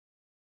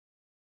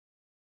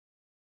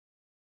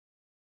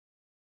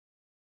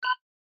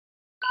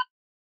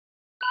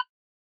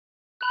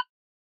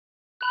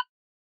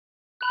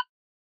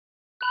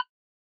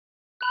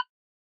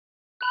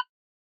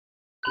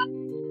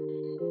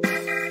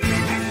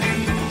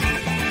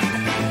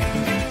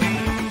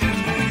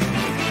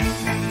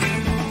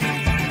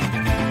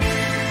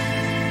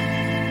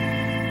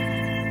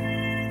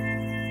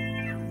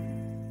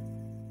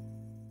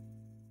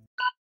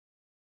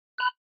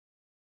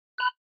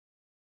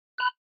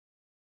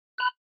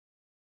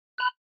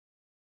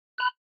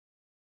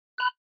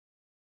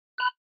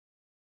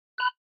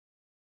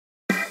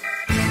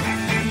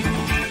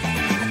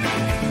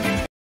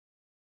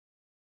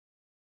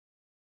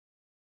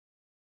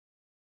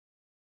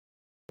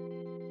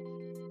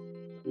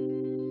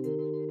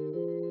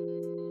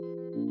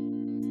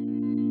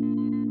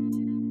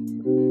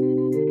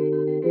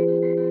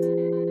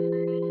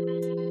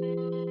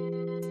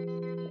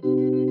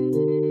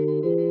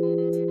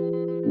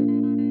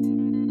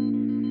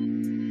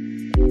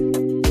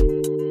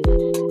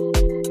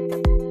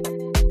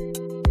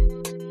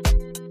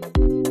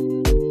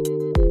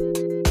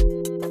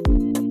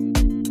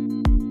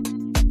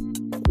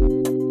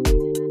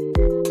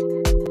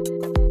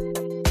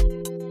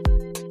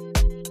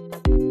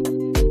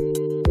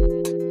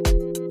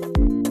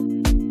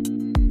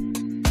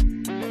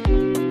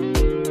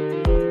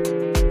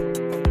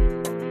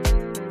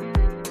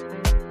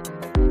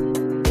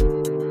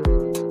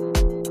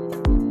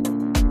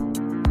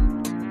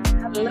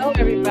Hello,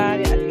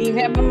 everybody. I didn't even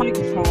have my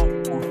microphone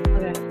on.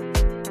 Okay.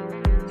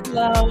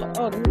 Hello.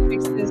 Oh, let me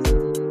fix this.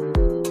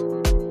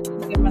 Let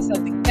me get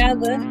myself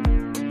together.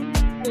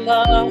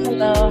 Hello,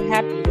 hello.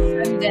 Happy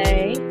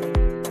Sunday.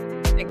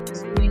 Take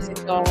this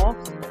music off.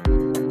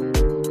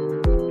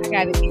 I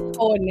got to get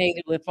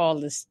coordinated with all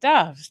this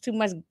stuff. It's too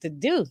much to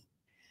do.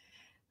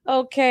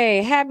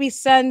 Okay. Happy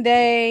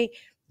Sunday.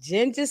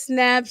 Ginger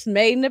Snaps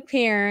made an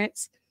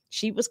appearance.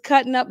 She was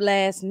cutting up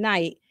last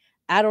night.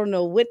 I don't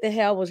know what the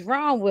hell was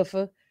wrong with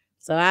her.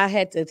 So I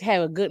had to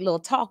have a good little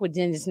talk with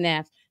Ginger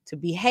Snaps to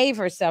behave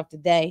herself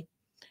today.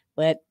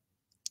 But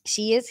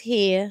she is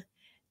here.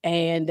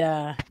 And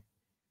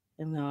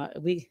you know,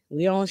 we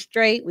on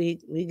straight. We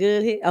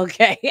good here.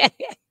 Okay.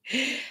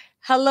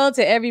 Hello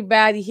to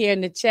everybody here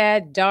in the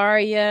chat.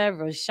 Daria,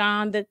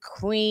 Rashonda,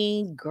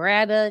 Queen,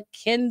 Greta,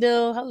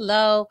 Kendall.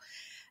 Hello.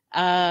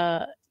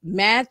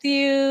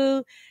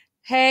 Matthew.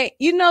 Hey,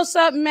 you know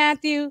something,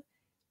 Matthew?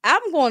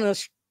 I'm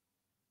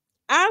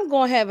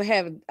gonna have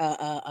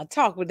a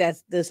talk with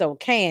this old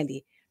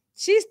KHANDI.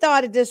 She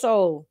started this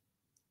old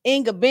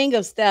INGA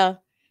binga stuff,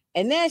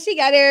 and then she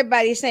got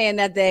everybody saying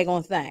that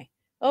daggone thing.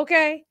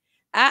 Okay,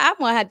 I'm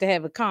gonna have to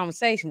have a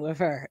conversation with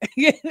her.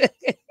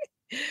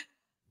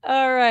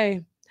 All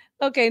right.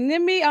 Okay,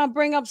 let me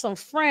bring up some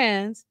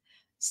friends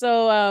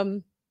so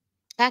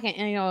I can,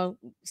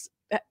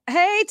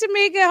 hey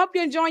Tamika, hope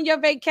you're enjoying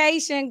your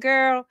vacation,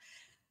 girl.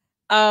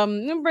 Let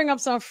me bring up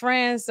some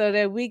friends so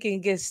that we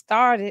can get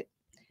started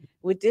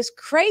with this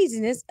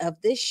craziness of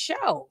this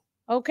show.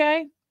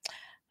 Okay.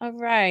 All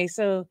right.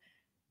 So,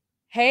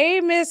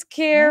 hey, Miss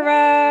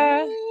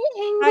Kira.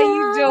 Hey, how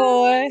you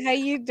doing? How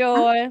you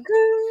doing?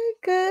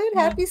 Good.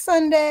 Happy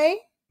Sunday.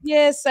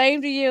 Yeah,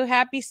 same to you.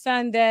 Happy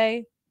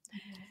Sunday.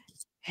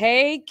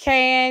 Hey,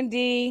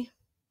 KHANDI.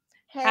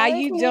 How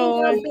you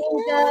doing?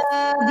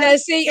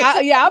 Let's see.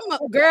 I'm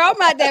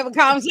about to have a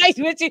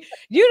conversation with you.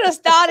 You done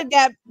started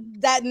that,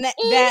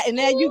 and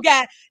then you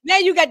got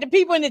the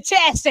people in the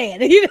chat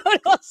saying it. You know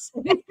what I'm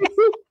saying?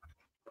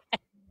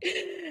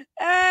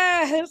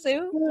 Let's see.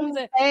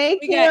 Hey,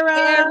 we Kira.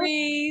 got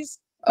Aries.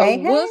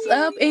 What's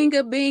up,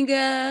 Inga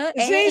Binga?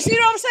 See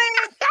what I'm saying?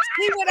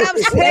 See what I'm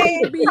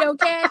saying? Be your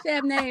Cash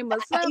App name or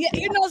something.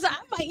 You know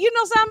something?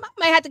 I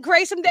might have to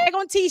create some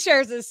daggone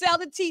t-shirts and sell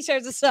the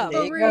t-shirts or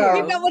something. For real.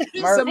 You know what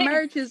I'm Some saying?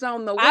 merch is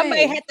on the way. I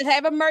may have to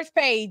have a merch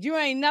page. You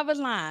ain't never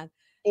lying.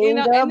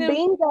 Inga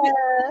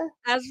Binga.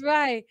 That's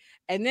right.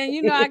 And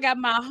then I got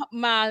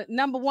my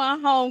number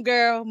one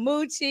homegirl,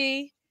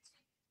 Moochie.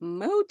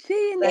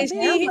 Moochie. Is she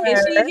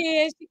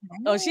here?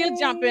 She'll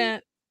jump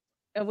in.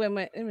 Wait a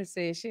minute. Let me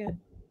see.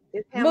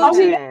 Okay.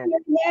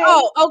 Yeah.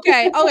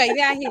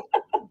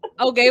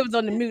 Okay, it was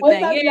on the mute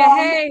thing.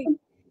 Hey.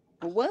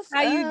 What's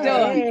how up? you doing?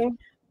 Hey.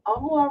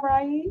 I'm all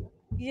right.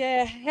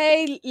 Yeah.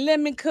 Hey,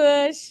 Lemon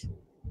Kush,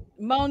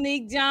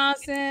 Monique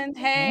Johnson.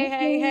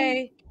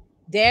 Hey.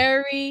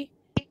 Derry.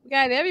 We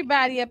got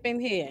everybody up in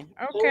here.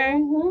 Okay.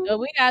 So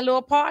we got a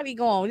little party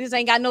going. This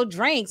ain't got no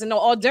drinks and no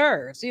hors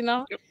d'oeuvres,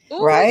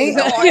 Right?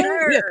 No hors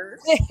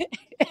d'oeuvres.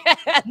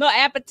 No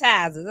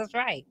appetizers. That's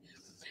right.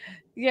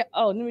 Yeah.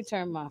 Oh, let me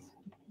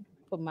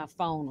put my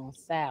phone on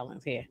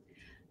silence here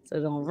so it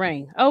don't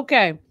ring.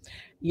 Okay.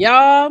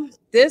 Y'all,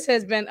 this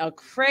has been a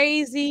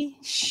crazy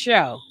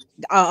show,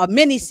 a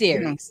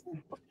miniseries.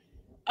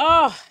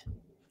 Oh,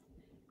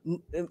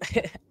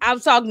 I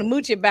was talking to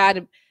Moochie about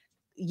it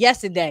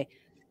yesterday.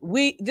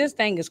 This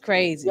thing is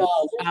crazy.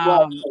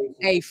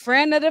 A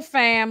friend of the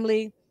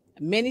family,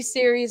 a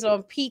miniseries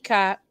on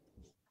Peacock.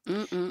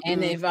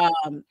 And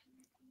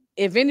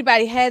if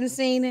anybody hadn't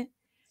seen it,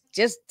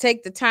 just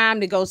take the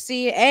time to go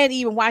see it and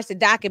even watch the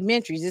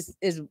documentaries. This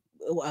is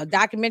a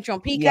documentary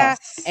on Peacock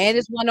and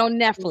it's one on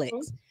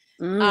Netflix.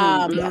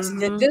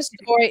 This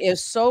story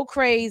is so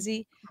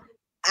crazy.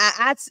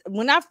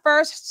 when I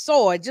first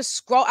saw it, just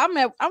scroll.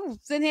 I'm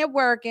sitting here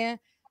working.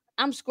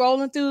 I'm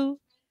scrolling through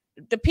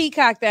the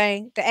Peacock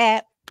thing, the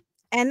app,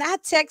 and I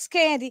text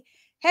Candy,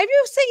 "Have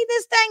you seen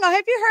this thing, or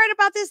have you heard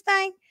about this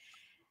thing?"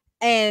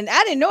 And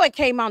I didn't know it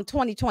came out in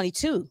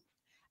 2022.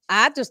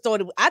 I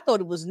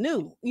thought it was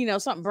new,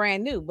 something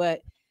brand new.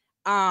 But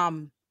I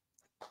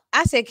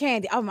said,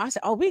 Candy, I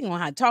said, we're gonna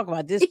have to talk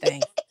about this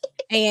thing.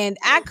 And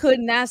I could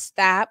not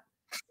stop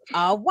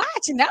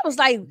watching. That was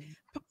like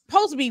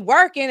supposed to be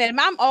working, and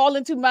I'm all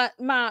into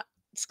my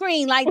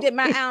screen like that,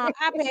 my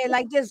iPad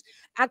like this.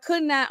 I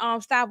could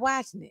not stop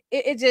watching it.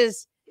 It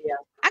just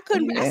I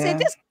couldn't. I said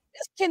this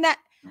cannot.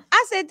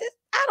 I said this.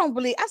 I don't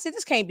believe. I said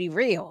this can't be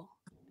real.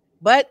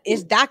 But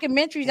it's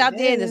documentaries out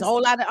there, and there's a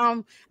whole lot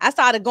of I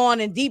started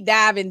going in deep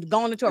dive and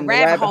going into a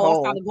rabbit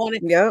hole. I started going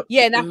in,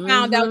 and I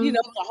found out,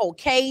 the whole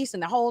case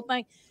and the whole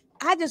thing.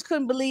 I just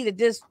couldn't believe that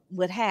this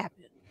would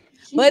happen.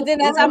 But then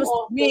as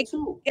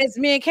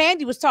me and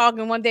Candy was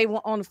talking one day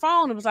on the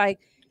phone, it was like,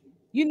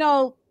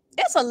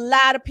 there's a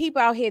lot of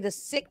people out here, the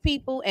sick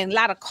people, and a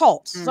lot of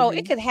cults. So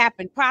it could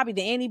happen probably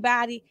to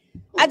anybody.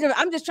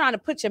 I'm just trying to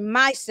picture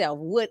myself.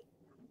 What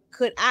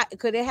could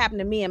it happen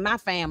to me and my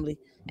family?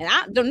 And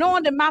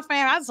knowing that my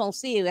family, I just don't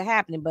see it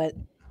happening, but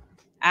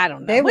I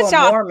don't know. They were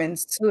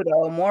Mormons too,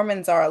 though.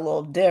 Mormons are a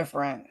little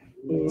different.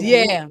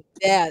 Yeah,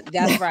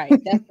 that's right.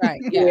 That's right.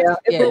 Yeah.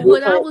 But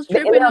what I was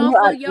tripping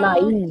off of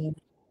y'all, naive.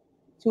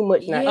 Too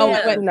much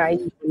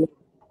naive.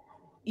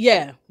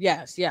 Yeah.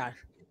 Yes. Yeah.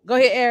 Go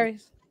ahead,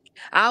 Aries.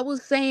 I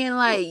was saying,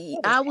 like,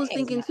 I was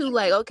thinking too,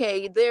 like,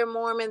 okay, they're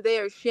Mormon,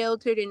 they're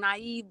sheltered and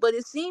naive, but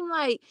it seemed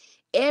like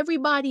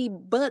everybody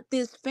but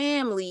this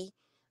family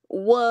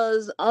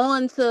was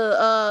on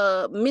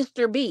to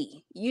Mr.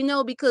 B,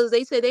 because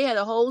they said they had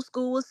a whole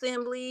school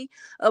assembly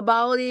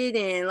about it,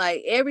 and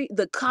like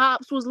the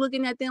cops was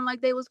looking at them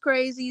like they was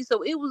crazy.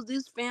 So it was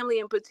this family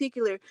in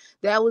particular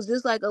that was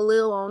just like a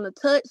little on the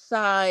touch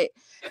side.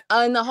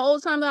 And the whole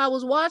time that I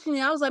was watching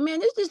it, I was like, man,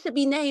 this just should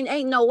be named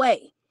Ain't No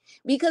Way,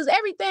 because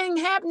everything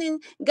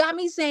happening got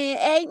me saying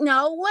Ain't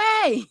No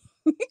Way.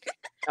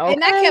 Okay.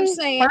 And I kept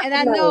saying, and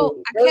I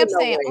kept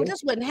saying,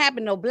 this wouldn't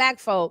happen to black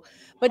folk.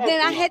 But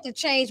then I had to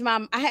change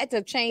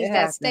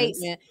that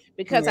statement,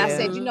 because I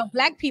said,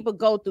 black people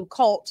go through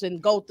cults and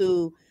go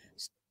through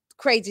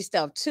crazy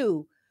stuff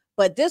too.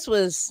 But this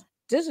was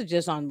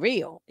just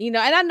unreal, and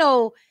I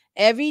know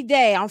every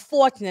day,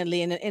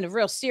 unfortunately, in a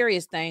real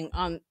serious thing,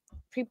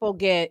 people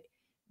get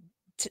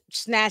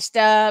snatched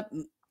up,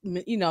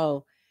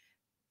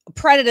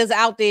 predators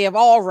out there of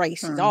all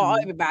races, all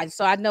everybody.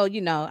 So I know,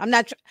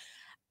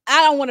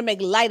 I don't want to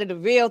make light of the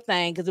real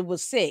thing because it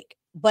was sick,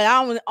 but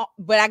I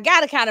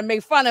got to kind of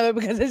make fun of it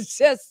because it's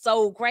just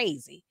so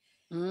crazy.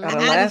 Gotta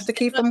laugh to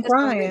keep them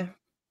crying.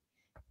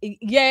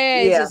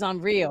 It's just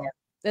unreal.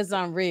 It's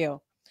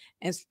unreal.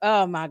 And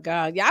oh my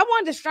God, I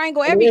wanted to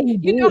strangle every.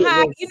 You know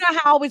how I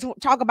always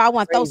talk about I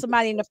want to throw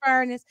somebody in the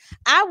furnace.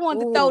 I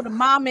wanted to throw the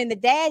mom and the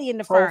daddy in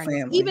the furnace,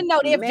 family. Even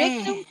though they're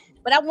victims.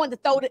 But I wanted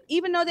to throw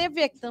even though they're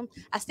victims,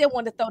 I still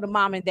wanted to throw the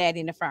mom and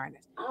daddy in the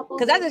furnace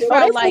because I just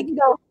felt like.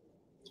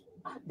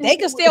 They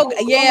could still,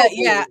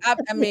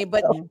 I mean,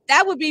 but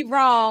that would be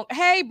wrong.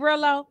 Hey,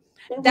 Brillo,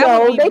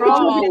 that would be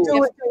wrong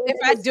if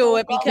I do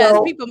it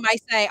because people might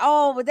say,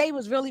 "Oh, but they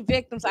was really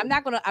victims." I'm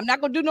not gonna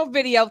do no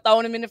video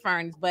throwing them in the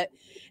furnace. But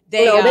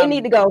they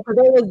need to go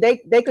because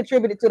they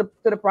contributed to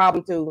the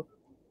problem too.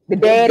 The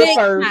daddy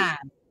first,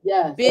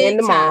 big and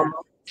the mom,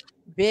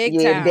 big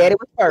time. The daddy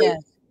was first.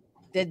 Yes.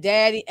 The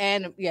daddy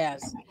and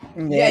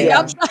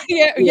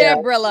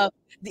Brillo.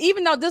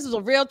 Even though this is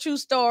a real true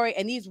story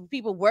and these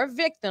people were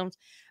victims,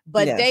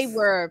 but they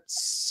were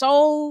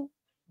so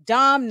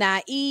dumb,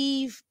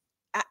 naive.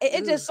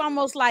 It's just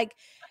almost like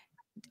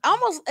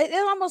what's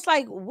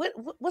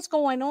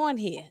going on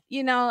here?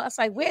 It's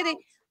like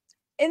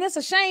and it's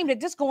a shame that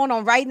this going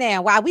on right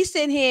now. While we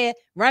sitting here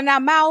running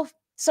our mouth,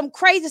 some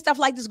crazy stuff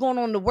like this going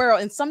on in the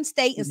world, in some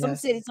state, in some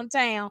city, some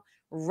town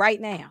right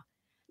now.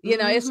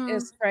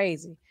 It's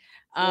crazy.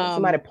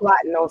 Somebody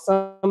plotting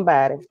on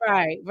somebody.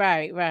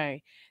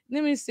 Right.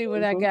 Let me see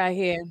what I got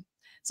here.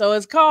 So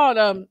it's called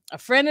A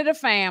Friend of the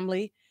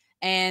Family,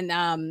 and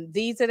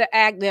these are the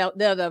act.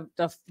 The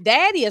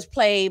daddy is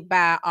played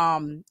by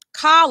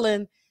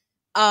Colin.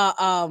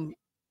 I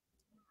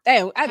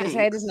just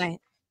had his name.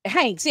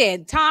 Hanks,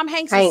 Tom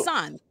Hanks'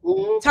 son.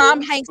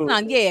 Tom Hanks'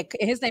 son,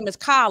 his name is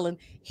Colin.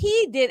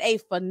 He did a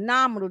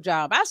phenomenal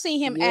job. I've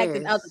seen him act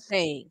in other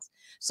things,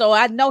 so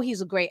I know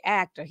he's a great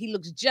actor. He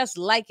looks just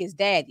like his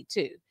daddy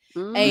too,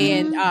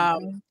 and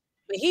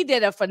he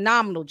did a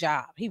phenomenal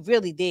job. He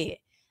really did.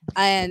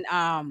 And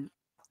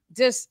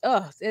this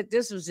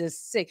was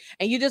just sick.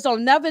 And you just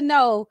don't never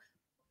know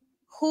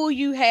who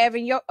you have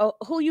in your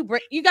who you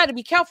bring. You got to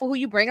be careful who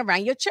you bring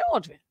around your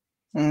children.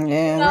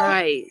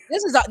 Right. He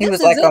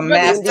was like a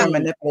master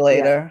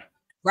manipulator.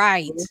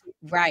 Right. He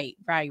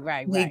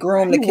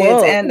groomed the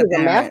kids and the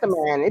parents.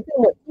 Mastermind. It's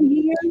been 2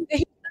 years.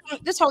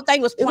 This whole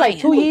thing was planned. Like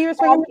 2 years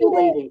for him to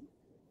do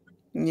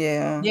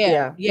that.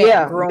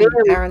 Yeah. Groomed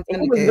parents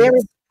and the kids. Very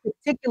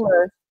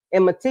particular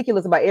and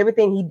meticulous about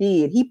everything he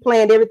did. He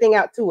planned everything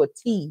out to a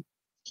T,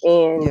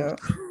 and it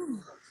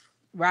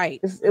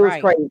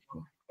was crazy.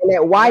 And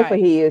that wife of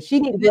his, she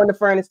needs to go in the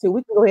furnace too.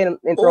 We can go ahead and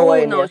throw her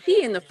in there.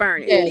 She in the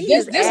furnace. Yeah,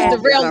 this is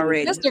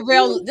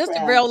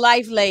the real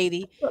life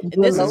lady,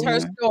 and this is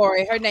her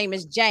story. Her name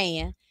is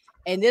Jan,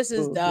 and this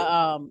is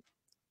the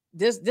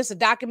this a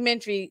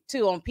documentary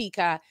too on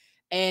Peacock,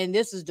 and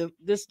this is the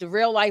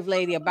real life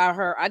lady about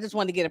her. I just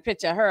wanted to get a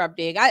picture of her up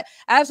there. I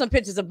have some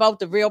pictures of both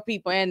the real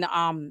people and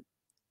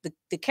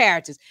the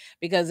characters,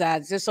 because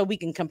just so we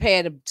can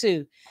compare them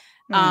too.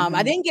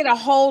 I didn't get a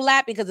whole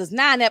lot because it's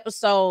 9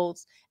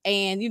 episodes.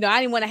 And,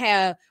 I didn't want to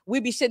have,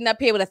 we'd be sitting up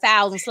here with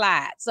 1,000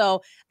 slides.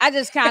 So I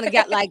just kind of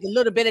got like a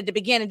little bit at the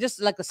beginning, just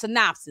like a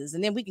synopsis.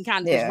 And then we can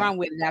kind of just run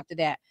with it after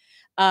that.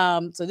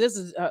 So this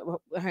is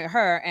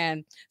her.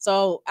 And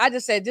so I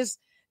just said, this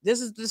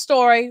is the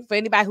story for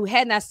anybody who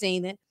had not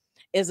seen it.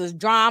 It's a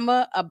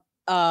drama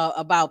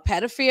about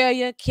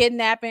pedophilia,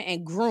 kidnapping,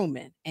 and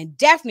grooming. And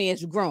definitely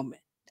it's grooming.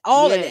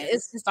 All of it.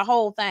 It's just the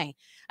whole thing.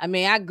 I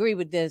mean, I agree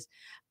with this.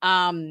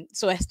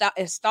 So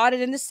it started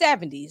in the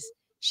 70s.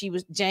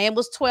 Jan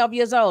was 12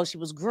 years old. She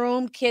was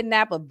groomed,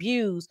 kidnapped,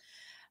 abused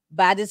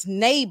by this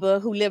neighbor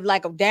who lived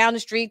like down the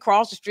street,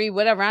 across the street,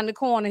 whatever, around the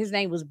corner. His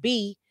name was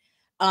B.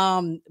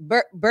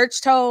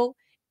 Birchtold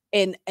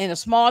in a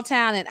small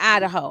town in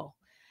Idaho.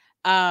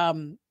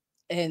 And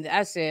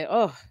I said,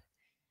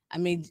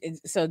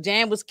 so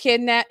Jan was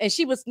kidnapped, and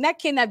she was not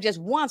kidnapped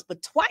just once,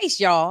 but twice,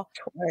 y'all.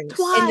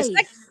 Twice.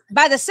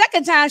 By the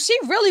second time, she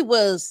really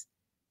was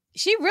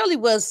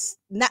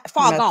not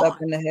far gone.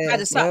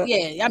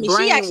 Yeah, I mean,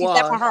 she actually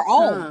left on her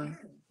own.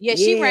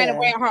 She ran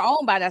away on her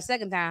own by that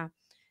second time.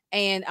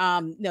 And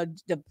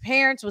the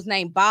parents was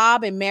named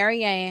Bob and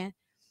Mary Ann,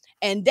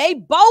 and they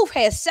both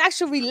had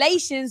sexual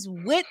relations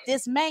with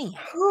this man.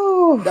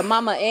 The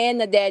mama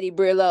and the daddy,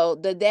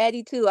 Brillo. The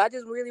daddy too. I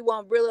just really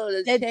want Brillo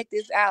to check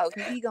this out.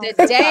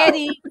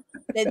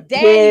 The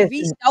daddy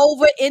reached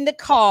over in the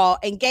car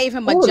and gave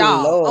him a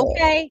job. Lord.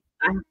 Okay.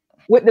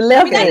 With the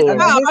left hand.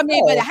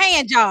 With a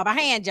hand job.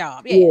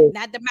 Yeah.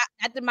 Not the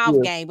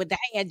mouth game, but the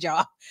hand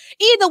job.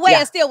 Either way,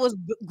 it still was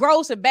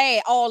gross and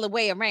bad all the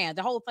way around.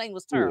 The whole thing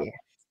was terrible. Yeah.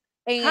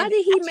 And how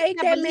did he make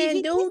that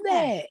man do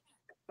that?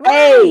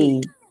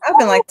 Hey, I've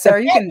been like, sir,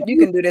 you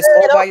can do this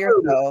all by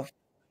yourself.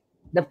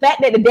 The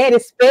fact that the daddy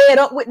sped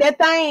up with that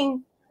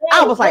thing,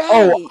 I was like,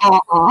 when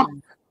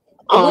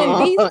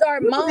he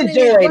started moaning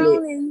and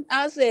groaning,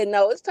 I said,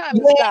 "No, it's time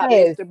to stop,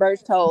 Mr.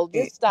 Birchtold.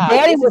 Just stop."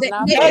 They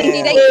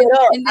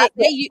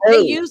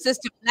used this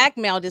to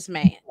blackmail this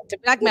man, to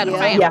blackmail the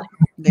family.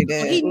 They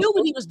did. He knew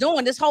what he was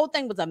doing. This whole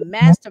thing was a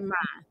mastermind.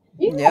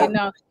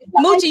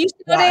 Moochie, you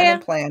still there?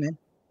 Planning.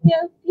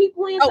 Yeah, he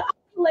planned to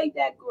isolate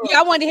that girl. Yeah,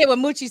 I wanted to hear what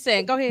Moochie's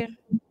saying. Go ahead.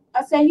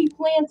 I said he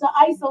planned to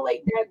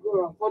isolate that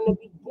girl from the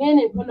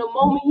beginning, from the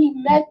moment he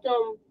met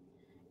them,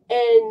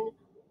 and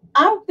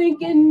I'm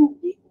thinking.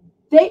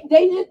 They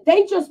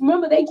just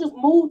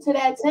moved to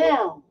that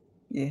town.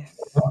 Yes.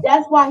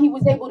 That's why he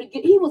was able to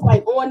he was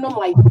like on them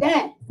like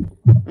that.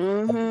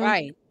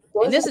 Right.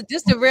 So and this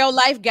is the real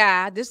life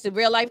guy. This is the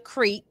real life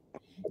creep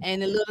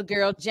and the little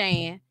girl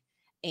Jan.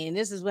 And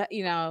this is what,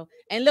 and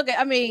look at,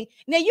 I mean,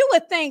 now you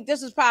would think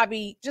this is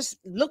probably just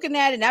looking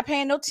at it, not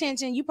paying no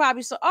attention. You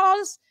probably saw,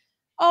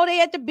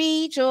 they at the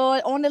beach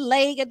or on the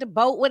lake at the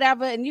boat,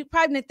 whatever. And you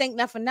probably didn't think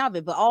nothing of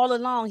it, but all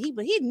along he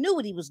knew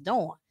what he was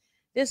doing.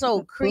 This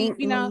old creep,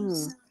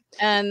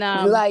 and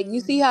like you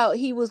see how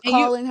he was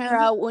calling her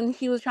out when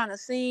he was trying to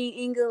sing,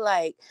 Inga,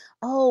 like,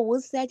 "Oh,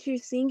 what's that you're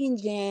singing,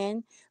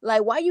 Jan?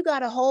 Like, why you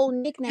got a whole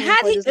nickname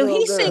for this little girl?"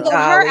 He singled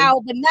her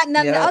out, but not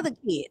none of the other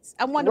kids.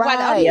 I wonder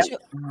why the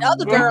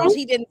other girls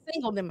he didn't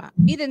single them out.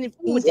 He didn't.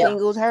 He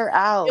singled her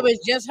out. It was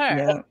just her.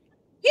 Yeah.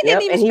 He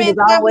didn't even and spend he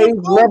was always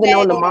loving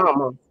on the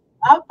mama.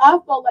 I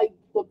felt like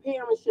the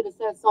parents should have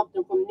said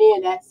something from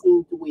there that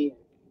seemed weird.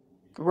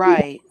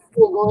 Right.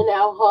 Going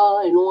out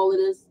her and all of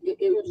this, it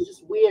was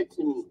just weird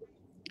to me.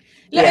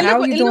 Yeah, how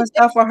are you doing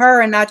stuff for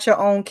her and not your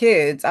own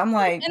kids? I'm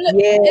like, and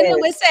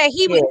it said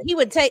he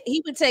would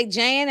take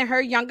Jan and her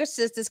younger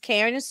sisters,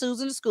 Karen and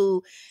Susan, to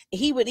school.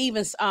 He would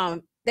even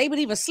they would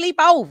even sleep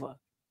over.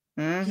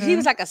 He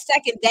was like a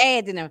second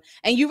dad to them.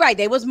 And you're right,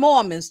 they was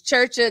Mormons,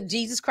 Church of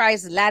Jesus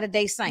Christ,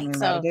 Latter-day Saints.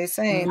 So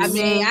I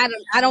mean,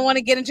 I don't want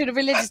to get into the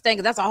religious thing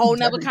because that's a whole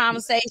nother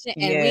conversation,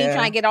 and we ain't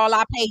trying to get all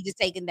our pages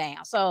taken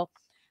down. So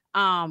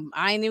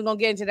I ain't even gonna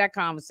get into that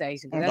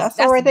conversation. That's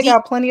all right. They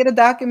got plenty of the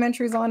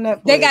documentaries on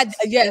Netflix.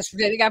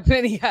 They got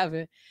plenty of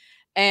it.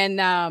 And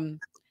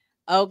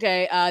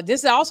this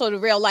is also the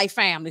real life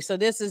family. So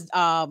this is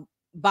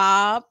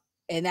Bob,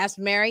 and that's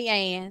Mary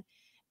Ann,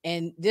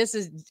 and this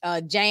is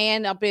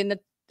Jan up in the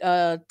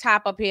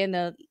top up here in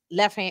the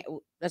left hand.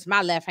 That's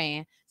my left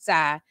hand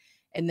side,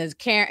 and there's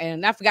Karen,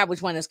 and I forgot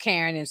which one is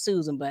Karen and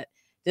Susan, but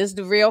this is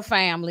the real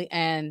family.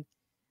 And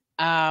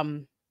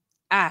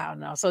I don't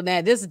know. So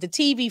now this is the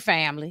TV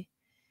family,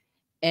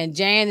 and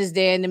Jan is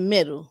there in the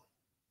middle,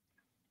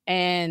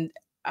 and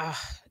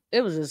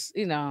it was just,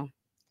 and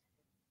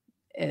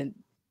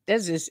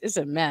it's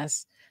a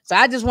mess. So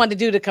I just wanted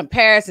to do the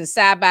comparison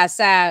side by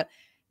side.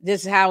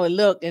 this is how it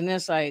looked, and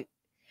it's like,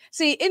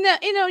 see,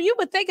 you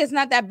would think it's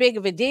not that big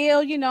of a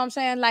deal, you know what I'm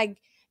saying? Like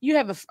you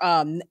have a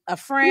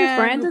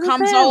friend who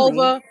comes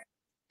over,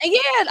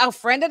 and a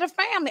friend of the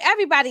family.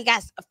 Everybody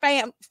got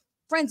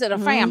friends of the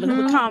family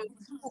who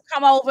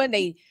come over,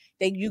 and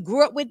you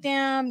grew up with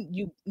them,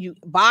 you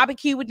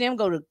barbecue with them,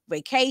 go to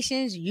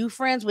vacations, you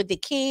friends with the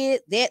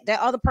kid, that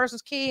other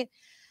person's kid.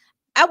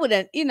 I would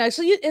have,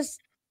 so it's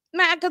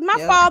man, because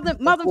my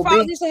mother and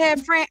father used to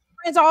have friends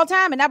all the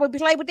time, and I would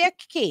play with their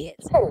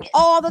kids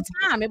all the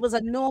time. It was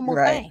a normal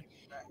thing.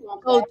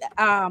 So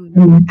I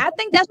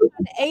think that's why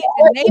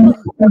the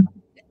neighborhood.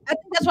 I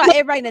think that's why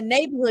everybody in the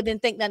neighborhood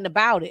didn't think nothing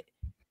about it.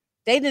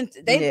 They didn't.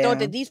 They thought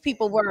that these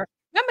people were.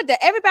 Remember that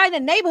everybody in the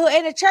neighborhood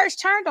and the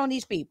church turned on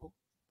these people.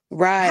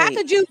 Right? How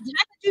could you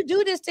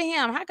do this to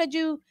him? How could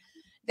you?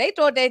 They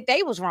thought that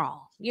they was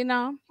wrong.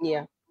 Yeah.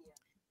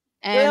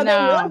 And they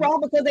were wrong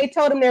because they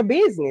told them their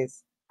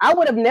business. I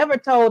would have never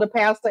told the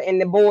pastor and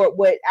the board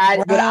what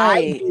I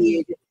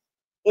did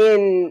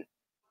in,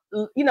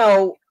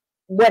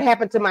 what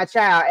happened to my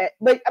child.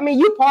 But I mean,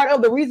 you part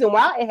of the reason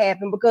why it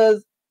happened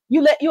because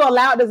you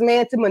allowed this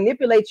man to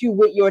manipulate you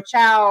with your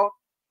childhood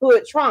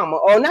trauma,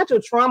 or not your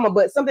trauma,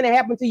 but something that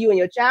happened to you in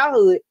your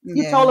childhood.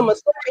 You told him a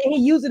story and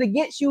he used it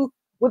against you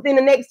within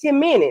the next 10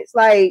 minutes.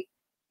 Like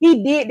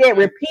he did that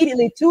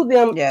repeatedly to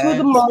them, to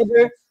the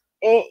mother,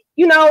 and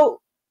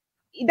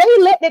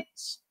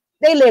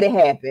they let it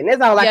happen. That's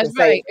all I can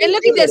say. And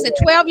look at this: at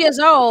 12 years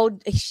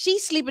old,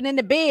 she's sleeping in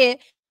the bed.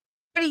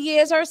 30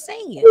 years her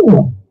senior.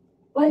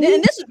 And she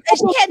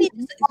hadn't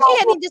even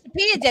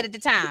disappeared yet at the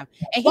time,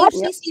 and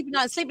she's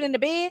sleeping in the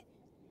bed.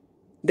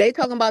 They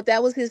talking about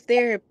that was his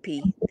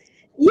therapy.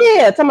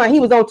 Yeah, talking about he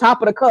was on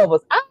top of the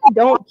covers. I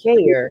don't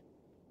care.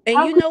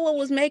 And you know what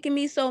was making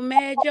me so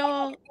mad,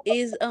 y'all,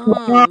 is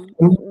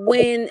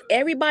when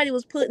everybody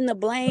was putting the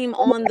blame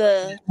on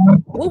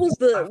what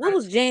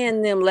was Jan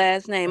and them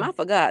last name? I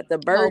forgot. The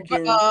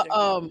Virgin.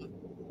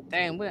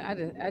 Damn,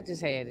 I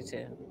just had it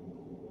too.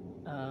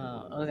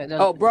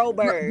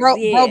 Broberg.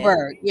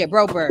 Broberg. Yeah,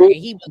 Broberg.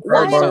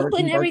 Why are you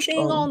putting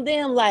everything on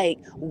them? Like,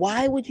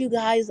 why would you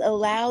guys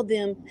allow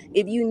them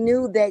if you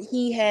knew that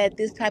he had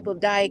this type of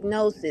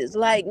diagnosis?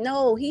 Like,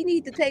 no, he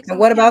needs to take some. And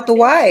what about the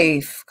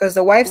wife? Because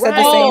the wife said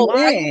the same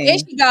thing. There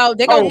she go.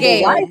 They go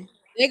Gail.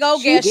 They go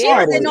Gail. She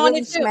was in on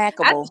it too. I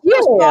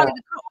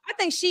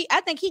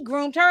think he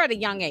groomed her at a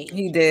young age.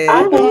 He did.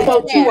 I think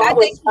so too. I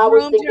think he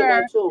groomed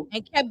her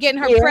and kept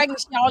getting her pregnant.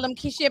 She all them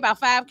kids. She had about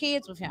 5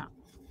 kids with him.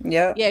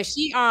 Yeah,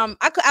 she I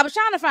was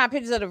trying to find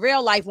pictures of the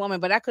real life woman,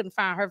 but I couldn't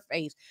find her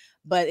face.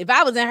 But if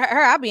I was in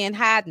her, I'd be in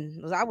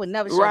hiding. I would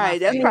never show my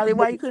that's face. probably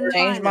why you couldn't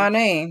change my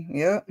name.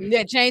 Yeah,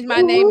 change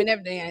my name and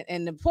everything.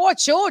 And the poor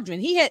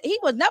children, he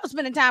was never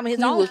spending time with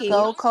his own kids. He was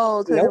so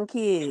cold to them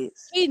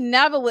kids. He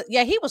never was.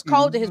 Yeah, he was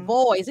cold to his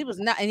boys. He was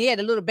not, and he had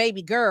a little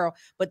baby girl.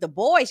 But the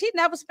boys, he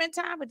never spent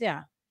time with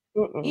them.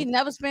 He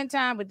never spent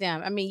time with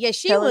them. I mean,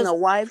 she telling the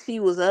wife she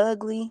was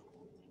ugly.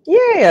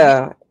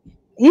 Yeah.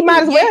 He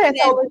might as well have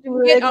told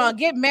her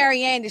get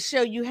Marianne to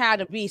show you how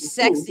to be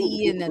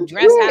sexy and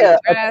dress how to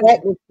dress.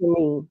 To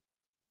me.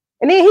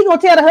 And then he gonna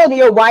tell the husband,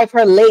 your wife,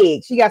 her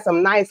legs. She got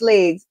some nice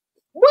legs.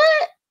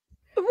 What?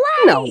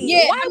 Right. No.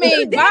 Yeah, I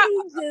mean,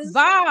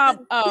 Bob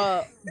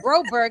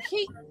Broberg,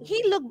 he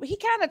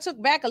kind of took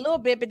back a little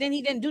bit, but then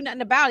he didn't do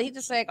nothing about it. He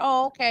just said,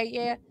 "Oh,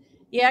 okay,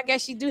 yeah, I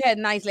guess she do have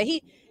nice legs."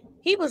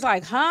 He was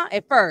like, "Huh?"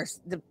 at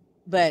first,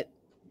 but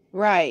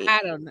I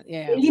don't know.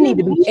 Yeah, you need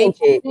to be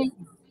changed.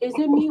 Is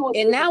it me?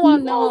 And now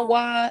I'm knowing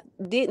why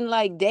didn't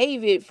like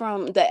David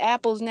from The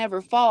Apples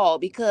Never Fall,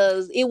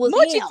 because it was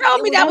Moochie him.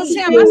 told me that was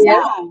him.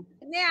 Okay.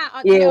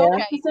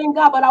 The same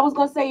guy, but I was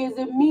gonna say, is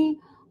it me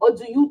or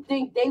do you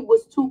think they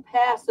was too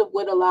passive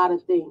with a lot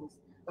of things?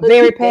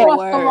 Very passive.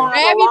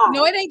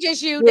 No, it ain't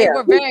just you. They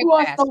were very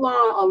crossed the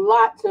line a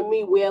lot to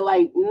me. Where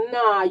like,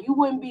 nah, you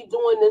wouldn't be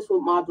doing this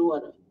with my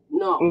daughter.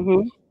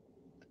 No.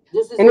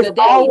 The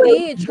daddy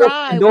did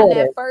try when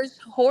that first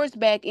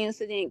horseback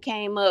incident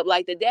came up.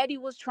 Like the daddy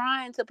was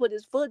trying to put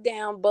his foot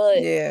down, but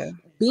B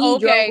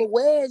drove a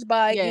wedge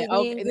by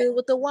getting in good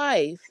with the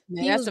wife.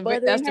 That's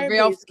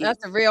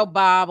the real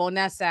Bob on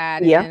that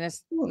side. Yeah.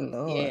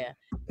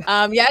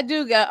 I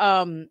do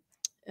got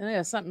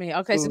something here.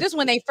 Okay, so this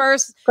when they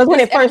first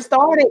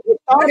started.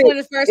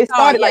 It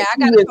started like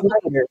 2 years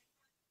later.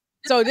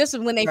 So this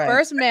is when they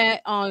first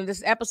met on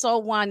this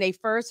episode 1. They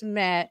first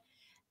met,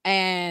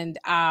 and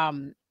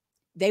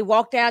they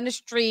walked down the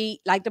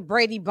street like the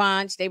Brady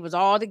Bunch. They was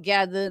all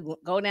together,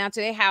 go down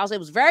to their house. It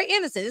was very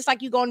innocent. It's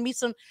like you going to meet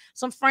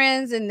some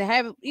friends and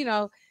have,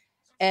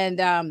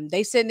 and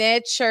they sitting there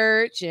at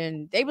church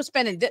and they were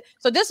spending.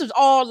 So this was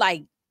all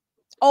like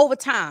over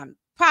time,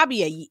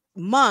 probably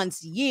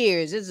months,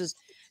 years. This is,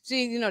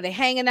 they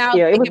hanging out,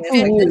 it was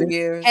 2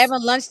 years.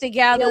 having lunch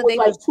together. It was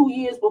like 2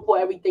 years before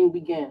everything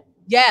began.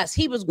 Yes,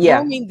 he was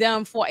grooming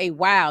them for a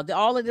while.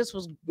 All of this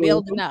was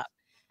building up.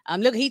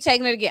 Look, he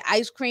taking her to get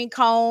ice cream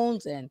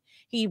cones, and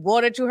he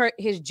brought her to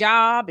his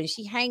job, and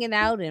she hanging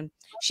out, and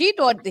she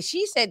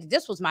said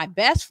this was my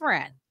best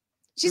friend.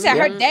 She said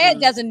her dad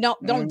doesn't know,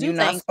 don't do You're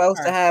things. not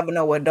supposed to have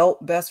no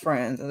adult best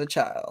friends as a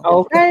child.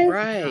 Okay.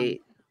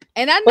 Right.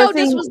 And I know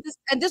this was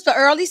the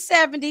early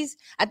 70s.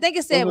 I think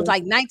it said it was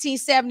like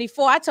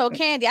 1974. I told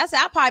Candy, I said,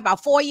 I'm probably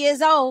about 4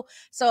 years old.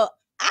 So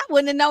I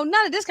wouldn't have known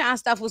none of this kind of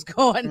stuff was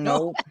going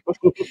on.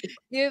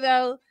 You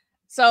know?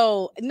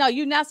 So no,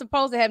 you're not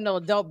supposed to have no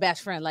adult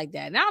best friend like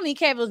that. And I don't even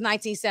care if it was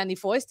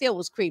 1974. It still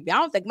was creepy. I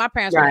don't think my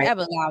parents would have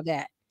ever allowed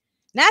that.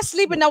 Not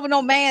sleeping over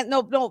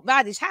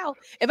nobody's house.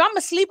 If I'm gonna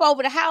sleep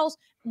over the house,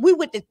 we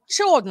with the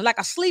children, like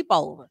a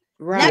sleepover.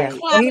 Right.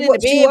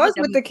 She was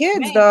with the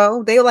kids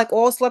though. They like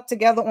all slept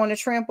together on the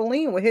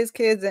trampoline with his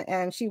kids,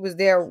 and she was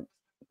there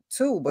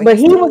too. But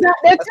he was out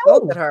there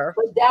too. Her.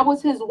 But that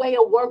was his way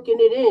of working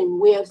it in,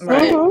 where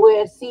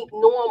it seemed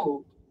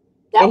normal.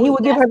 And he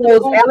would give her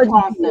those allergy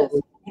process.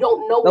 You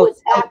don't know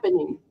what's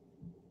happening.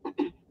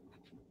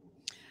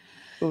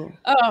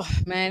 Oh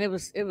man, it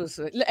was,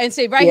 and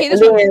see right here,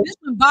 this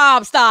one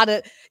Bob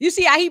started. You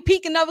see how he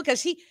peeking over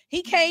because he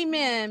came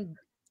in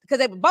because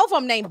they both of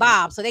them named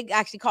Bob, so they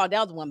actually called the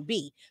other one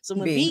B. So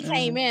when B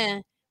came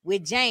in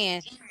with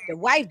Jan, the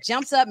wife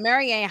jumps up,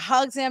 Mary Ann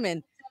hugs him,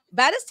 and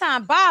by this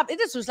time Bob,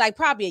 this was like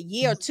probably a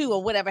year or two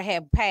or whatever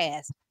had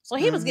passed, so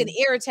he was getting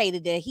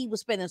irritated that he was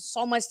spending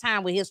so much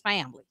time with his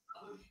family,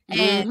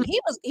 and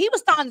he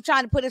was starting to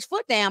try to put his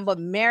foot down, but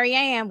Mary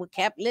Ann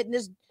kept letting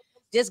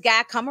this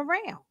guy come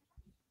around.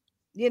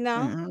 You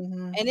know,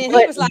 and then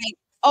he was like,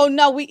 "Oh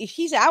no,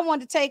 he said I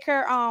wanted to take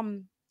her."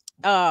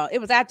 It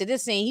was after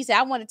this scene. He said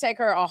I want to take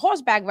her a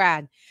horseback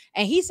ride,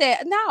 and he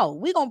said, "No,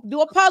 we're gonna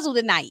do a puzzle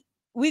tonight.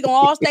 We're gonna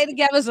all stay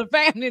together as a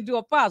family and do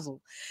a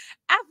puzzle."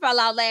 I fell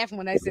out laughing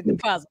when they said the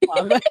puzzle.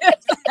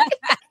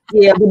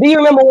 Yeah, but do you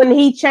remember when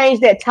he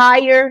changed that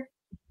tire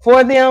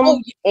for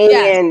them?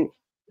 And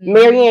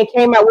Mary Ann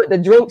came out with the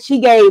drink.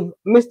 She gave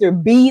Mr.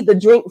 B the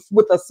drink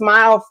with a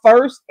smile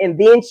first, and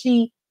then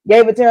she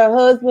gave it to her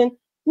husband.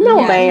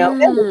 No, ma'am,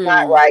 that was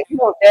not right. You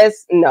know,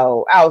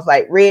 no. I was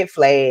like, red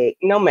flag.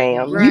 No,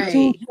 ma'am. Right.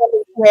 You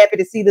too happy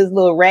to see this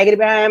little raggedy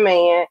behind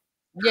man.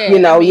 Yeah, you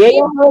know,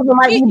 your husband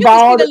might be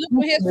bald. The look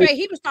on his face.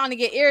 He was starting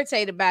to get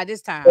irritated by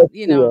this time.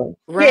 You know,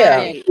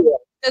 right?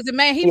 Because the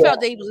man, he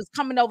felt that he was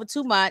coming over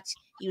too much.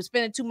 He was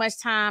spending too much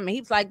time, and he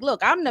was like,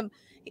 "Look, and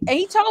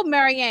he told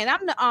Mary Ann,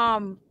 I'm the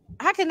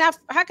how can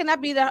I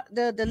be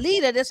the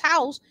leader of this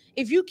house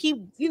if you keep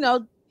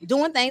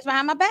doing things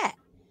behind my back?"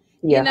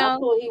 Yeah, you know? I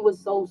thought he was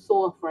so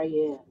soft right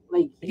here.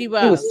 Like he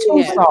was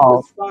too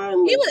soft.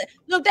 They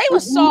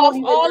were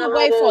soft all the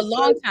way for a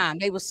long time.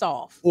 They were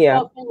soft.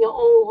 Yeah. In your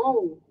own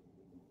home.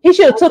 He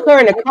should have took her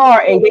in the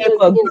car and gave her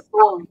a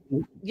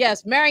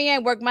Yes, Mary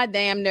Ann worked my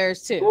damn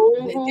nerves too.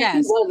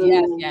 Yes.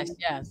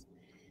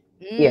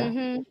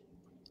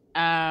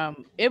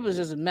 It was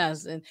just a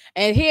mess. And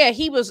here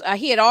he was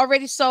he had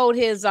already sold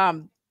his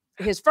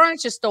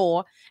furniture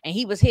store and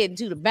he was heading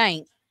to the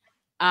bank.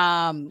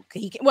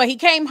 He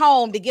came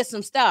home to get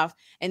some stuff,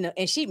 and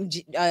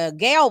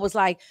Gail was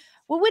like,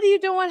 "Well, what are you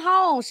doing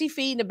home?" She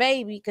feeding the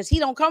baby because he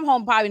don't come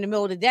home probably in the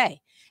middle of the day,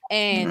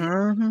 and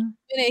then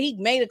he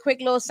made a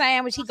quick little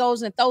sandwich. He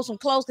goes and throws some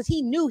clothes because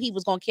he knew he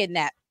was gonna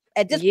kidnap.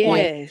 At this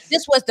point,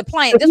 this was the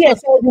plan. This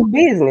was his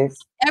business.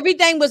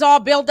 Everything was all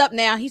built up.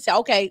 Now he said,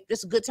 "Okay, this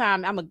is a good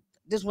time.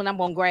 This one I'm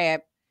gonna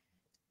grab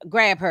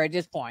her at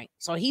this point."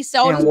 So he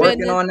sold his working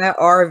business on that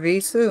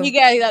RV too. He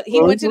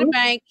went to the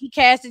bank. He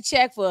cashed a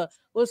check for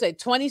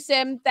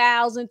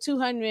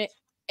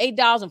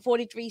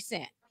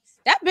 $27,208.43.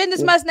 That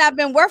business must not have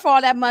been worth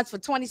all that much for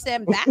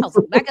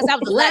 $27,000. I guess that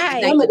was a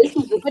lot.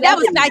 But that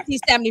was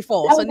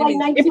 1974. So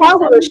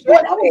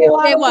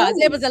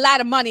it was a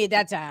lot of money at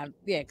that time.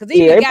 Yeah, because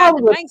even the guy at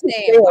the bank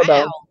said,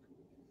 "Wow."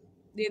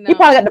 He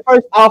probably got the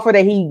first offer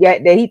that he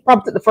got. That he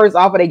probably took the first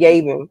offer they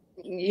gave him.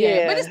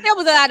 Yeah, but it still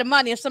was a lot of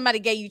money. If somebody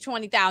gave you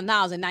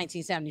 $20,000 in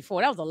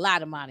 1974, that was a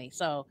lot of money.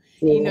 So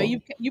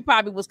you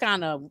probably was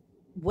kind of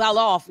well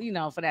off,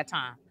 for that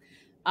time.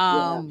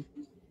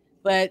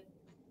 But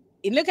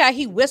look how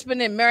he whispered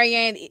in Mary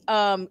Ann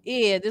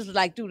ear. This was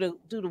like through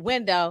the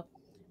window.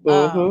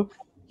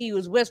 He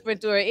was whispering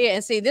through her ear.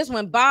 And see, this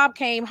when Bob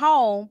came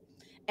home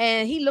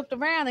and he looked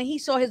around and he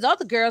saw his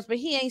other girls, but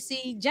he ain't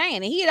see Jan.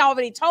 And he had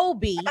already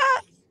told B,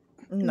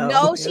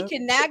 no, she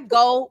cannot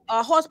go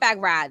horseback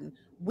riding.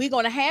 We're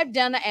gonna have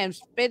dinner and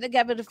spend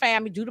together the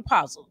family, do the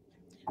puzzle.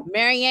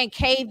 Mary Ann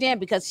caved in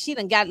because she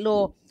done got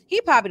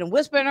he probably done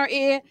whispered in her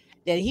ear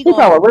that he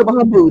probably ripping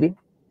her booty.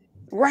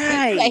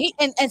 Right. Yeah,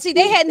 and see,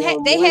 they hadn't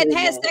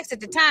had sex at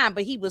the time,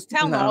 but he was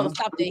telling her all the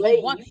stuff that he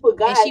wanted,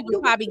 and she was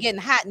probably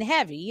getting hot and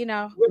heavy,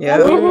 Yeah.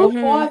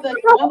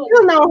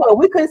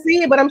 We couldn't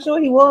see it, but I'm sure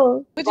he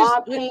was.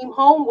 Bob came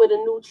home with a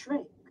new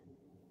trick.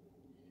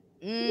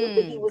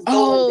 He was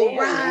going down,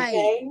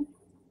 right.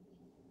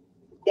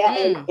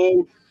 Okay?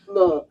 And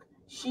look,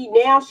 she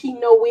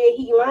know where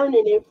he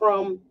learning it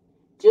from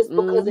just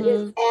because of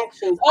his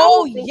actions.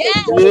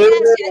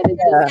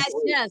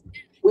 Yes.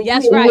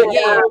 That's right.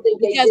 Yeah,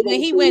 because when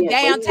he went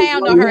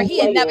downtown to her, he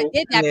had never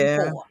did that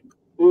before.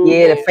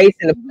 Yeah, the face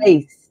in the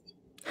face.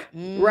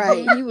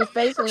 Right. He was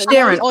facing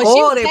sharing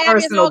all their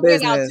personal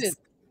business.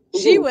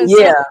 She was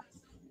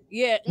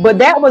Yeah. But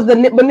that was the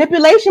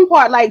manipulation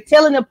part, like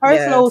telling a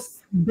personal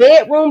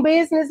bedroom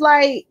business.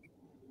 Like,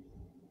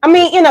 I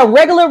mean, in a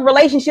regular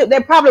relationship,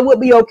 that probably would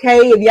be okay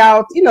if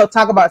y'all,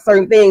 talk about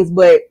certain things.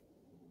 But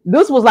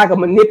this was like a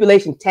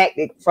manipulation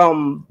tactic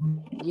from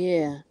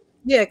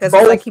because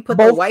it's like he put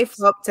the wife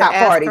up to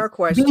ask parties. her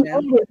question,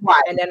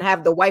 and then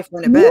have the wife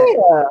run it back.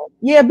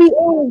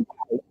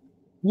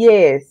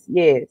 Yes.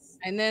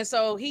 And then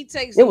so he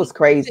takes. It was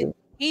crazy.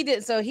 He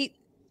did so he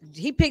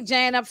picked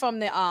Jan up from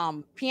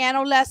the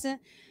piano lesson,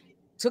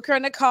 took her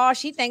in the car.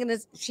 She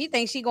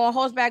thinks she going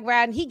horseback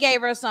riding. He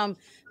gave her some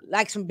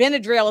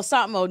Benadryl or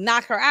something or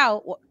knock her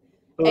out,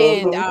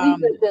 and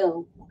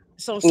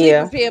some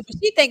sleeping pills. But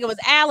she think it was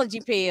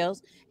allergy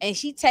pills, and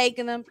she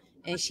taking them,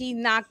 and she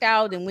knocked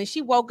out. And when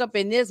she woke up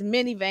in this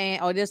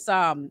minivan or this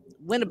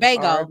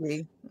Winnebago,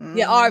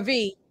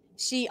 RV,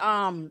 she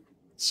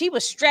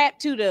was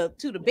strapped to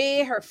the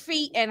bed, her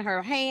feet and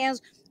her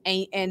hands,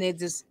 and it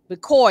just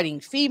recording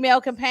female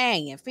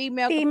companion.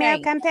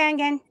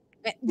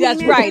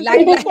 That's right.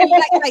 Like,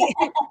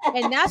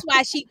 and that's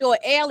why she thought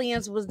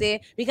aliens was there,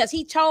 because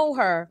he told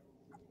her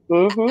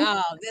there's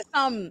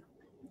some,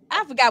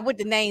 I forgot what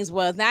the names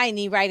was. Now I didn't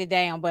even write it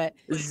down, but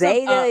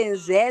Zeta and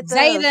Zeta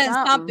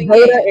and something.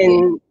 Zeta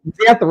and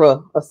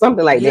Zethra or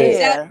something like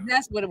that.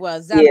 That's what it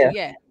was.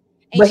 Zethra,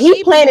 But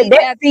he planted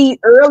that seed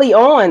early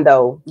on,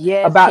 though.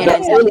 About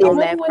that on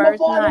that first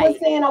night. Was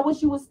saying, I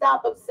wish you would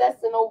stop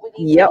obsessing over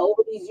these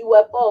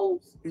UFOs.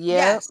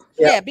 Yes,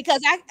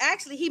 because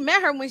actually he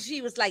met her when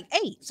she was like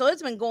 8, so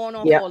it's been going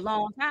on for a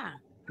long time.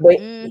 But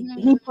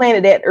he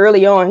planted that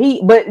early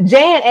on. But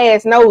Jan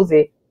ass knows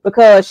it,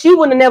 because she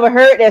wouldn't have never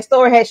heard that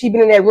story had she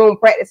been in that room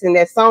practicing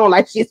that song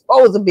like she's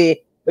supposed to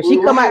be. But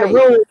she come out the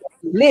room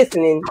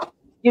listening.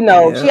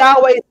 She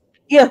always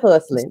ear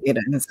hustling.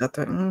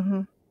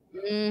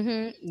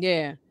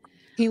 Yeah.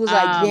 He was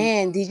like,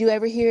 Jan, did you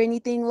ever hear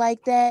anything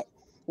like that?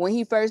 When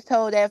he first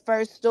told that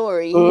first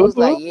story, he was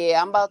like,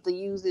 yeah, I'm about to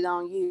use it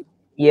on you.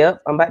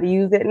 Yep, I'm about to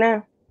use it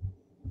now.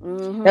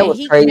 That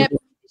was crazy.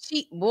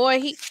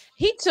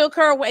 He took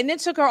her away, and then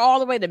took her all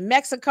the way to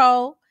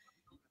Mexico,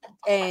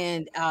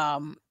 and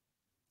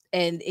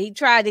he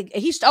tried to,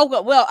 he stole,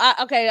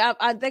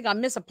 I think I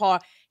missed a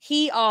part.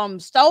 He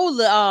stole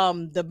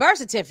the birth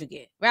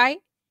certificate, right?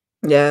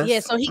 Yes.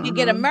 Yeah, so he could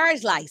get a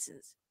marriage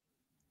license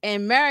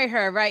and marry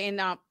her, right? And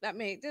I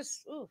mean,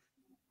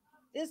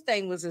 this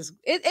thing was just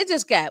it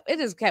just kept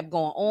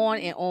going on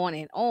and on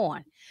and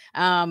on.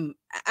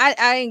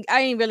 I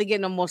ain't really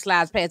getting no more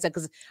slides past that,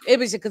 because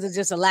it's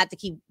just a lot to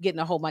keep getting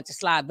a whole bunch of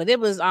slides. But it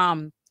was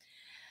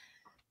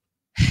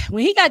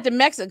when he got to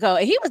Mexico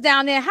and he was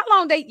down there, how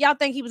long y'all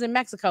think he was in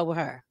Mexico with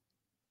her?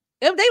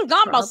 They were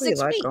gone about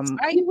 6 weeks,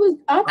 right?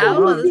 I was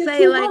going to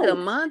say like a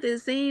month. It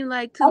seemed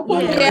like 2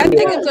 months. I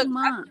think it took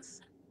months.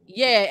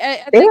 They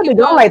had been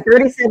gone like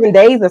 37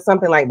 days or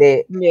something like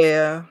that.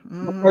 Yeah.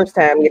 The first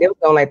time, they was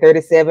gone like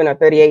 37 or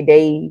 38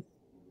 days.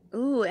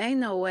 Ooh, ain't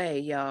no way,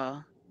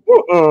 y'all.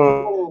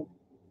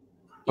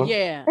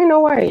 Yeah. Ain't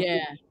no way.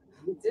 Yeah.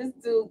 This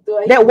dude,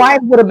 that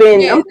wife would have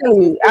been, I'm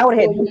telling you, I would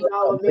have had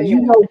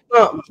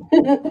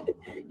something.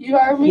 You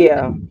heard me?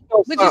 Yeah.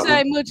 What'd you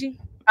say, Moochie?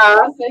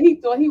 I said he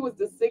thought he was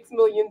the $6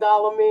 million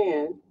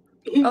man.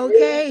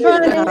 Okay.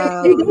 That's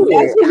what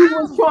he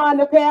was trying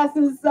to pass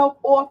himself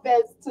off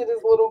as to this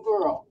little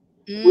girl.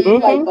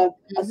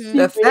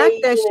 The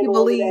fact that she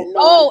believed.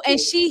 And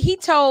he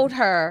told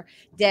her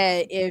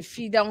that if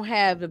she don't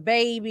have a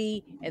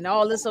baby and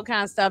all this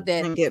kind of stuff,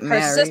 that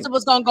her sister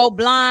was gonna go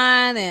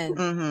blind and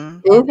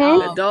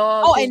the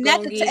dog.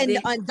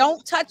 And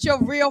don't touch your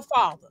real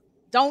father.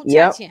 Don't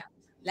touch him.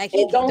 Like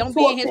don't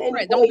be in his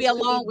presence. Don't be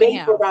alone with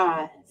him.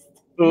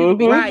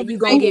 Right, you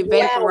gonna get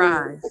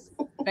vaporized.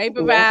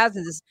 Vaporized,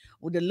 and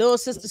with the little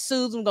sister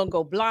Susan gonna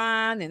go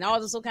blind and all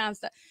this kind of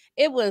stuff.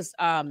 It was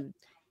on.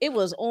 I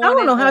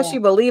don't know how she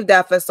believed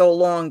that for so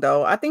long,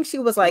 though. I think she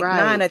was like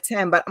 9 or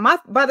 10, but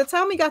by the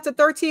time we got to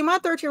 13, my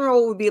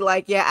 13-year-old would be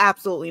like, "Yeah,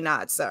 absolutely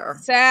not, sir."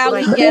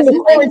 Sally, yes, the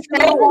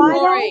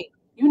story.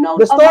 A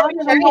lot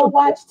of them don't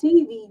watch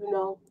TV,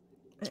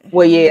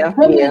 Well, yeah.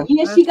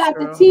 She got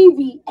the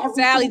TV.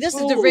 Sally, this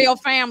is the real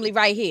family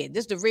right here.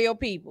 This is the real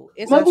people.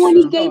 Remember when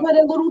he gave her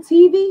the little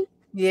TV?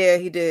 Yeah,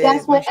 he did.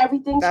 That's when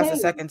everything changed. That's the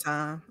second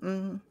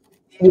time.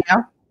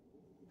 Yeah.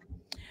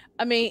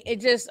 I mean, it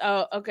just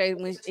okay.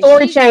 When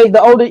story changed,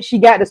 the older she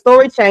got, the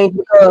story changed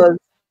because.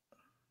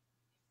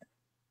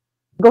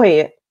 Go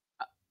ahead.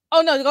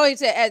 Oh no, go ahead.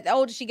 Say, as the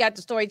older she got,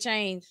 the story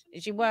changed.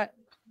 Is she what?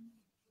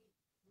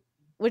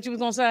 What you was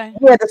gonna say?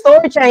 Yeah, the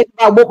story changed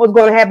about what was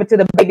going to happen to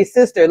the baby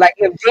sister. Like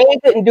if Jane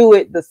couldn't do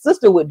it, the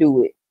sister would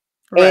do it,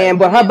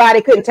 but her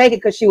body couldn't take it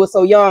because she was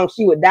so young.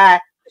 She would die.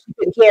 She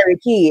couldn't carry a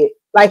kid.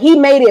 Like he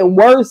made it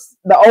worse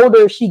the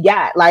older she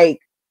got. Like.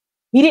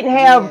 He didn't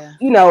have,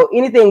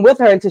 anything with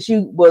her until she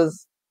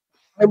was,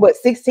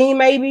 16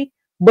 maybe.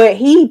 But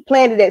he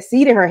planted that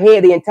seed in her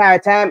head the entire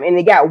time, and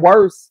it got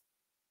worse.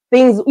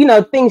 Things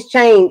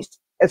changed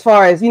as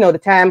far as the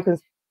time.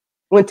 Because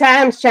when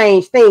times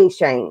change, things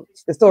change.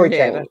 The story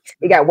changed.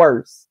 It got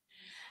worse.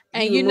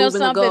 And you know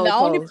something?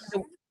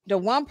 the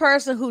one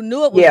person who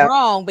knew it was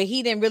wrong, but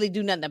he didn't really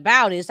do nothing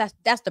about it.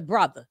 That's the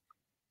brother.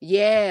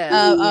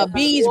 Yeah.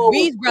 B's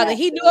brother.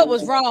 He knew it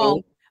was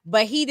wrong,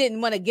 but he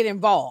didn't want to get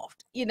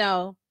involved, you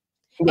know.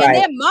 Right. And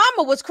then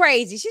mama was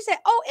crazy. She said,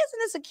 "Oh, isn't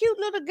this a cute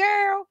little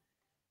girl?"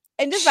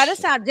 And this by this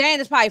time, Jan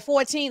is probably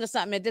 14 or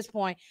something at this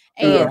point.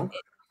 And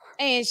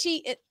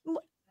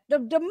the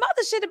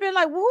mother should have been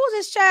like, well, "Who's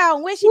this child?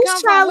 And where she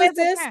come from? Where's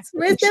this?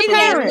 Where's their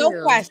parents?"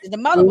 No question. The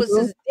mother was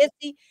just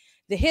ditzy.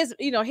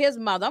 His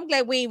mother. I'm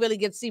glad we ain't really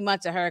get to see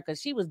much of her because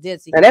she was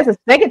ditzy. And that's the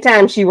second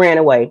time she ran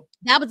away.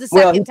 That was the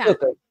second time.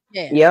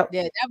 Yeah.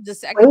 Yeah, that was the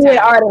second time. He had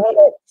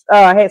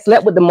already had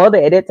slept with the mother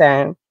at that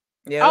time.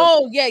 Yeah.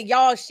 Oh yeah,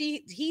 y'all.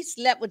 He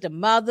slept with the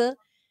mother.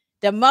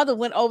 The mother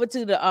went over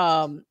to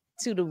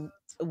the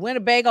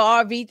Winnebago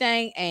RV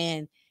thing,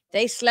 and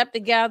they slept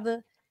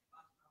together.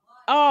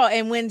 Oh,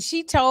 and when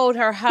she told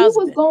her husband, she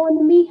was going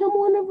to meet him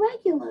on a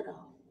regular though.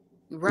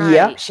 Right.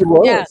 Yeah, she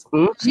was. Yeah.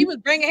 She was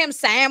bringing him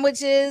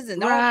sandwiches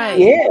and all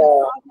kinds. Yeah.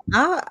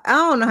 I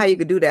don't know how you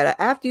could do that.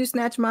 After you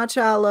snatch my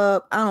child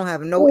up, I don't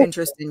have no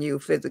interest in you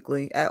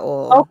physically at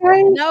all.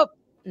 Okay. Nope.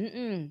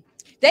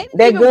 That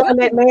gun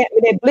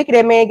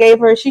that man gave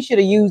her, she should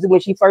have used it when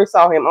she first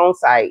saw him on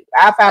site.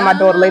 I found my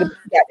daughter later, but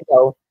she got to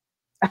go.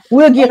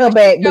 We'll get her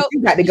back, but she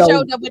got to go.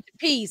 Showed up with the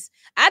piece.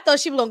 I thought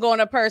she was gonna go on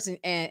her person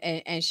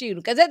and shoot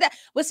him.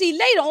 But see,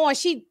 later on,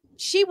 she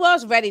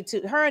was ready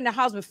to. Her and the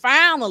husband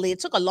finally. It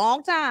took a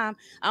long time.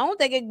 I don't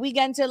think we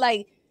got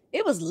into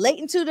it was late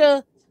into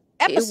the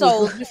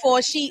episode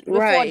before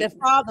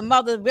the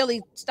mother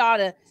really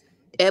started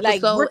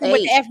working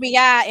with the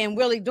FBI and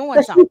really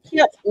doing something. She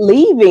kept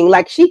leaving.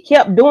 She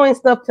kept doing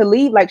stuff to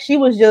leave. She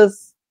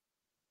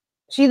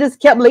just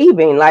kept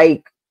leaving.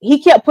 He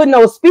kept putting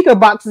those speaker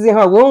boxes in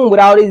her room with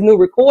all these new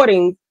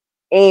recordings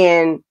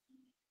and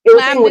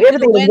everything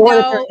was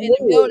going in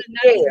the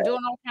building,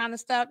 doing all kind of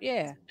stuff.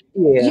 Yeah.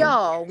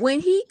 Y'all,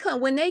 when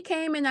they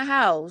came in the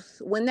house,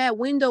 when that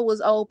window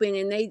was open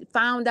and they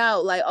found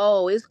out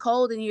oh, it's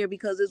cold in here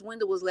because this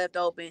window was left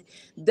open,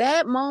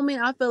 that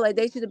moment I feel like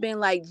they should have been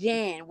like,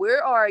 Jan,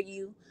 where are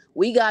you?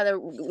 We gotta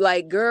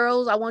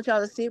girls, I want y'all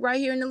to sit right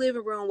here in the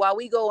living room while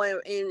we go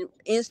and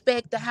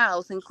inspect the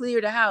house and clear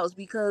the house,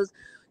 because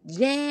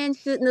Jan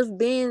shouldn't have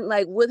been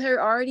with her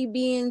already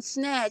being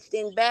snatched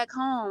and back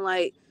home.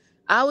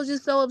 I was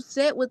just so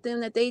upset with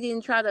them that they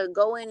didn't try to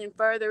go in and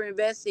further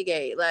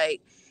investigate.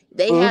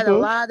 They had a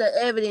lot of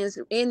evidence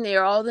in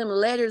there. All them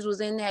letters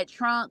was in that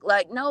trunk.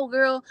 No,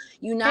 girl,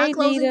 you not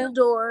closing the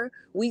door.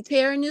 We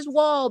tearing this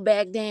wall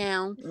back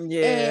down.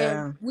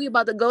 Yeah. And we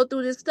about to go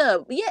through this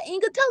stuff. Yeah,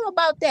 Inga, tell them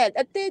about that.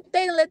 They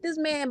didn't let this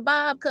man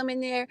Bob come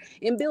in there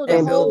and build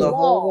a whole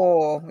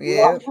wall.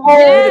 Yeah. You'd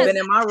have been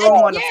in my room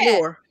on the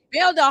floor.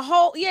 Build a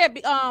whole,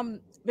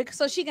 because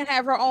so she can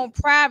have her own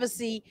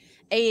privacy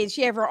and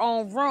she have her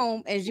own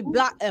room, and she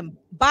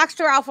boxed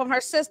her out from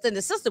her sister, and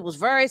the sister was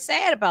very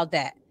sad about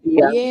that.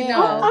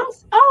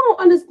 I don't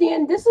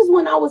understand. This is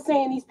when I was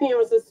saying these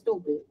parents are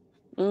stupid.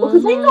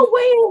 Because ain't no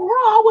way in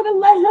hell I would have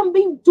let him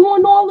be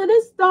doing all of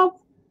this stuff.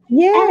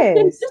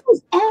 Yes. This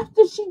was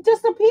after she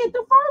disappeared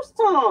the first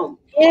time.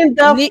 In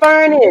the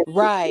furnace.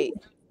 Right.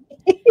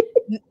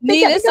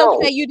 Nita, it's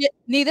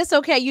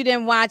okay you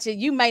didn't watch it.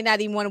 You might not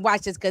even want to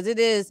watch this because it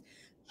is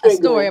a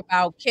story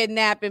about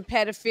kidnapping,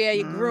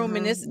 pedophilia,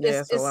 grooming. It's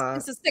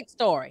a sick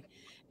story.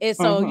 And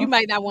so you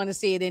might not want to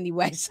see it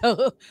anyway.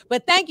 So,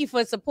 but thank you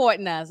for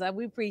supporting us.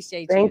 We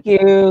appreciate you. Thank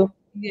you.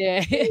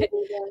 Yeah.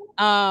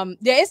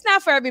 It's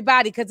not for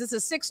everybody because it's a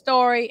sick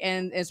story,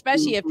 and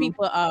especially if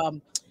people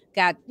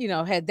got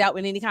had dealt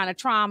with any kind of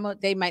trauma,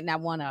 they might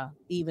not want to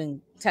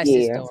even touch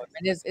this story.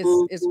 And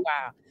it's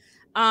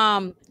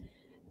wild.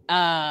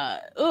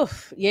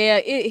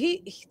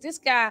 This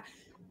guy,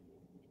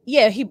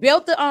 he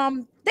built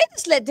the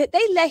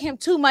they let him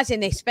too much in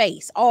their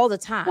space all the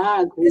time.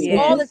 All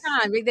the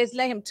time. They just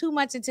let him too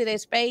much into their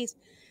space.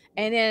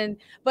 And then,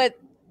 but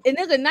in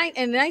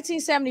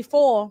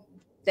 1974,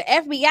 the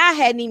FBI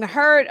hadn't even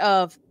heard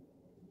of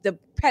the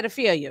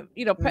pedophilia.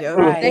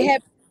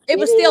 It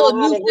was still a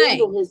new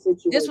thing.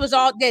 This was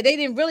all they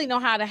didn't really know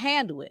how to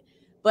handle it,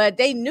 but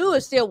they knew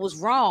it still was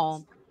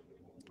wrong.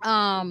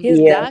 His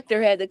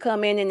doctor had to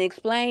come in and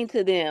explain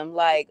to them,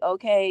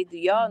 okay, do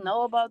y'all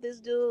know about this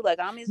dude?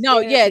 I'm his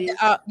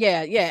therapist.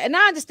 And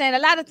I understand a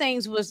lot of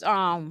things was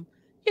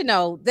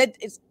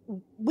that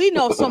we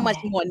know so much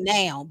more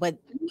now, but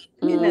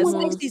in the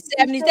 60s,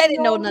 70s, they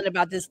didn't know nothing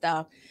about this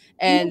stuff.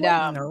 And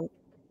so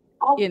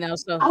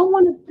I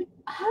want to,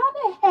 how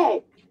the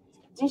heck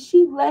did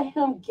she let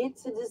him get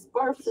to this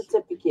birth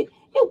certificate?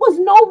 It was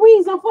no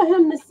reason for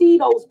him to see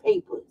those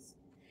papers.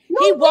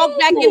 He walked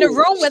back in the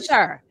room with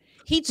her.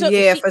 He took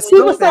for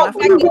stupid. I forgot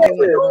what they went in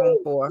the room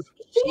for.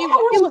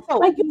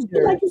 Like you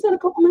said a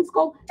couple minutes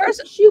ago.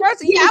 First,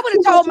 I would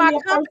have told my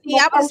company.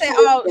 I would say,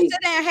 "Oh, sit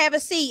there and have a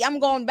seat. I'm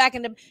going back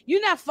in the. You're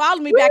not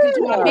following me back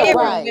into my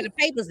bedroom where the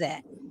papers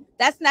at.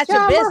 That's not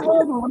your business."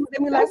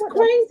 That's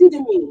crazy to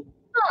me.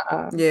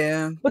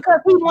 Yeah, because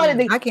he wanted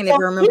to. I can't even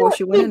remember what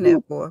she went in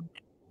there for.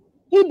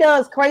 he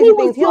does crazy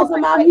things. He was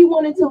talking about he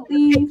wanted to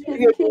leave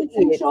his kids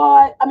in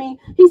charge. I mean,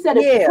 he said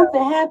if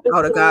something happens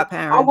to me,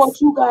 I want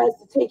you guys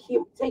to take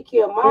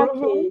care of my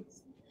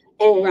kids,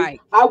 and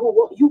I will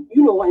want you,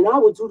 and I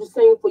will do the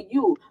same for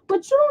you.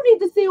 But you don't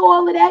need to see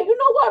all of that. You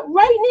know what?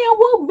 Right now,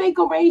 we'll make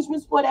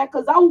arrangements for that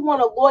because I would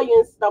want a lawyer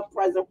and stuff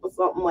present for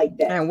something like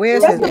that. And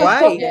where's his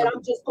wife?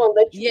 I'm just gonna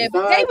let you. Yeah,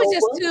 but they were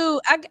just too.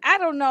 I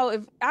don't know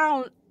if I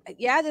don't.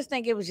 Yeah, I just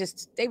think it was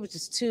just they were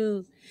just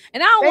too,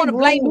 and I don't want to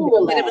blame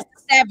them that it was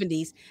the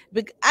 70s,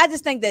 but I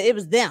just think that it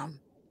was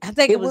them. I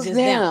think it was just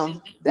them.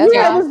 That's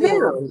it was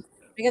them.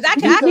 Because I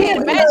can't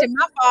imagine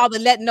my father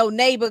letting no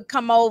neighbor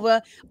come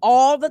over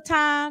all the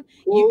time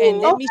and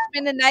let me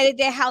spend the night at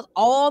their house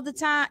all the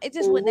time. It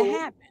just wouldn't have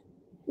happened.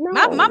 No.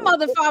 My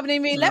mother and father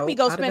didn't even let me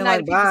go spend the night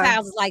at people's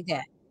houses like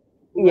that.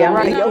 Yeah,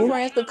 right. Your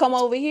friends could come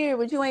over here,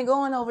 but you ain't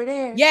going over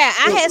there. Yeah,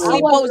 I had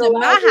sleepovers in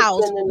my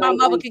house. My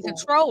mother can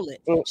control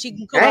it. She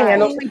can control it. I had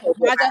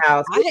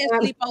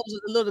sleepovers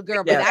as a little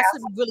girl, but I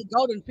couldn't really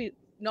go to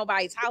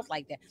nobody's house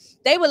like that.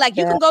 They were like,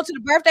 you can go to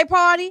the birthday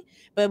party,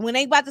 but when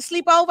they about to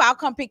sleep over, I'll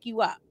come pick you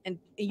up and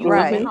you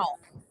come home.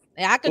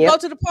 And I could go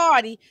to the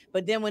party,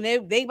 but then when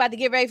they about to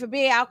get ready for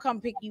bed, I'll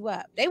come pick you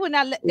up. They would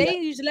not let. They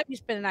usually let me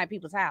spend the night at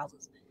people's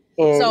houses.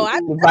 And so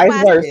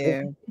vice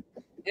versa.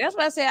 That's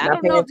what I said. I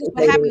don't know if this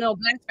would happen to a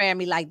black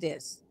family like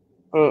this.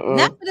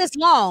 Not for this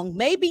long.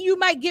 Maybe you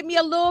might give me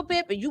a little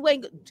bit, but you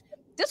ain't.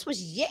 This was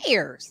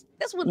years.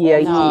 This was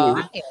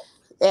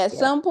at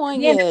some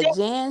point.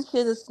 Jan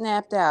should have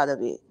snapped out of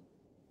it.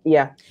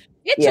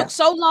 It took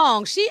so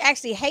long. She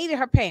actually hated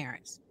her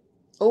parents.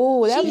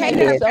 Oh, that made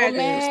her so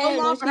mad. So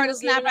long for her to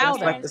snap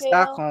out. Like the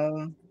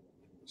Stockholm.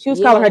 She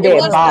was calling her dad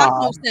Bob.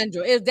 Stockholm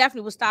syndrome. It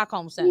definitely was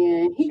Stockholm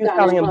syndrome. She was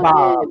calling him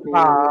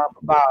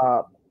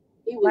Bob.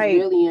 He was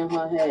really in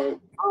her head.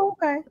 Oh,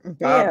 okay.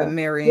 Bob and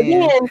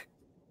Marianne.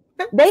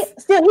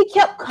 He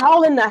kept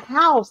calling the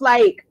house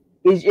like,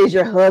 is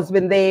your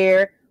husband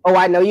there? Oh,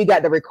 I know you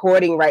got the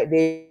recording right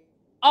there.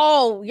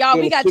 Oh, y'all,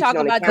 we got to talk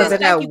about this.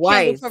 Thank you,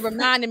 Kendall, for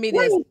reminding me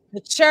this.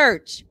 The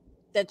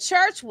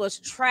church was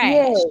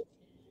trash.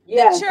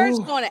 The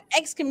church going to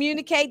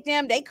excommunicate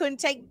them. They couldn't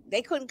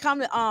come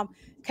to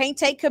can't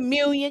take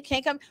communion,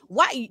 can't come.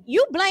 Why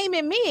you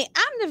blaming me?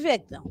 I'm the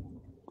victim.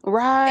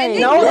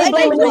 Right. And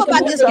they knew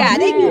about this guy.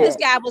 They knew this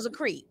guy was a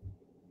creep.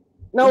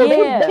 No,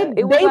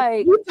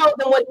 you told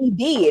them what he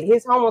did,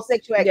 his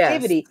homosexual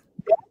activity.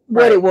 That's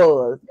what it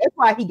was. That's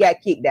why he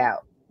got kicked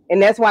out.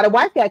 And that's why the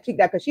wife got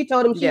kicked out, because she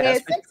told him she had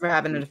sex for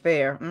having an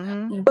affair.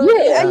 But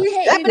I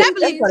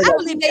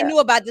believe they knew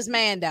about this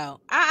man,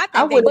 though. I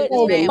think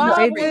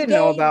they did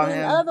know about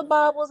him. Other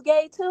Bob was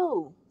gay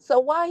too. So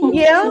why he do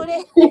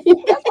that?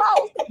 That's why I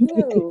was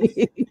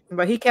confused.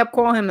 But he kept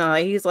calling him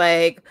like, he's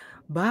like,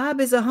 Bob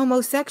is a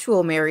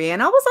homosexual,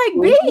 Marianne. I was like,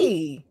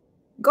 B,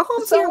 go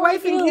home to your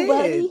wife and kids.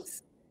 Buddy.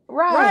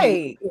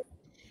 Right.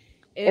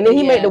 And then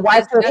he made the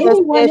wife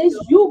anyone is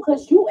you,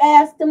 because you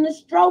asked him to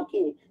stroke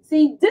it.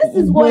 See, this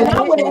is what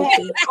I would have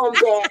had on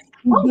that.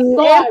 I'm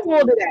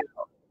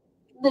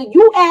sorry.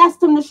 You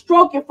asked him to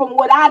stroke it from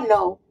what I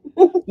know.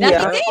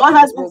 My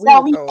husband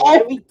told me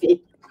everything.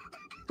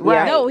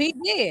 Right. No, he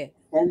did.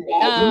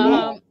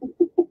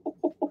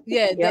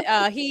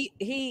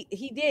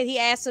 He did. He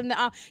asked him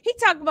to he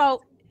talked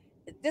about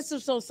this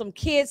was some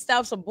kid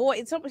stuff, some boy.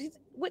 Didn't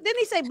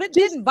he say, but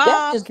didn't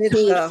Bob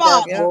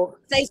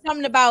say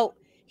something about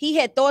he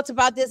had thoughts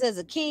about this as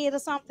a kid or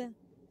something?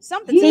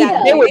 Something to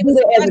that. They would do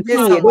that as a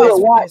kid.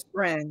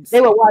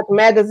 They would watch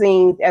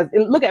magazines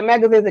look at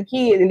magazines as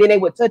kids, and then they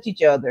would touch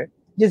each other.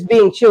 Just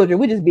being children,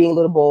 we're just being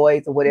little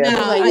boys or whatever.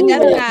 That's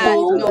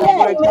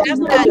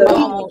not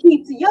normal.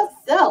 Keep to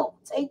yourself.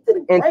 Take to the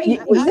grave.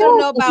 I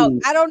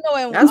don't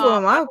know. That's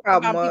what my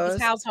problem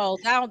was.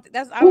 Households.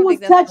 Who was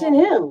touching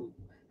him?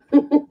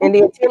 And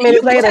then 10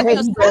 minutes later, I'm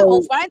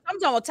talking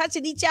about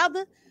touching each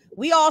other.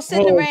 We all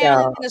sitting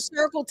around in a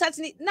circle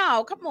touching it.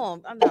 No, come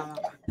on.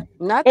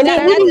 Not and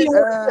then he didn't even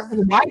want to touch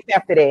his wife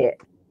after that.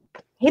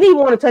 He didn't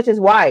want to touch his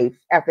wife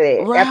after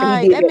that. Right. After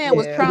he did that man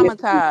was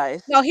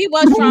traumatized. No, he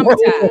was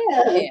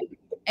traumatized.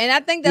 And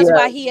I think that's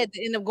why he had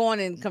to end up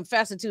going and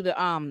confessing to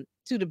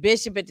the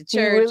bishop at the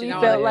church. He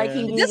really felt like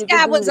he this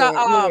guy was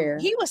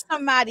he was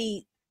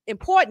somebody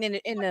important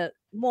in the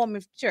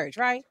Mormon church,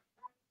 right?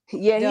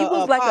 Yeah, he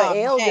was like an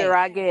elder,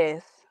 I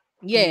guess.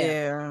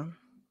 Yeah.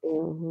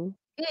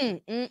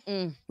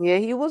 Yeah,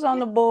 he was on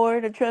the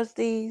board of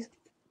trustees.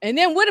 And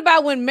then what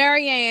about when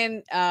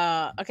Marianne,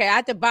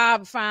 after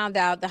Bob found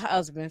out, the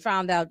husband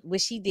found out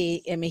what she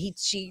did. I mean,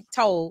 she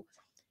told,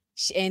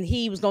 and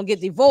he was going to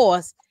get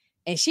divorced,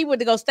 and she went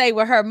to go stay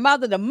with her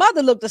mother. The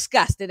mother looked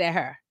disgusted at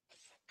her.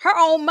 Her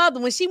own mother,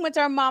 when she went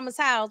to her mama's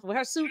house with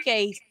her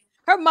suitcase,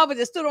 her mother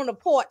just stood on the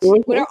porch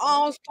with her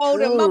arms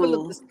folded. Her mother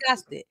looked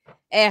disgusted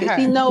at her.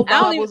 She know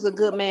Bob was a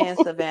good man,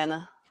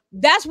 Savannah.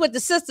 That's what the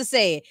sister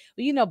said.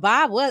 Well,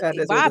 Bob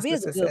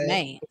is a good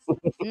man.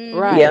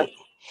 Right. Yeah.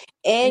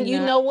 And you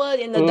know what?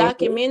 In the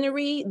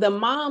documentary, the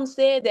mom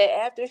said that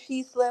after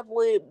she slept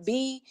with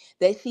B,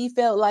 that she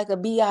felt like a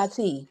BIT.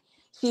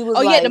 She was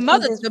oh yeah, like, the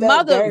mother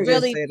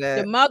really,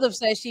 the mother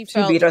said she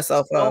beat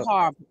herself so up.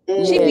 horrible.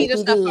 Yeah, She beat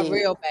herself did. up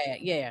real bad.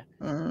 Yeah.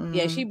 Mm-hmm.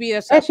 Yeah, she beat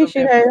herself As she up.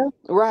 should have.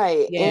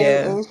 Right.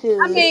 Yeah. And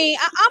I mean,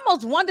 I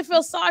almost wanted to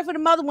feel sorry for the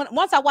mother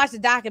once I watched the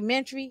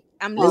documentary.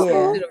 I'm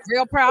listening to the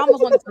real prayer. I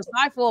almost wanted to feel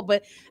sorry for her,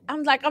 but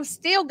I'm like, I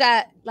still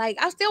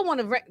want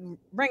to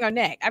bring her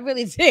neck. I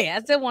really did. I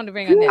still want to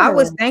bring her neck. I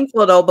was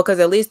thankful though, because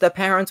at least the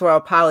parents were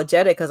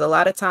apologetic, because a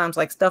lot of times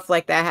like stuff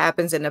like that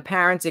happens and the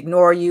parents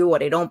ignore you, or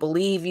they don't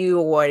believe you,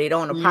 or they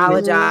don't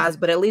apologize,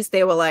 but at least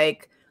they were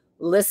like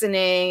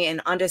listening and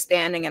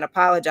understanding and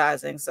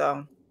apologizing.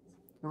 So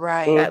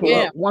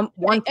right. one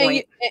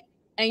point.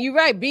 And you're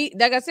right, B.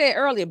 Like I said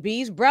earlier,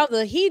 B's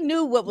brother, he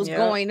knew what was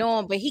going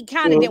on, but he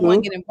kind of didn't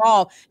want to get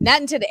involved.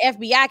 Not until the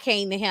FBI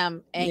came to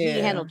him, and he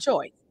had no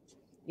choice.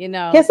 You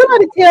know. Can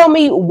somebody tell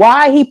me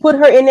why he put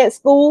her in that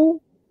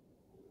school?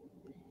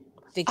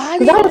 I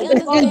didn't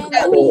understand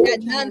that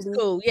nun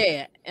school.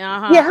 Yeah.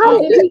 Yeah. How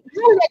did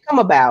that come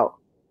about?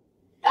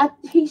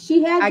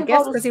 She had. I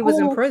guess because he was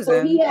in prison.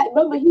 So he had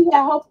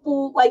her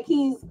fool, like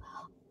he's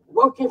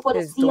working for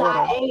the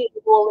CIA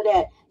and all of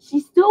that. She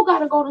still got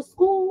to go to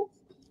school.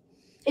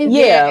 But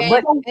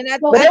that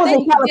was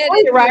in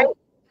California, right?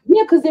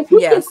 Yeah, because if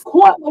he gets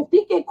caught, if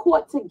they get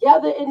caught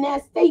together in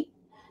that state,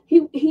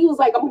 he was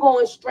like, I'm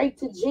going straight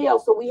to jail,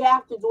 so we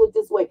have to do it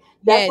this way.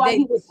 That's why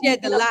he was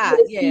scared to lie.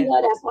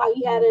 That's why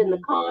he had it in the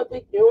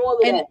convict and all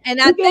of that. And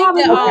I think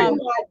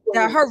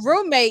her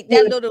roommate,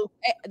 that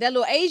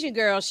little Asian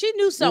girl, she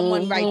knew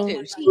something right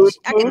too.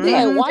 I can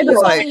tell. Why you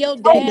letting your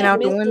dad out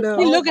the window?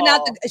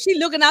 She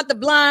looking out the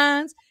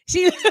blinds.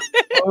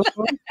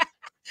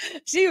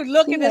 She was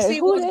looking to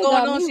see what was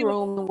going on.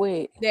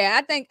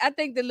 I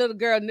think the little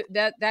girl,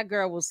 that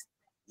girl was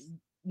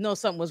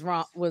something was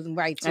wrong, wasn't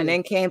right too. And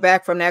then came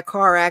back from that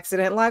car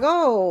accident like,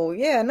 oh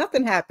yeah,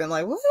 nothing happened.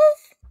 Like, what?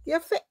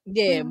 You're fit.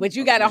 Yeah, but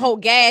you got a whole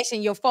gash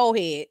in your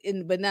forehead,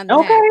 but nothing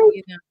happened,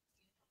 you know.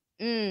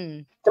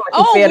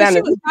 Oh, when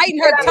she was biting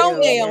her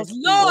toenails.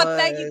 Lord,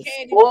 thank you,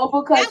 Candy. Or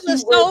because that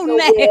was so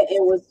nasty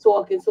and was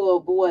talking to a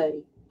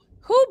boy.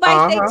 Who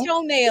bites their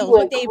toenails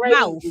with their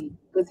mouth?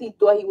 Because he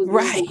thought he was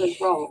losing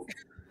control.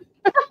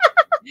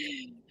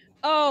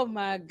 Oh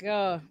my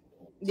God.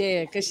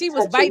 Yeah, because she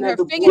was biting her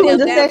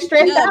fingernails down. She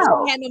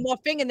had no more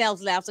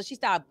fingernails left. So she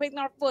started picking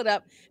her foot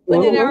up,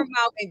 putting it in her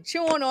mouth, and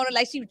chewing on it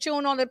like she was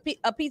chewing on a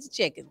piece of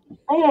chicken.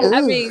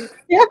 I mean,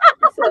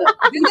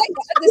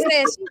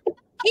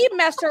 he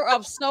messed her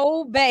up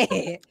so bad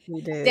that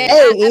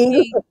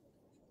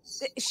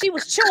she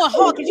was chewing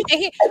hard, because you can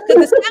hear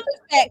the sound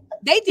effect.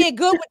 They did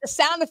good with the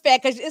sound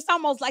effect, because it's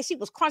almost like she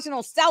was crunching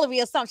on celery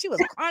or something. She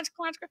was crunch,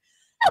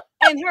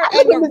 and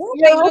the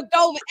roommate looked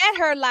over at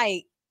her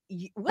like,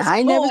 I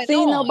ain't never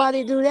seen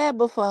nobody do that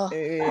before.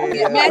 It was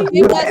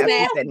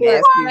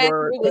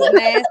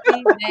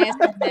nasty.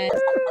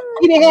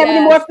 She didn't have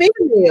any more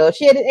fingernails.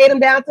 She had ate them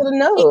down to the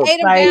nose. She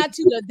ate them down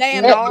to the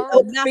damn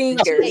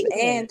fingers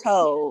and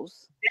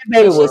toes. That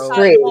baby was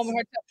stressed.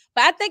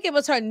 But I think it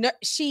was her.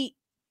 She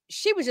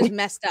was just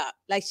messed up.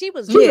 Like she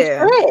was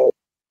stressed.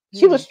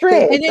 She was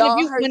stressed. And then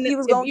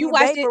if you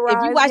watch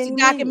the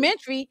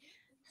documentary,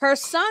 her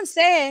son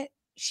said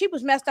she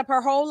was messed up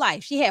her whole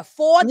life. She had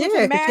 4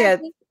 different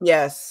marriages.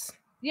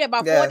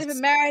 About 4 different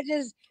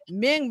marriages.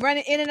 Men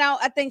running in and out.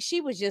 I think she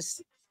was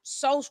just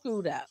so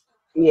screwed up.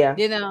 Yeah.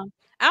 You know,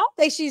 I don't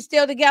think she's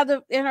still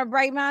together in her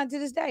right mind to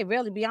this day.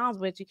 Really, be honest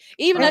with you.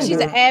 Even though she's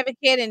an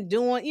advocate and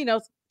doing,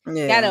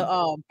 got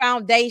a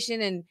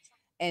foundation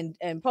and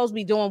supposed to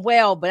be doing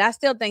well, but I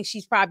still think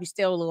she's probably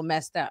still a little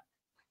messed up.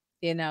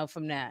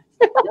 From that.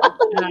 She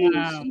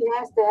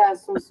has to have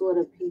some sort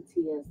of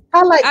PTSD.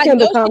 I like him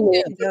to come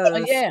in.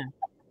 Yeah.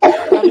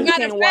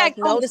 Matter of fact,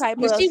 when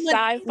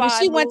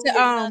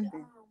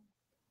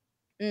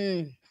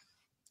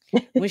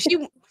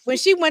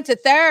she went to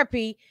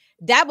therapy,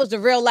 that was the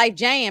real life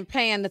Jan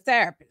paying the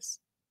therapist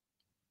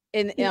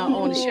on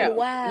the show.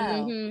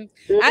 Wow.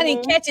 I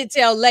didn't catch it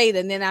till later,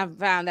 and then I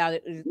found out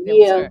it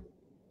was her.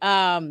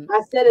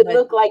 I said it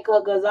looked like her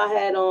because I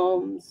had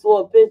saw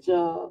a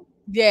picture.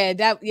 So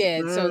she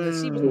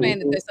was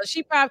playing this. So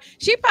she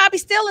probably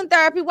still in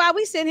therapy while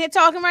we sitting here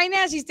talking right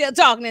now. She's still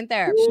talking in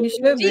therapy. She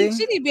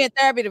need to be in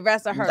therapy the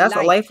rest of her life.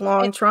 That's a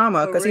lifelong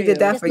trauma, because he did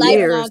that for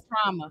years. Lifelong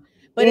trauma.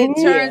 But it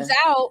turns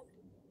out,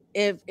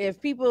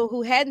 if people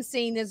who hadn't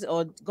seen this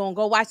or gonna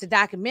go watch the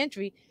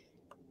documentary,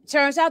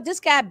 turns out this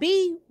guy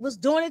B was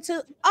doing it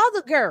to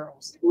other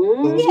girls.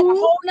 He had a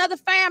whole nother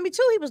family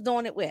too. He was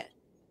doing it with.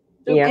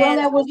 The girl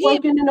that was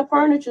working in the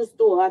furniture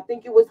store. I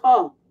think it was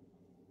her.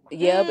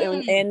 Yep,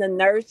 and the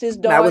nurse's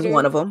daughter. That was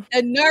one of them.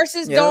 The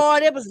nurse's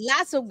daughter. There was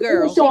lots of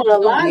girls. Showing a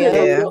lot of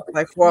them.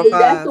 Like 4 or 5.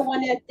 That's the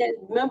one that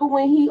remember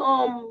when he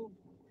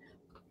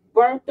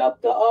burnt up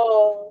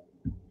the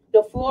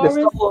florist,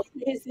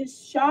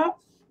 his shop.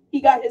 He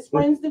got his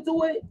friends to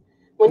do it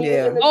when he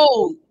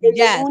was in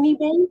the uni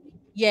bank.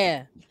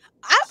 Yeah.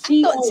 I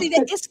thought,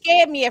 it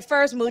scared me at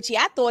first, Moochie.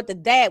 I thought the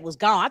dad was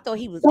gone. I thought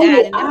he was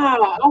dying. I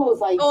was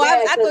like,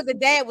 I thought the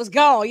dad was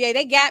gone. Yeah,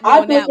 they got me.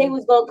 I thought they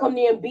was gonna come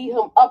there and beat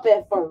him up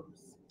at first.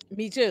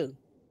 Me too.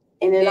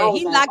 And then I was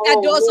he like, locked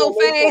that door so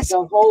they fast. set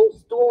the whole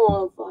store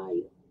on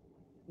fire.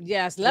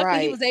 Yes,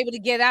 luckily he was able to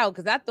get out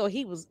because I thought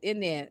he was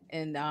in there.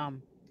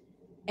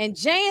 And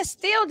Jan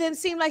still didn't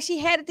seem like she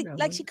had it,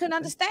 like she couldn't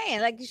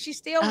understand. Like she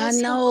still was.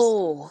 I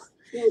know.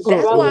 She was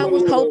That's why I struggling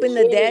was with it. hoping She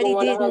the didn't daddy even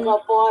want to didn't. hug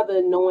her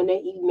father, knowing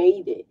that he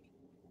made it.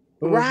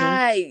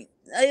 Right.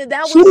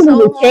 That She was didn't so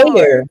even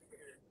care. hard.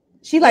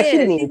 She like she Yeah,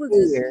 didn't she even was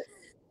just. care.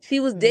 She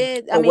was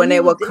dead. I Or mean, when he they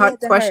was were dead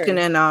to her.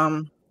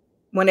 questioning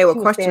when they were She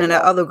was questioning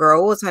that standoff. other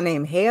girl, what was her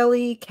name?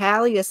 Haley,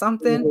 Callie, or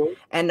something, Mhm.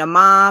 and the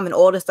mom and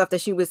all the stuff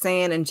that she was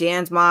saying, and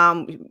Jan's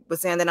mom was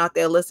standing out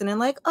there listening,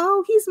 like,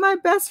 "Oh, he's my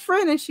best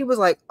friend," and she was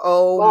like,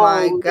 "Oh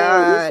my Man, this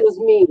God." was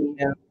me.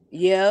 Yeah.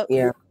 Yep.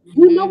 Yeah.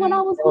 You know what I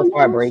was That was going to ask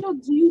heartbreaking.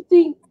 you? Do you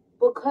think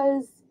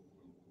because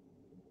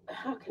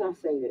how can I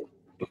say this?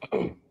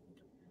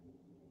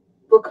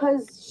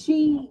 Because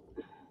she,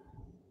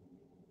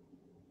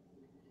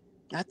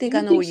 I think do I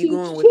you know think where you're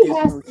going she with this,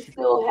 has to Moochie.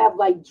 still have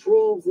like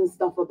dreams and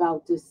stuff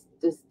about this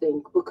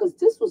thing? Because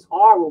this was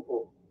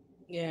horrible.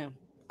 Yeah.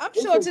 I'm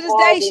This sure was to this day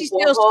horrible she for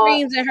still her.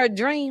 screams in her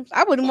dreams.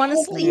 I wouldn't want to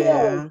sleep.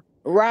 Yeah.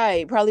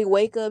 Right. Probably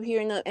wake up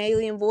hearing the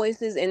alien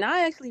voices. And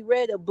I actually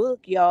read a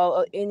book,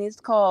 y'all, and it's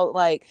called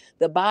like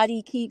The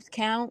Body Keeps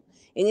Count.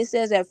 And it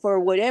says that for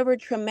whatever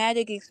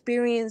traumatic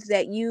experience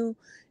that you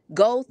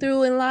go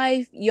through in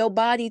life, your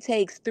body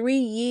takes 3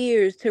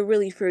 years to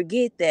really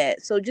forget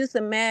that. So just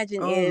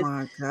imagine Oh if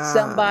my God.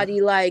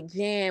 somebody like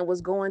Jan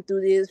was going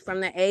through this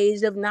from the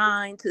age of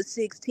 9 to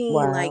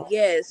 16. Like, Wow.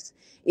 yes,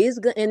 it's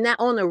good. And that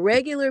on a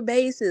regular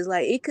basis,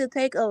 like it could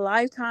take a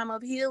lifetime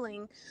of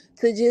healing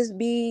to just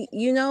be,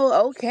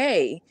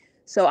 okay.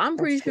 So I'm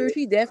That's pretty sure true.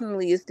 she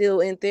definitely is still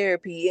in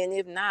therapy. And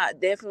if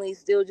not, definitely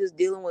still just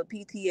dealing with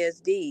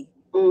PTSD.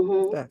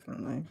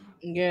 Definitely.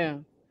 Yeah.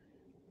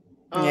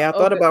 Yeah, I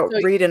thought Okay. about So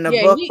reading the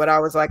yeah, book, but I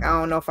was like, I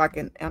don't know if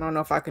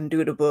I can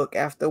do the book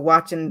after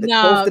watching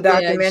both the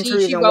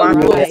documentaries she and wrote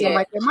watching books. this. I'm Yeah.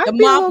 like, it might The be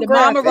a mom little the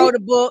mama graphic. wrote a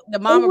book. The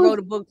mama wrote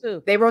a book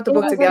too. They wrote the It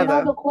book was together.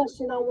 another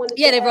question I wanted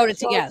Yeah, to they wrote it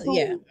ask y'all together. too.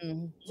 Yeah.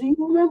 Do you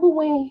remember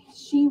when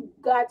she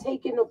got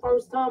taken the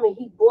first time and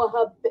he brought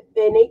her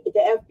and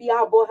the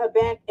FBI brought her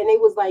back and they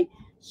was like,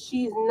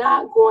 she's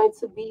not going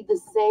to be the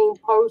same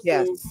person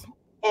Yes.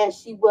 as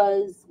she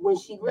was when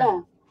she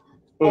left.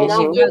 And And I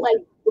she feel was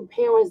like the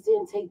parents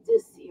didn't take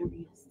this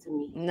serious to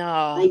me.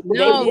 No, Like, they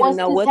because didn't once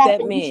know this what that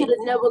happened, you should meant.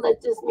 have never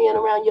let this man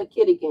around your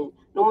kid again,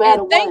 no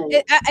matter what.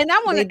 and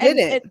I want They to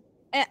didn't.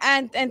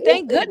 and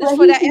thank goodness But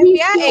for that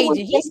he FBI still was,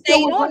 agent. He they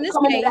still stayed was on this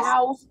coming to the case.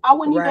 house. I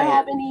wouldn't even Right.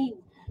 have any.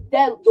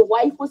 That the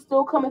wife was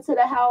still coming to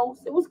the house.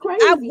 It was crazy.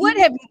 I would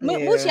have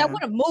Moochie, I Yeah.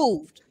 would have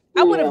moved.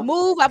 I would have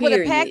moved. I would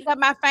have packed Period. up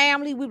my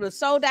family. We would have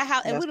sold that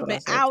house and That's we'd have what I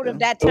been said out of too.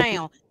 that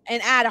town in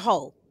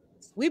Idaho.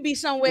 We'd be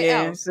somewhere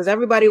Yeah, else. because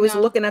everybody You was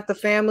know, looking at the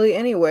family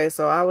anyway,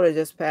 so I would have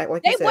just packed,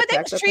 like you said, they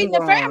packed was up and treating the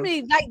gone.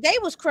 family like they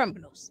was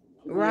criminals.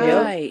 Yep.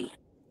 Right.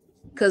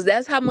 Because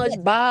that's how much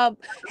Bob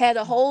had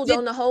a hold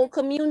on the whole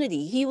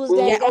community. He was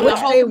that Yeah, on the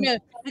guy. whole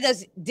community.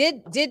 Because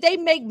did they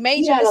make He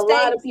major had a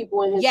lot of mistakes?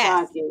 people in his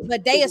Yes, pocket.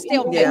 but they are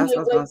still Even Yeah, when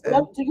that's what I was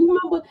gonna say. do you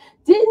remember?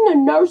 Didn't the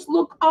nurse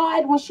look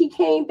odd when she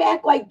came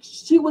back? Like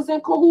she was in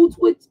cahoots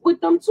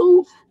with them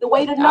too. The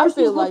way the nurse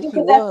feel was like looking, she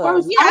because at was.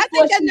 first Yeah, I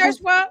think that she nurse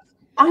was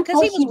I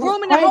because he thought was she was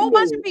grooming a whole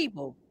bunch of pregnant.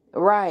 people.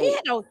 Right. He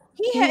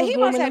was must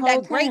grooming have the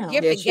whole that great town.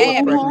 gift Yeah, of she was gab.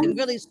 He pregnant. can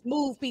really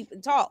smooth people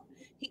talk.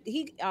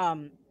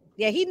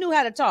 He knew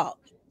how to talk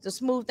to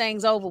smooth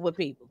things over with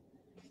people.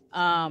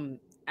 I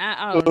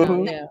don't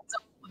know, yeah,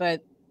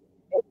 but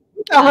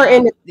You saw her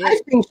in the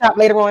ice cream shop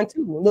later on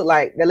too. Look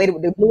like the lady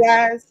with the blue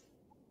eyes.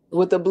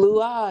 With the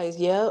blue eyes,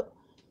 yep.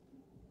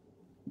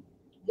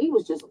 He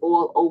was just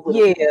all over.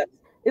 Yeah,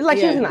 it's like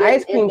she was in the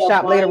ice cream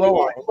shop later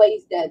on. That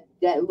place,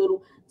 that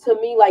little, to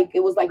me, like it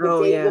was like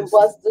Oh, a Dave and yes.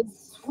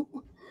 Buster's.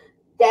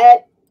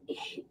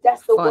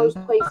 That's the worst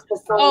place for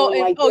someone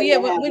like them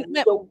to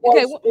have the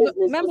worst business.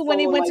 Remember when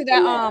they went to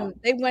that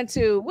they went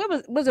to, where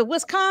was it,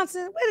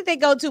 Wisconsin? Where did they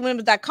go to when it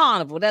was that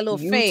carnival, that little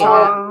fair?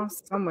 Utah,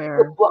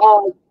 somewhere.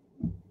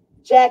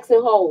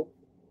 Jackson Hole.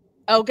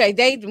 Okay,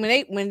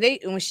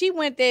 when she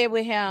went there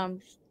with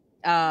him,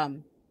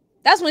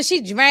 that's when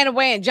she ran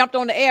away and jumped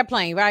on the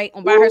airplane, right?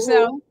 By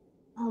herself.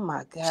 Oh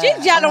my God. She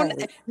jumped on.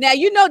 Now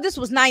you know this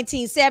was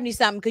 1970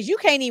 something, because you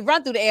can't even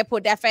run through the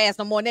airport that fast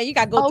no more. Now you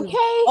got to go through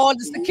all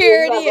the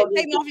security and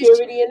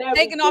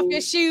taking off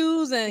your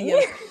shoes and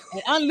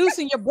and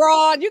unloosing your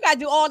bra. You got to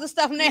do all the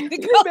stuff now. You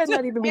better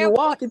not even be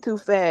walking too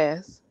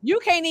fast. You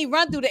can't even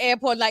run through the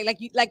airport like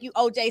you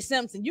OJ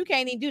Simpson. You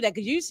can't even do that,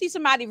 because you see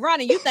somebody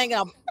running, you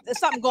thinking there's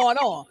something going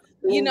on.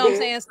 You know what I'm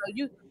saying?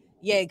 So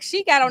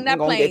she got on that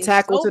plane. Get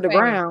tackled to the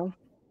ground.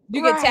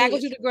 You get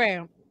tackled to the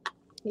ground.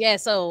 Yeah,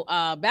 so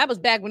that was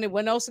back when there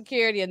was no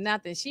security or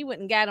nothing. She went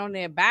and got on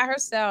there by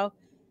herself,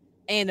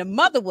 and the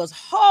mother was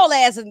haul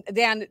ass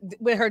down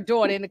with her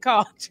daughter in the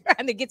car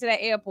trying to get to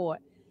that airport.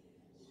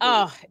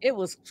 Oh, it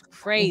was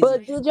crazy.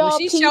 But did y'all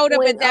when she showed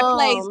up at that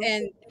place,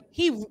 and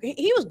he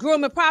was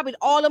grooming probably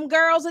all them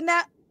girls in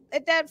that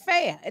at that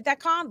fair, at that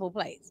carnival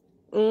place.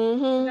 You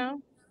know?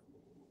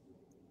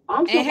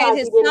 I'm and had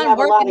his son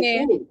working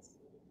there. Kids.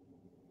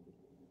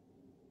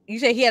 You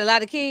say he had a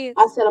lot of kids?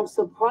 I said I'm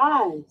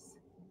surprised.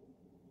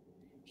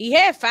 He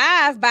had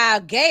 5 by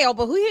Gail,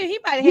 but he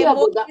might have had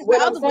more kids what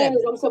by I'm other saying women.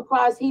 is I'm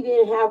surprised he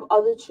didn't have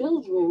other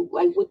children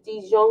like with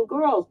these young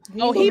girls.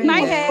 Oh, he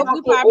might have.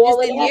 We probably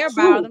just didn't hear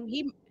about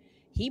him.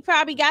 He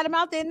probably got him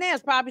out there now.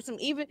 It's probably some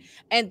even.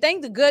 And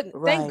thank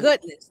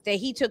goodness that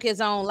he took his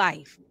own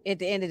life at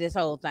the end of this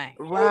whole thing.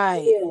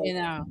 Right. You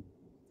know,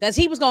 because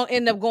he was going to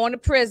end up going to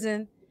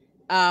prison.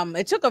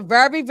 It took a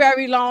very,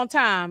 very long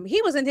time.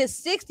 He was in his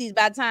 60s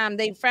by the time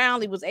they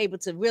finally was able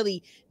to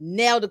really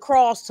nail the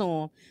cross to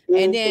him.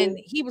 And then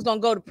he was going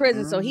to go to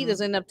prison. So he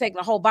just ended up taking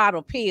a whole bottle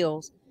of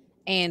pills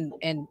and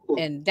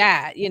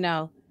died, you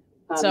know.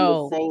 Probably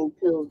so the same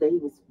pills that he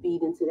was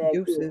feeding to that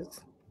kid.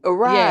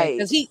 Right.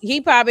 because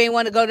he probably didn't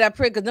want to go to that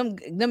prison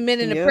because them men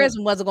in the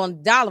prison wasn't going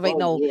to tolerate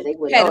they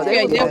would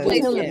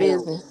pedophilia.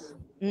 Business.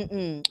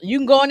 You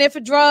can go in there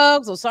for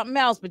drugs or something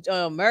else, but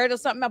murder or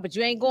something else, but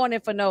you ain't going there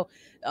for no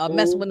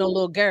messing with no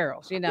little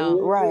girls, you know.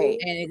 Right.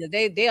 And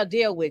they'll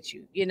deal with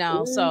you, you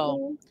know.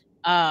 So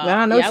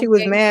I know she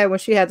was mad when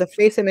she had to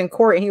face him in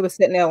court and he was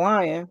sitting there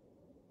lying.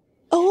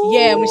 Oh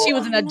yeah, when she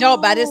was an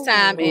adult by this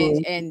time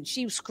and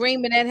she was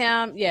screaming at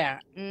him. Yeah.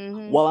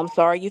 Well, I'm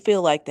sorry you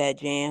feel like that,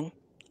 Jan.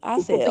 I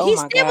said, but he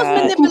still was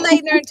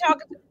manipulating her and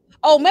talking.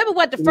 Oh, remember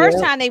what the first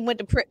time they went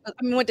to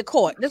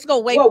court? Let's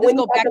go back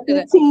to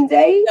 15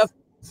 days. The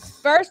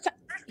first time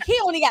he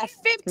only got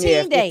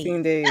 15 days.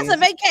 That's a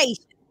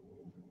vacation.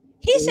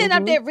 He's sitting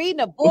up there reading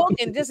a book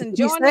and just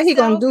enjoying himself. He said he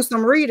gonna do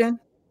some reading.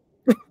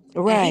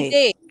 Right. And he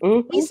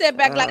did. He sat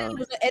back like he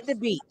was at the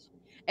beach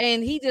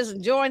and he just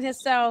enjoying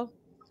himself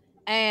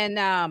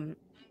and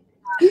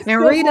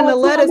reading the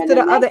letters to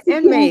the other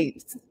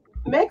inmates.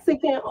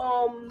 Mexican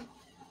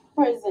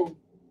prison.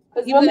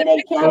 Because remember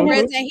they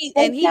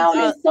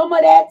counted some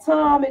of that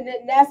time, and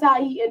then that's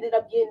how he ended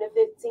up getting the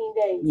 15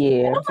 days.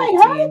 Yeah, and I'm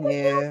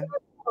like,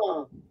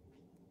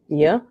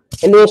 yeah.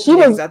 And then she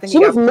was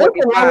missing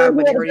longer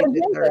but he already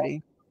did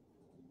 30.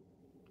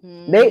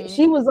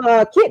 She was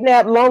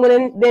kidnapped longer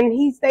than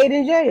he stayed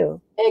in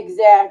jail.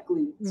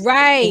 Exactly.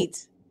 Right.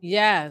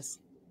 Yes,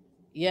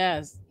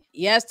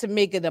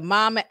 Tamika, the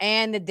mama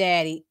and the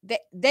daddy,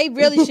 they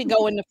really should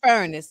go in the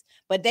furnace,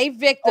 but they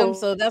victims,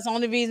 so that's the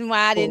only reason why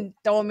I didn't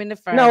throw them in the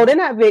furnace. No, they're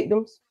not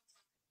victims.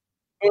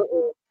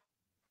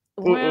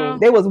 Well,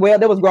 they was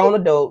grown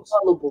adults.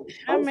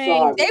 I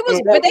mean, they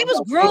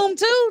was groomed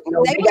too.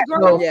 No, they was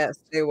groomed. Yes,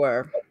 they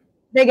were.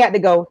 They got to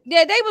go.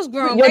 Yeah, they was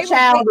groomed.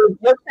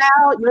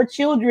 Your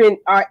children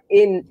are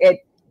in at.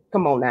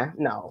 Come on now,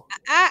 no.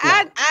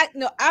 I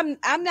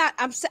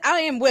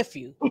am with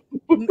you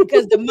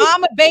because the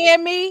mama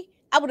banned me.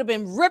 I would have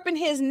been ripping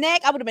his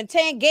neck. I would have been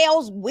tearing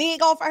Gail's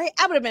wig off her head.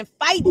 I would have been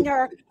fighting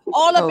her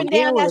all up and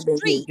down that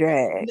street.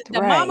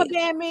 The mama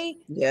banned me.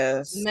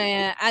 Yes,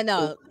 man, I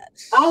know.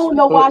 I don't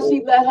know why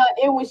she let her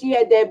in when she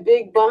had that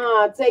big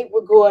behind tape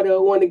recorder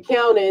on the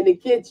counter in the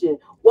kitchen.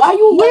 Why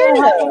you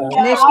letting her in?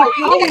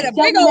 She had a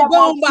big old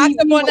boom box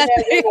up on that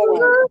thing.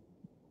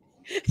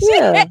 She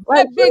had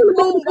a big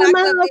boom box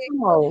up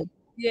there.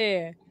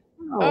 Yeah.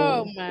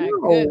 Oh my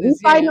goodness! We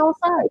fighting on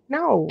site.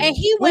 No, and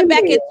he went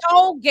back and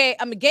told Gail.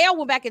 Gail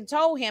went back and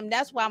told him.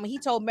 That's why when he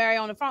told Mary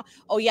on the phone,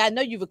 "Oh yeah, I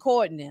know you're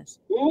recording this,"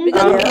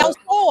 because Gail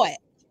saw it.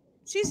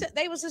 She said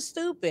they was so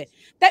stupid.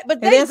 But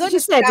thank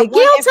goodness did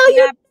Gail tell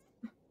you?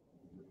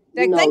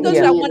 Thank goodness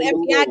that one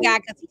FBI guy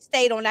because he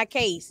stayed on that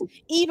case,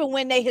 even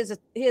when his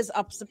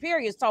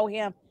superiors told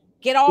him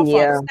get off of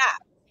it,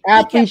 stop.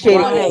 I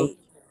appreciate it.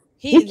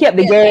 He kept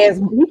the gas.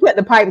 He kept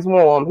the pipes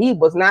warm. He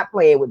was not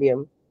playing with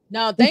him.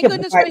 No, thank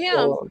goodness for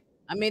him.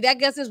 I mean, I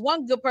guess is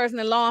one good person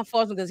in law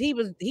enforcement because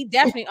he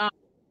definitely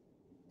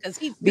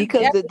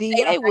because the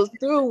DA was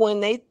through when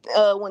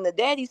the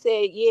daddy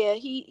said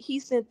he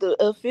sent the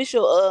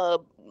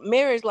official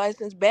marriage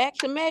license back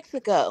to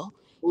Mexico.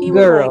 He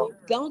was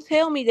like, don't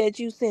tell me that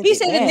you sent he it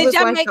said back. did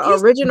y'all make the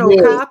original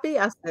copy?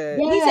 I said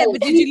he said, but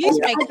did you at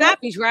least make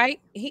copies,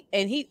 right? He's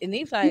like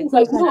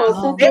no.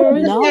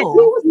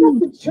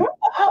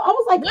 I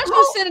was like, once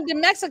you send it to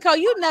Mexico,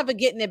 you're never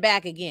getting it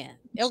back again.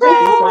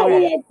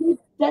 Okay.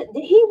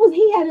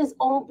 He had his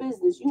own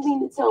business. You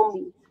mean to tell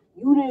me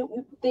you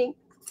didn't think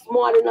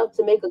smart enough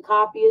to make a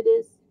copy of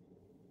this?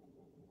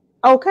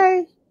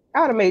 Okay, I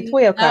would have made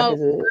 12 copies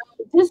of it.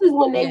 This is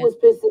when they was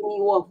pissing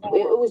me off.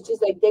 It was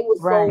just like they were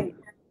so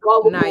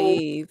gullible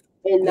naive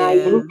and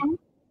naive.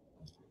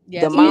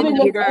 The mom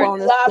get up on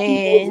the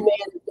stand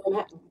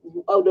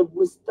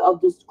of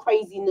this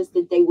craziness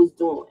that they was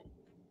doing.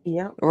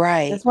 Yeah,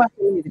 right. That's why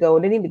they need to go.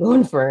 They need to go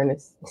in the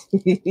furnace.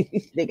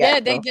 They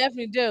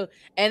definitely do.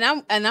 And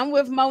I'm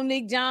with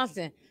Monique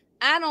Johnson.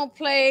 I don't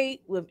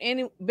play with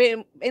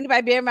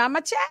anybody being around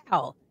my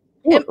child.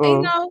 And,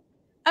 you know,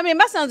 I mean,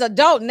 my son's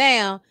adult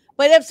now,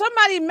 but if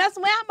somebody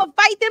messing with, I'm gonna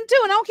fight them too.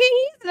 And I don't care,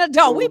 he's an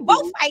adult. We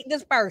both fight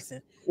this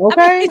person.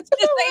 Okay, I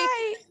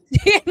mean,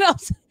 you know.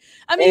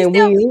 I mean,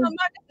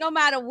 no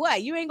matter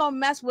what, you ain't gonna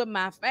mess with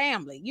my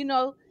family. You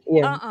know.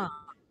 Yeah.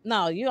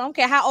 No, you don't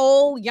care how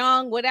old,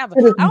 young, whatever.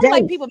 I don't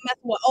like people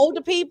messing with older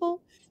people,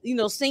 you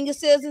know, senior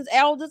citizens,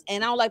 elders,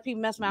 and I don't like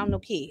people messing around with no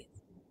kids.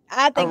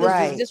 I think it's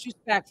just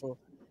disrespectful.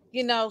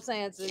 You know what I'm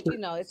saying? So, you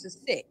know, it's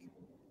just sick.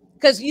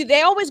 Because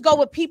they always go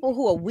with people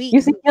who are weak.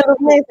 You see Kendall's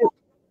message?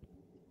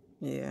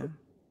 Yeah.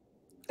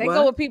 They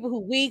go with people who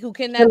weak, who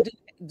cannot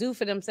do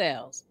for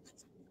themselves.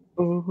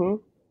 Mm-hmm.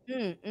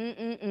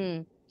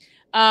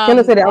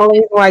 Kendall said the only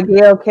reason why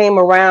Gail came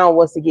around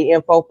was to get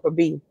info for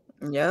B.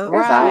 Yeah.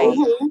 Right.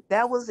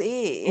 That was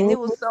it. And it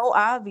was so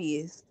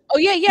obvious. Oh,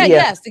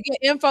 yes, to get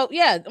info.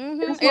 Yeah, it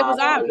was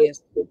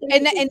obvious.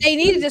 And they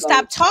needed to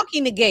stop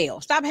talking to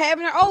Gail. Stop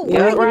having her over.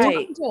 Yeah,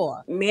 right.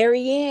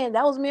 Marianne.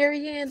 That was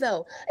Marianne,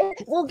 though.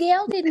 Well,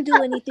 Gail didn't do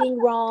anything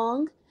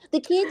wrong. The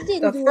kids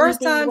didn't do anything wrong. The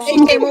first time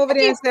she came over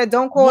there and said,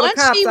 don't call the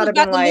cops, once she was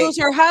about to like... lose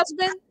her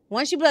husband,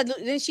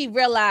 then she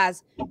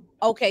realized,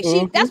 okay,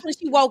 that's when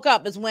she woke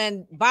up, is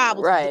when Bob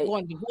was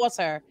going to divorce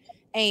her.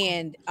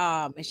 And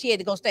she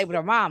had to go stay with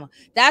her mama.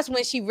 That's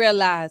when she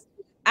realized,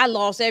 I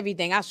lost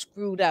everything. I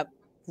screwed up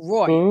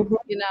Roy,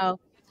 you know,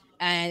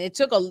 and it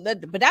took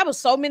but that was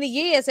so many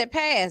years had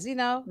passed, you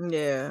know.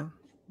 Yeah.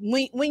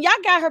 When y'all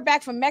got her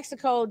back from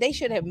Mexico, they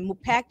should have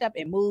packed up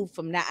and moved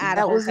from that out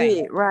of her. That was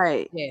it,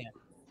 right? Yeah.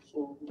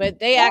 But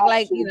they act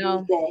like, you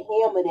know, that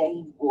hammer that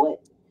he bought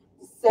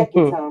the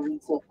second time he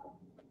took her.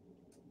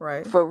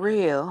 Right. For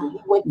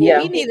real.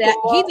 He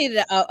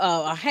needed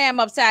a ham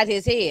upside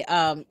his head.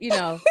 You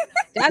know,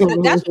 that's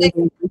what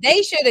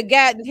they should have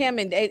gotten him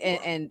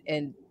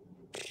and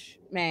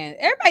man,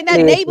 everybody in that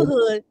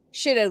neighborhood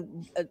should have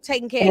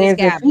taken care of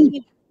this guy.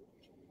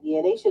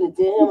 Yeah, they should have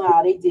did him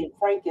how they did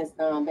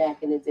Frankenstein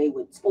back in the day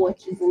with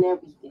torches and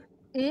everything.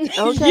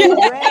 Okay,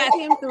 drag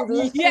him through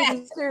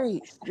the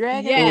streets,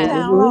 drag him to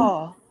town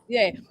hall.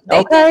 Yeah,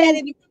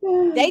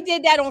 they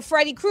did that on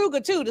Freddy Krueger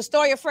too. The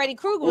story of Freddy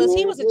Krueger was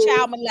he was a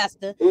child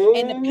molester,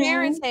 and the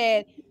parents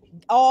had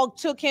all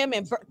took him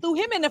and threw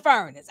him in the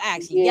furnace.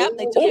 Actually,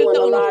 they took him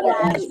to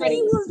the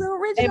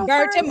furnace and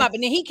burnt him up,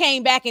 and then he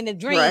came back in the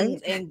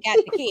dreams and got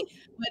the kid.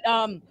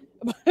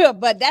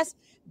 But that's,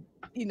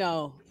 you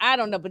know, I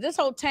don't know. But this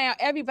whole town,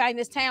 everybody in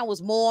this town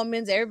was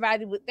Mormons. They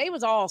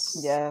was all.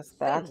 Yes,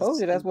 I told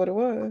you that's what it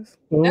was.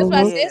 That's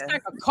why I said it's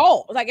like a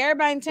cult. Like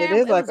everybody in town. It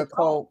is like a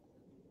cult.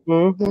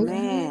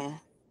 Man.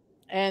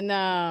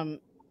 And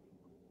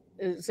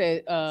it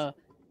said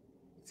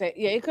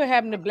it could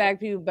happen to Black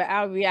people, but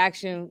our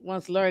reaction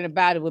once learning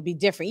about it would be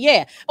different.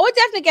 Yeah. Oh, it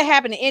definitely could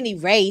happen to any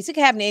race. It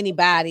could happen to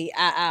anybody.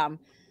 But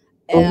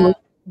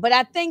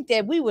I think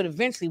that we would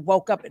eventually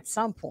woke up at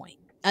some point.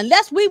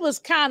 Unless we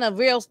was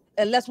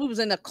unless we was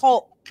in a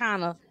cult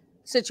kind of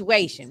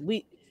situation.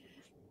 I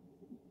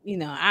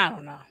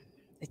don't know.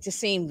 It just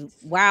seemed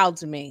wild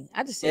to me.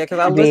 Because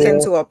I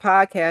listened to a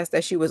podcast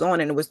that she was on,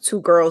 and it was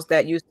two girls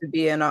that used to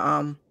be in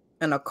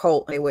a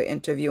cult. They were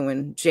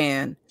interviewing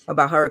Jan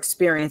about her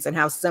experience and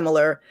how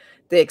similar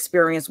the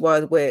experience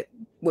was with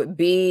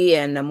B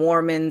and the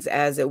Mormons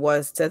as it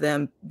was to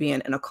them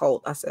being in a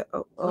cult. I said, "Oh,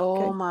 okay.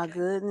 Oh my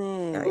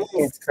goodness,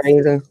 it's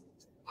crazy."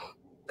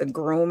 The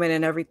grooming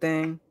and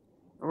everything.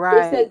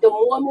 Right? They said the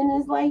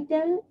Mormon is like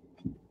that.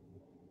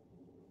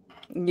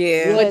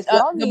 Yeah,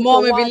 the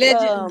Mormon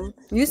religion.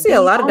 You see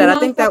a lot of that. I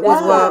think that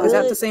was is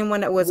that the same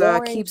one that was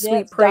Keep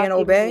Sweet, Pray and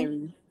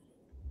Obey?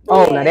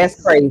 Oh, no,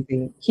 that's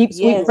crazy. Keep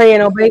Sweet, Pray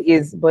and Obey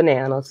is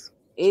bananas.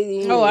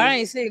 Oh, I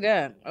ain't see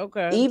that.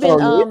 Okay. Even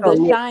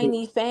the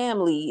Shiny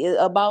family,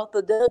 about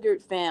the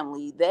Duggard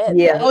family.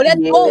 I saw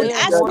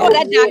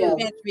that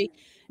documentary.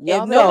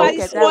 If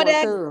nobody saw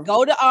that,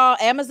 go to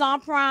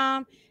Amazon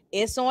Prime.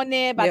 It's on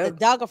there about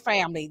the Duggar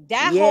family.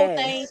 That whole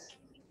thing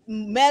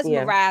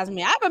mesmerized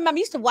me. I remember I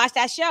used to watch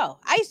that show.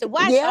 I used to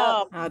watch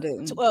 12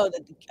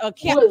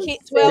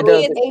 Kids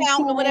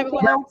Count or whatever.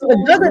 I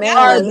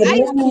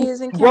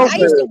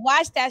used to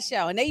watch that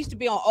show, and they used to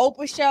be on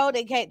Oprah's show.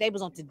 They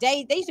was on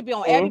Today. They used to be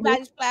on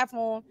everybody's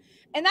platform,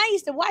 and I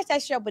used to watch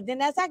that show. But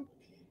then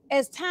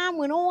as time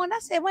went on, I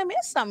said, "Wait a minute,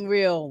 there's something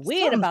real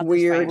weird about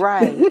this."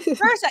 Right?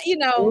 First,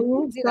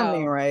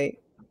 something right.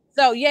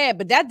 So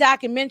but that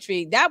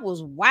documentary that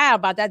was wild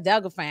about that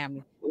Duggar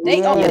family.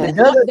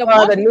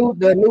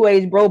 The new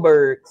age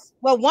Brobergs.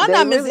 Well, one of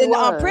them is in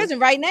prison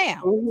right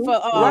now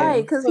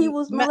because he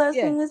was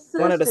molesting his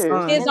sisters. One of the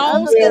sons. His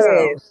own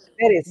sisters.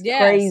 That is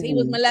crazy. He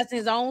was molesting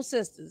his own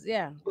sisters.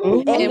 Yeah,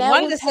 and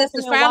one of the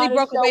sisters finally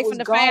broke away from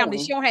the family.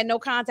 She don't have no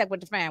contact with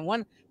the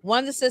family. One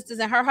of the sisters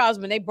and her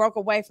husband, they broke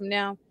away from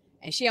them,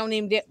 and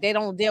they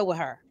don't deal with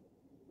her.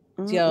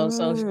 So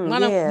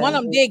one of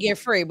them did get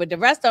free, but the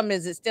rest of them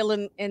is still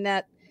in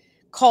that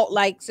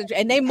cult-like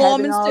situation, and they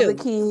Mormons too,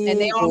 and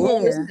they are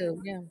Mormons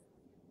too. Yeah,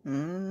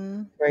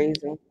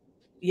 crazy.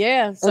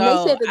 Yeah, so and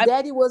they said the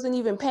daddy wasn't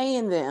even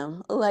paying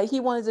them; like he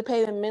wanted to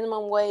pay them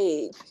minimum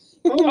wage.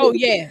 Oh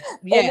yeah,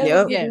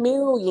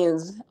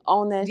 millions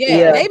on that.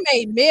 Yeah, they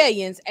made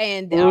millions,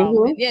 and they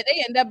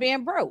end up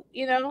being broke.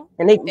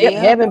 And they kept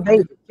having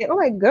babies. I'm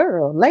like,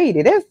 girl,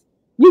 lady, that's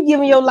you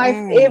giving your life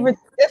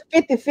that's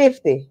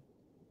 50-50.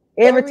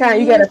 Every time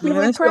you got to.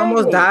 She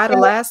almost died the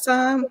last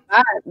time.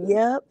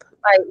 Yep.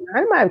 Like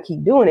I might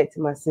keep doing it to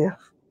myself.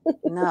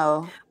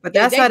 No. But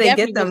that's how they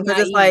get them, was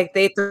because it's naive. like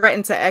they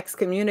threaten to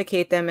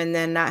excommunicate them and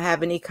then not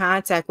have any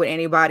contact with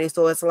anybody.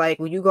 So it's like,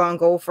 well, you gonna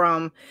go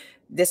from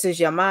this is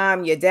your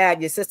mom, your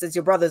dad, your sisters,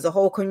 your brothers, the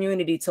whole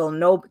community till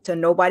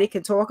nobody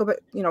can talk about,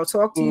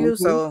 talk to you.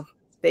 So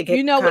they get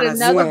You know what kind of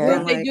another stuck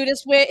group in, they like, do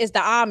this with is the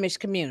Amish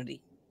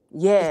community.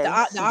 It's the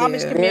Yes.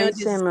 Amish Yeah. Very community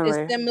is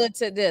similar. similar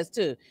to this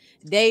too.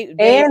 They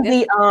And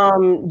this,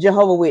 the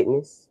Jehovah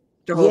Witness.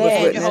 Jehovah's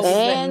Yes. Witness. Jehovah's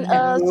And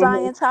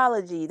Witness.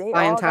 Scientology. They all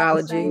got the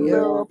Scientology, same yeah.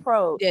 little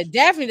approach. Yeah,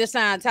 definitely the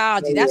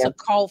Scientology. That's Yeah. a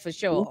cult for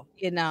sure.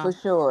 You know. For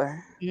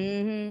sure.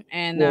 And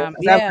Yeah,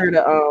 because I've heard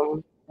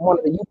of one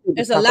of the YouTubers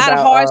there's a talk lot of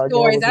about hard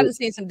stories. Jehovah's I done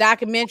seen some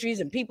documentaries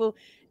and people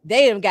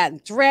they have gotten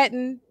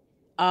threatened.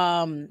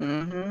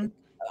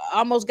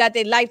 Almost got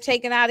their life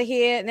taken out of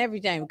here and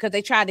everything because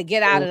they tried to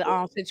get out of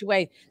the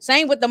situation.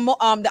 Same with the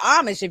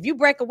Amish. If you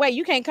break away,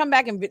 you can't come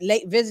back and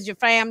visit your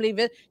family.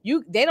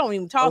 They don't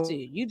even talk to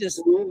you. You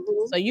just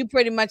so you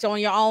pretty much on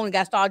your own and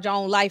got to start your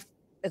own life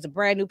as a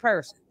brand new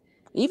person.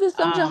 Even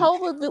some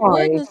Jehovah's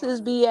Sorry.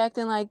 Witnesses be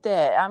acting like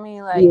that. I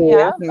mean, like,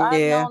 Yeah. I've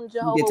known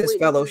Jehovah's Get this Witnesses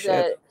fellowship.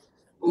 that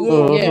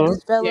get Mhm.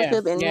 this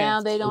fellowship, and now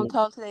they don't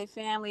talk to their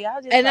family. I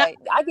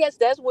guess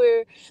that's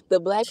where the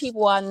Black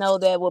people I know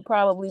that will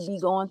probably be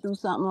going through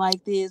something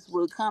like this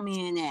will come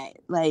in at.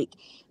 Like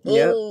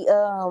Yep.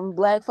 any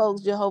Black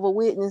folks, Jehovah's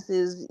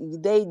Witnesses,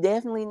 they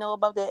definitely know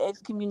about that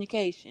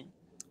excommunication.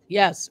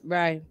 Yes,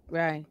 right.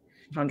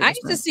 100%.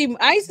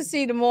 I used to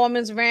see the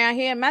Mormons around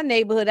here in my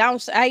neighborhood. I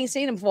ain't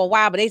seen them for a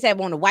while, but they have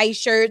on the white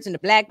shirts and the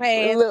black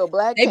pants. Little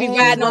black They be pants,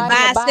 riding on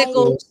riding a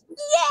bicycles,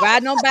 bike.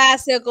 riding on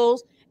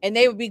bicycles, and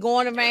they would be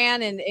going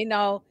around and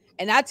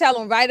and I tell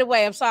them right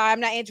away, I'm sorry,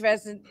 I'm not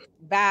interested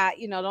by,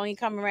 don't even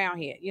come around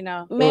here,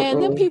 Man,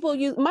 them people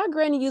my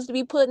granny used to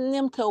be putting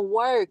them to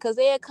work because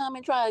they'd come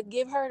and try to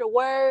give her the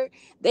word.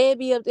 They'd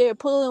be up there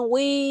pulling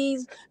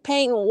weeds,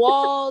 painting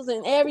walls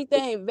and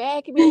everything,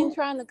 vacuuming,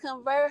 trying to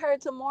convert her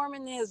to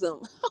Mormonism.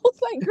 I was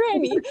like,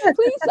 Granny,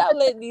 please stop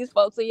letting these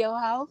folks in your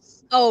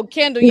house. Oh,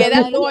 Kendall, They're that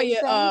not even lawyer,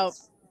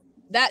 saints.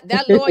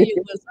 that lawyer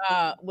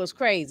was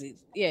crazy.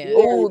 Yeah.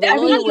 Oh, the That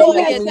lawyer one was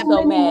lawyer, making me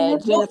so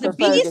mad. the Jennifer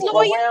Bee's Ferguson.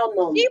 lawyer,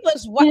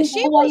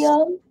 she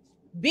was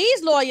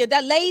Bee's lawyer,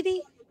 that lady.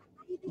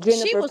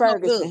 Jennifer She was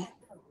Ferguson. no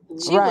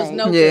good. She was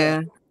no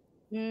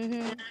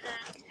good.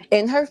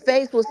 And her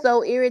face was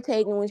so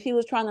irritating when she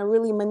was trying to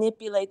really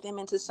manipulate them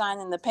into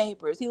signing the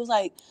papers. He was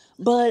like,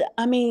 but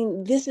I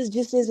mean, this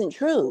just isn't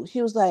true.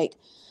 She was like,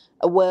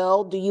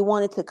 well, do you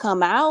want it to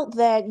come out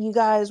that you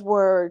guys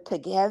were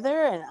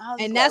together? And I was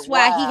And like, that's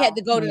why he had wow.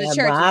 to go to the Yeah,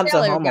 church and Bob's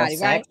tell a everybody,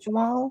 right?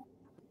 homosexual.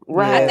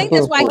 Right. I think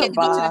that's why he Poor had to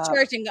go to the Bob.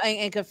 church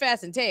and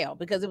confess and tell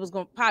because it was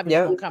probably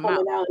going to come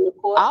out.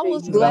 I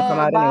was It's gonna come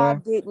glad out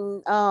Bob anyway.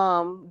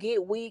 didn't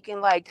get weak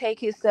and like take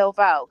himself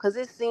out because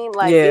it seemed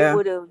like it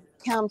would have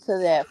come to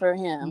that for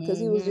him because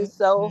he was just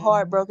so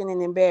heartbroken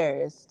and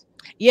embarrassed.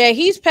 Yeah,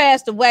 he's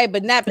passed away,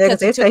 but not Yeah, because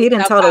they said he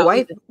didn't tell the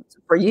wife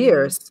for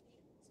years.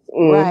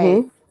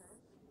 Right.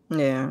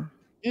 Yeah.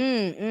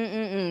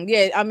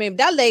 Yeah, I mean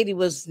that lady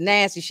was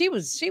nasty. She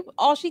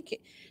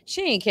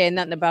ain't care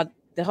nothing about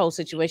the whole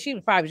situation. She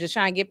was probably just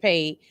trying to get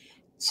paid.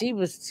 She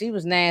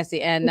was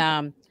nasty,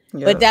 and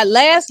but that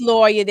last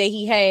lawyer that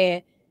he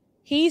had,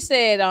 he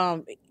said,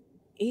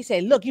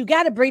 look, you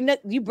got to bring the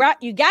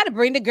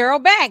girl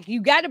back.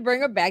 You got to bring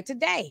her back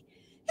today.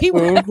 He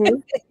was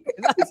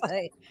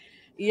like,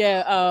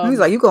 yeah. He's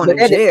like, you going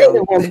to jail?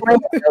 Because he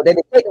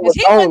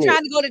wasn't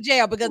trying to go to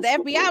jail because the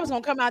FBI was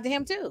gonna come out to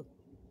him too.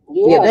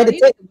 Yeah, that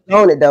detective was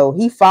on it though.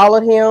 He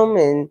followed him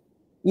and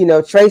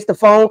traced the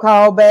phone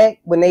call back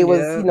when they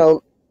was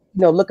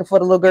looking for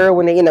the little girl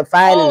when they ended up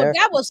finding her.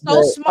 That was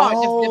so smart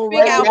to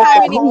figure out right.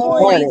 how many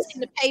coins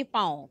in the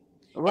payphone.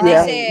 Right. And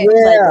they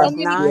said so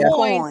many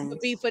coins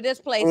would be for this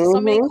place, and so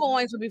many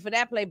coins would be for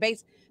that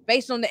place,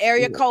 based on the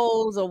area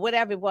codes or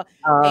whatever it was.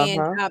 And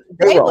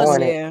they were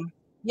on it.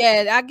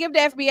 Yeah, I give the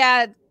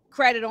FBI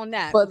credit on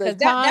that because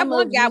that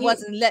one guy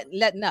wasn't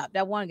letting up.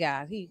 That one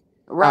guy, he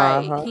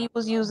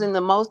was using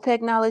the most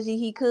technology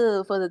he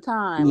could for the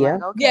time. Yeah.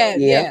 Like, okay.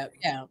 Yeah.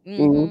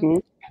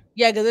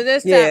 Yeah, because at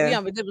this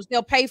time, but there was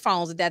still pay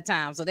phones at that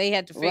time, so they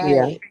had to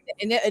figure it.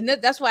 And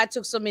that's why it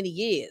took so many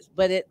years.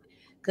 But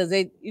because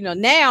they,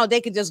 now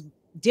they can just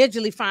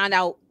digitally find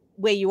out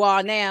where you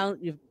are now.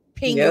 You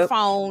ping your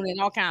phone and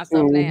all kinds of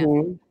stuff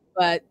now.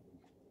 But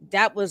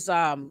that was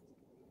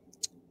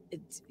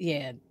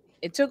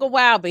it took a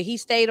while, but he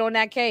stayed on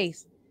that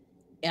case.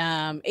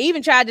 He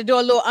even tried to do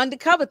a little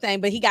undercover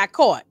thing, but he got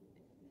caught.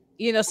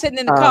 Sitting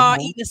in the car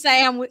eating a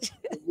sandwich.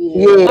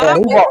 Yeah,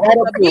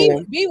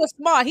 he was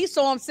smart. He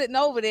saw him sitting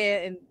over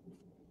there,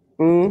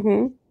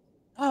 and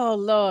oh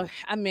Lord,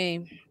 I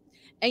mean,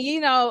 and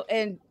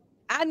and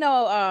I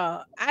know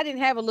I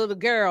didn't have a little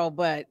girl,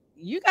 but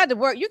you got to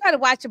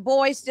watch your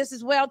boys just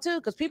as well too,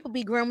 because people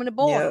be grooming the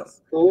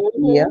boys.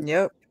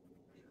 Yep.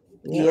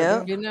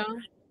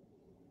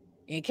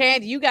 And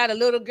KHANDI, you got a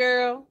little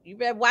girl. You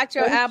better watch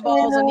your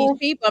eyeballs on these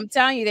people. I'm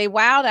telling you, they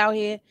wild out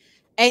here.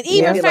 And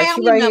even Yeah, like, she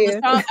family right members.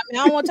 here. I mean,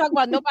 I don't want to talk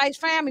about nobody's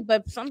family,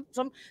 but some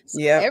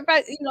Yeah.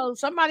 everybody, you know,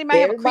 somebody might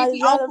have a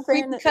creepy uncle,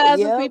 creepy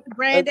cousin, creepy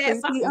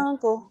granddad, something.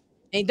 Uncle.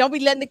 And don't be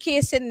letting the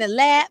kids sit in the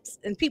laps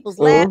and people's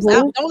laps.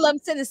 Don't let them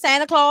sit in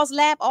Santa Claus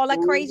lap, all that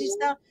crazy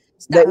stuff.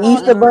 Stop The all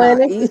Easter that.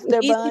 bunny.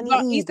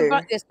 Easter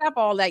bunny. Stop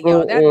all that,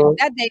 y'all.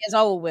 That day is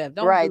over with.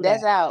 Don't do that.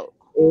 That's out.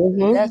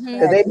 That's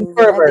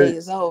That day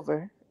is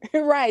over.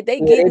 Right. They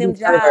getting them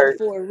jobs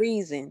for a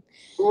reason.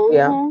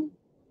 Yeah.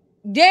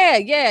 Yeah.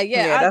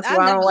 That's why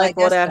I don't like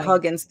all that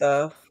hugging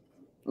stuff.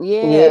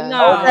 Yeah. No,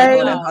 all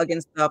that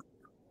hugging stuff.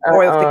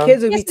 Or if the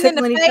kids would be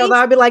tickling each other,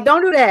 I'd be like,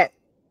 don't do that.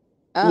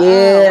 Right.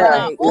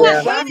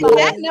 I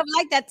never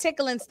like that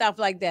tickling stuff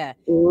like that.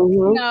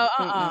 No,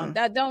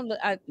 that don't.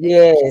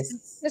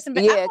 Listen,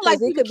 I don't like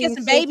people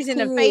kissing babies in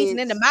the face and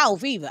in the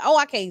mouth either. Oh,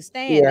 I can't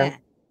stand that.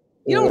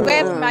 You don't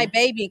grab my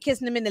baby and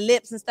kissing them in the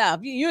lips and stuff.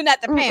 You're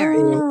not the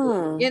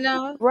parent. You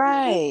know,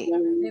 right?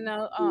 You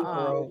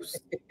know,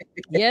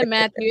 yeah,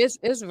 Matthew,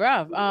 it's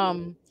rough.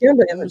 Kendall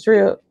is a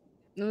trip.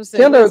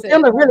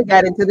 Kendall really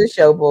got into the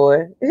show,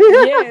 boy.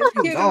 Yeah,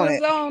 Kendall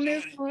was on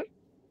this one.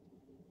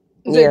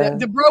 Yeah.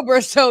 The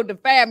Brobers told the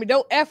family,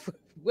 don't F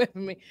with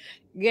me.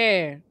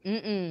 Yeah.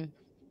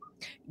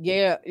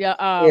 Yeah.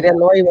 That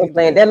lawyer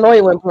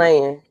wasn't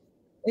playing.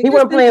 He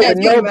wasn't playing with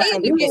nobody.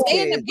 They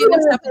ended up getting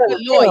themselves a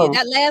good lawyer.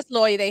 That last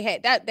lawyer they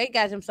had, they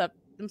got themselves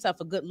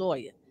a good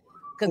lawyer.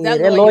 Because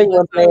that lawyer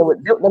wasn't playing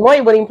with the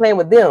lawyer wasn't even playing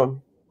with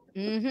them.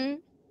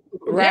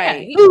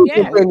 Right.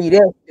 Yeah.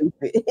 That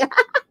stupid.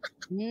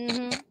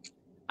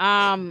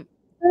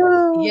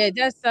 Yeah,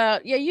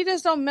 that's you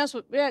just don't mess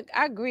with.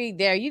 I agree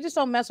there. You just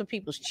don't mess with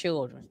people's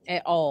children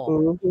at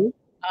all.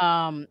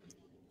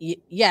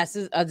 Yes,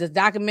 the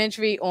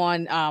documentary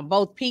on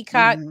both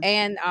Peacock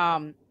and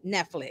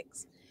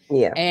Netflix.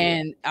 Yeah,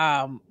 and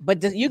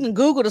but you can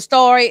Google the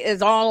story.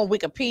 It's all on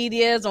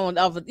Wikipedia, it's on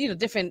other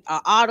different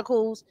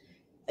articles.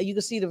 You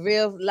can see the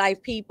real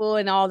life people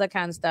and all that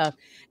kind of stuff.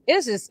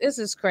 It's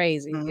just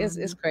crazy.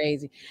 It's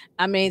crazy.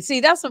 I mean,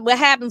 see, that's what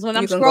happens when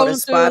I'm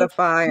scrolling through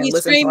Spotify and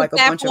listen to like a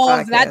bunch of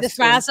podcasts, and I just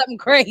find something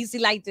crazy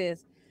like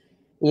this.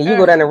 Yeah, you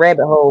go down the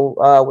rabbit hole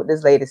with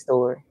this latest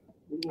story.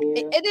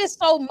 It is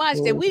so much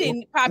that we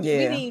didn't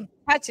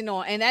touching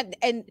on, and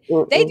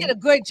they did a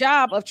good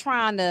job of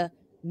trying to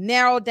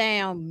narrow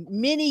down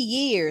many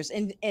years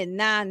in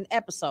 9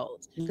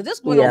 episodes, because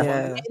this went on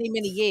for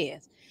many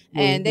years.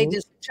 And they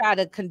just try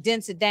to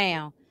condense it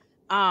down.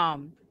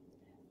 And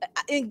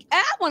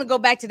I want to go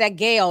back to that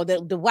Gail,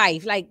 the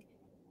wife. Like,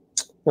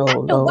 after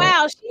a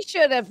while, she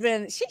should have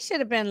been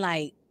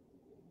like,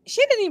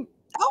 she didn't even.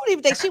 I don't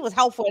even think she was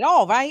helpful at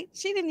all, right?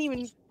 She didn't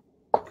even.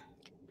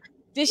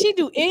 Did she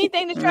do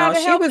anything to try to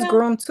help? She was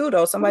groomed too,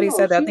 though. Somebody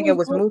said that. I think it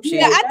was Moochie.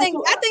 Yeah, I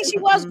think she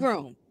was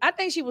groomed. I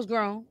think she was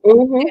groomed.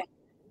 Yeah.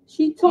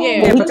 She told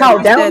me. He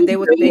talked down. They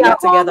got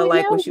together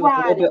like when she was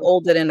a little bit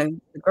older than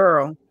the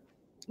girl.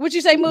 What'd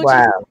you say, Moochie?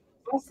 Wow.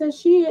 I said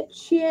she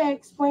had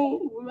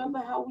explained. Remember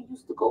how we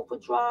used to go for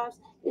drives?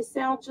 It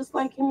sounds just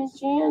like him and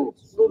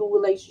Jan's little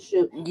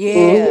relationship.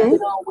 Yeah, you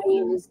know, way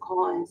in his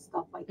car and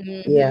stuff like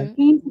that. Yeah,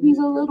 he's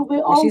a little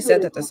bit older. She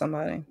said that to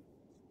somebody.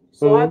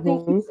 So I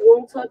think he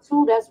groomed her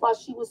too. That's why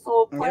she was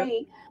so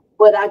afraid.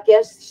 But I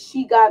guess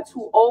she got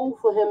too old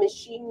for him, and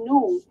she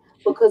knew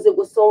because it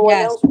was someone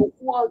else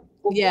before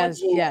Yes.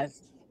 Jan.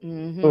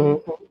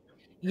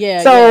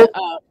 Yeah. So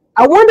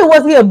I wonder,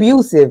 was he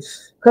abusive?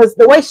 Because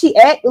the way she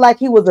acted like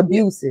he was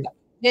abusive.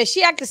 Yeah,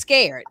 she acted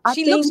scared.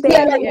 She think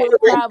that he was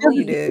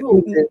probably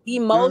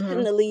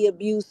emotionally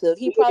abusive.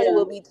 He probably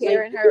will be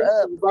tearing her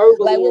up.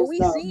 Like when we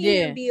see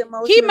him be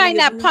emotionally he might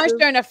not punch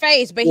her in the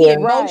face, but he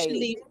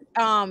emotionally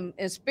and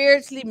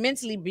spiritually,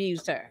 mentally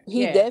abused her.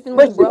 He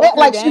definitely broke her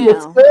like down. She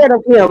was scared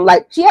of him.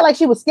 Like she had like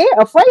she was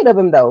afraid of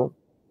him though.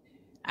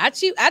 I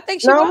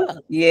think she was.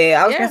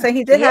 Yeah, I was gonna say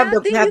he did have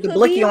the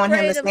blicky on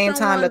him the same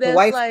time that the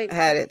wife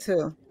had it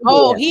too.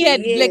 Oh, he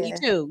had blicky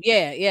too.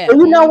 Yeah. Well,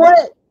 you know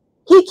what?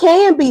 He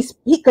can be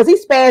because he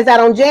spazzed out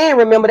on Jan.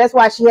 Remember, that's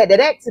why she had that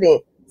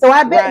accident. So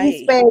I bet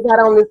he spazzed out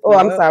on this. Oh,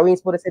 I'm sorry, we ain't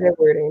supposed to say that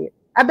word in it.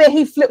 I bet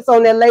he flips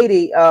on that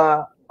lady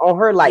on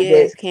her like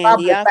that.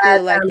 KHANDI, I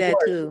feel like that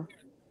too.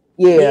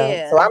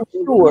 Yeah, so I'm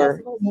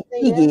sure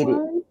he get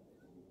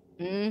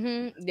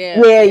it. Yeah.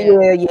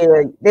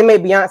 They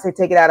made Beyonce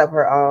take it out of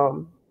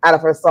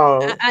her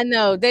song. I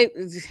know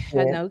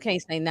I know we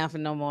can't say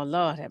nothing no more.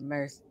 Lord have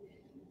mercy.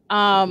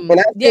 That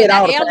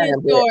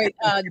alien story,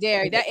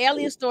 Derry. That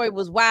alien story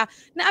was wild.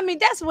 Now, I mean,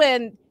 that's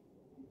when.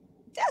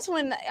 I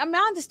mean,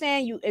 I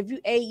understand you. If you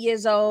 8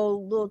 years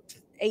old, little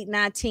 8,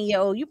 9,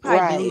 10-year-old, you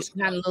probably be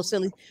kind of a little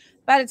silly.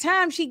 By the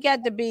time she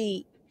got to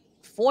be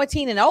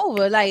 14 and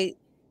over, like,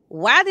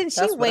 why didn't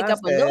she wake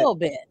up a little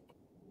bit?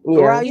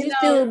 Yeah. Are you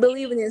still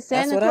believing in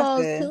Santa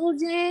Claus too,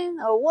 Jen,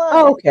 or what?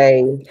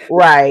 Okay,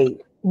 right.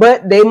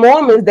 But they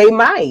Mormons, they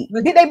might.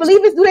 Did they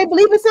believe it? Do they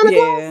believe in Santa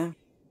Claus?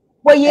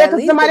 Well, yeah,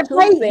 because somebody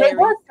played. They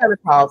were Santa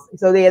Claus,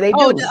 so they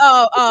do.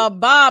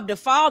 Bob, the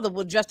father,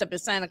 was dressed up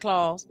as Santa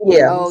Claus.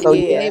 Yeah.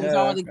 They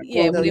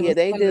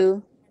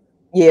do.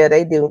 Yeah,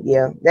 they do.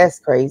 Yeah, that's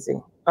crazy.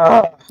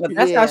 But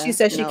that's how she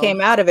said she came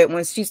out of it,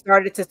 when she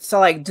started to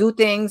like do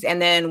things,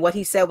 and then what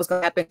he said was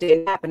going to happen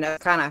didn't happen.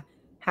 That's kind of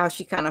how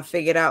she kind of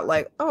figured out,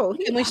 like, oh,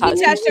 when she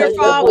touched her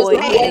father's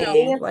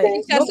head, like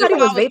nobody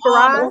was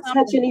vaporized. Don't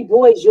touch any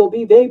boys, you'll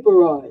be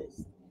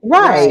vaporized.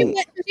 Right.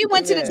 She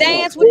went to the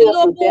dance with the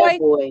little boy,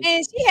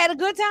 and she had a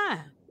good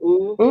time.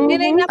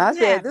 It ain't nothing. I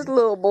said, this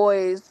little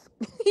boy is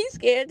he's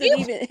scared to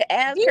even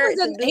ask her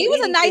to do He was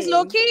a nice anything.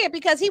 little kid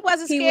because he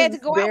wasn't scared to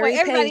go out with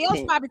everybody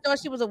else. Probably thought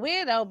she was a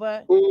weirdo,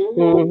 but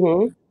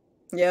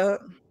yeah.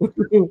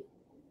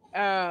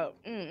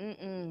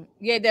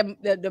 Yeah,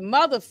 the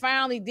mother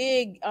finally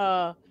did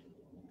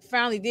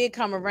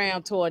come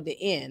around toward the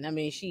end. I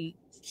mean, she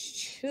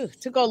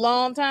took a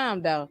long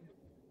time though.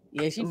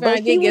 Yeah, she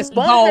finally did get some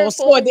balls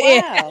toward the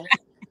end.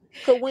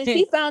 Because when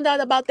she found out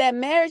about that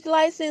marriage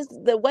license,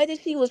 the way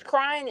that she was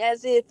crying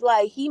as if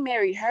like he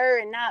married her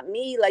and not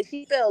me, like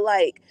she felt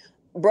like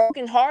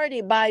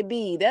brokenhearted by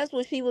B. That's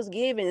what she was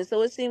giving.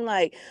 So it seemed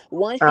like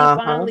once she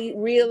finally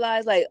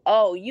realized, like,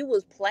 oh, you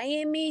was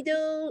playing me,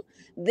 dude,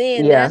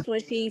 then that's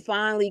when she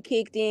finally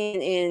kicked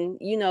in and,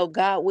 you know,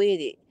 got with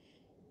it.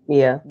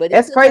 Yeah. But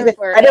that's crazy. They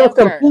was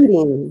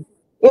competing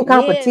in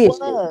competition. Yeah,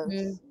 it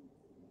was.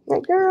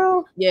 Like,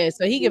 girl. Yeah,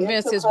 so he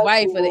convinced his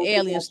wife of the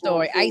alien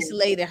story,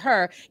 isolated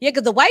her. Yeah,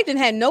 because the wife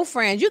didn't have no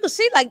friends. You could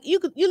see, like, you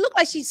look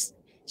like she's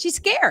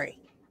scary.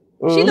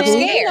 She looks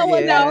scared. You know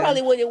what? That's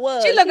probably what it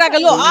was. She looked like a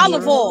little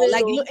olive oil.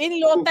 Like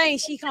any little thing,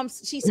 she's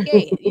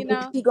scared. You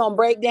know, she gonna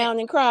break down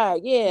and cry.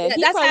 Yeah,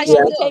 he that's probably how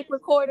had a tape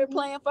recorder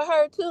playing for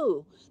her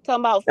too.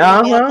 Talking about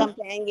female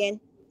companion.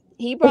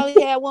 He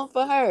probably had one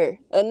for her.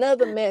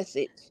 Another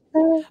message.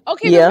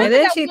 Okay, and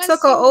then she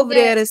took her over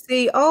there to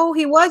see. Oh,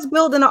 he was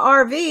building an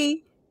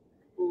RV.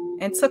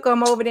 And took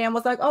him over there and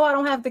was like, "Oh, I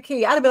don't have the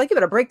key." I'd be like, "You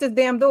better break this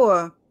damn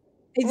door."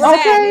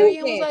 Exactly.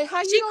 Okay. Was like,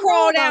 how she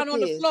crawled down on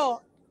the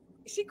floor.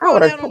 She I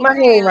would have put my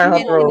hand around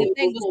her throat. The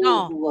thing was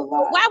gone.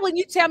 Why wouldn't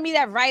you tell me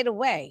that right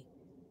away?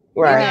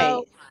 Right.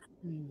 You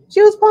know?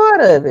 She was part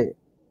of it.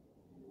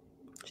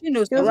 She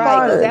knew she was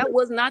right, because that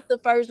was not the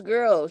first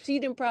girl. She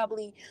done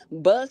probably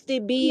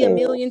busted B a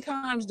million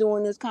times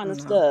doing this kind of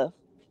stuff.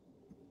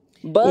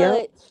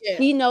 But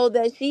she know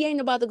that she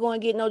ain't about to go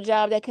and get no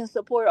job that can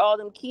support all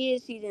them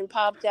kids she done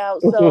popped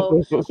out.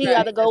 So she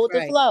got to go with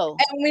the flow.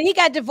 And when he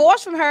got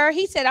divorced from her,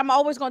 he said, "I'm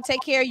always going to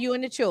take care of you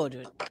and the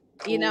children."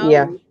 You know.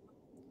 Yeah.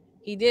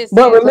 He did.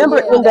 But remember,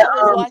 that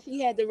was why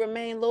she had to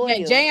remain loyal.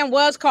 Yeah, Jan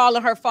was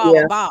calling her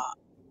father Bob.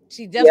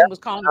 She definitely was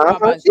calling him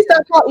Bob.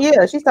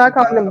 She started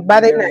calling them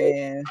by their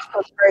name.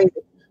 That's crazy.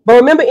 But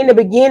remember, in the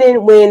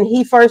beginning, when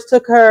he first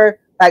took her,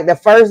 like the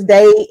first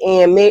day,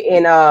 and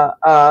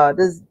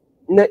this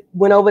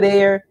went over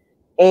there,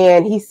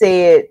 and he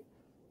said,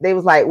 they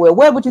was like, "Well,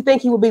 what would you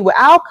think he would be?" Well,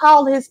 I'll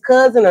call his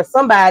cousin or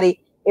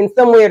somebody in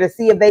somewhere to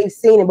see if they've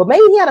seen him. But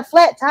maybe he had a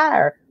flat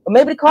tire, or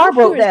maybe the car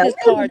broke down.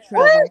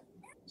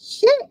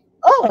 Shit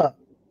up.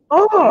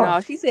 No,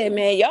 she said,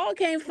 "Man, y'all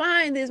can't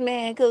find this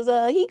man because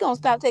he gonna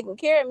stop taking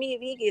care of me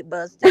if he get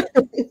busted."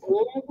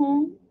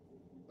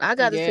 I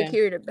got to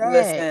secure the bag.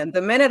 Listen,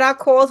 the minute I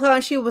called her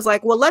and she was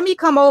like, "Well, let me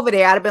come over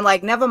there," I'd have been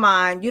like, "Never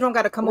mind. You don't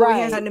got to come over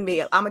here and to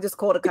me. I'm gonna just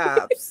call the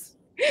cops."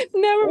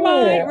 Never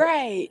mind.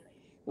 Right.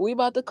 We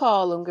about to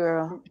call him,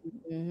 girl.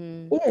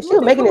 Yeah, she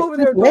was making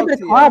it. Maybe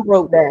the car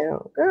broke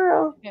down,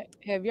 girl.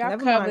 Have y'all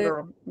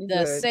covered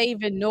the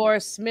Saving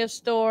Nora Smith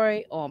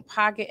story on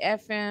Pocket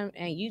FM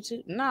and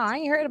YouTube? No, I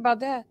ain't heard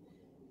about that.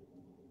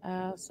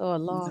 I saw a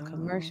long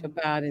commercial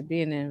about it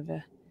being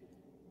in.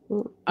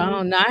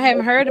 Oh no, I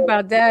haven't heard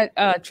about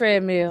that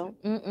treadmill.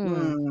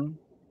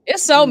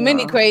 It's so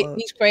many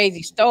these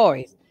crazy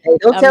stories. Hey,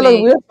 don't tell us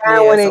we'll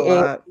find one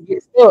and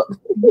get stuck.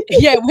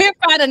 Yeah, we'll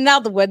find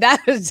another one.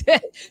 That was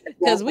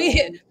because me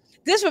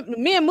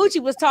and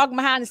Moochie was talking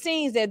behind the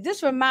scenes that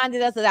this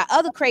reminded us of that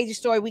other crazy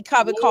story we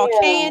covered called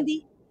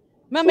KHANDI.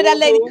 Remember that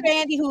lady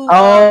KHANDI who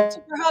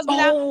took her husband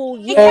out?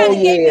 He kind of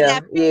gave me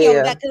that video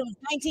that it was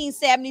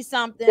 1970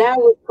 something. That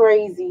was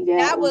crazy.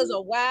 That was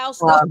a wild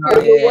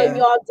story. When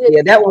y'all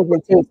did that was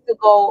intense to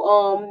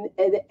go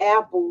at the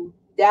Apple.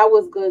 That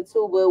was good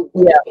too. But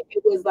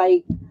it was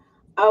like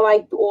I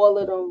liked all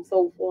of them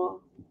so far.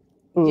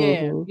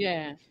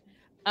 Yeah.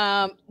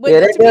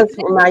 That does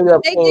remind you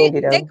of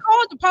KHANDI, though. They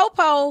called the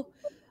Popo,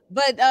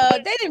 but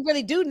they didn't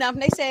really do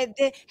nothing. They said,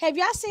 "Have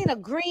y'all seen a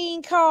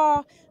green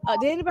car?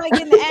 Did anybody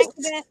get in an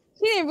accident?"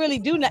 He didn't really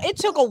do nothing. It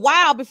took a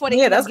while before they.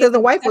 Yeah, that's because the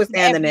wife was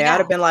standing there. I'd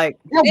have been like,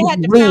 they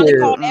had to finally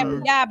call the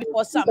FBI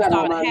before something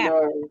started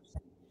happening.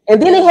 And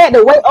then they had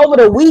to wait over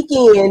the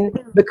weekend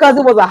because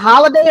it was a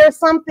holiday or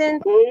something.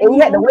 And we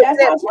had to wait.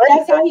 That's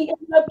how he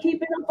ended up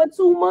keeping them for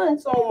 2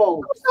 months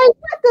almost.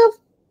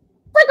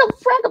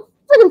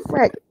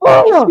 Frick.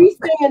 She's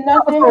saying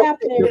nothing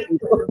happened.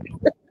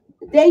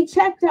 They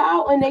checked her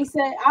out and they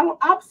said,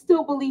 I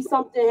still believe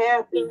something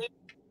happened.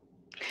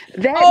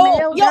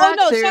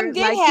 Something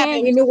did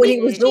happen. He knew what he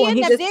was doing.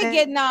 She ended up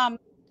getting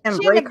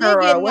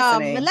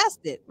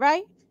molested,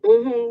 right?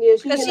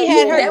 Because she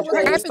had her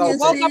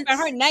woke up and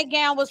her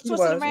nightgown was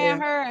twisted around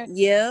her. And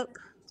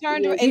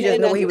turned her. He just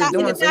knew what he was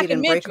doing, so he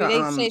didn't break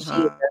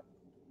her.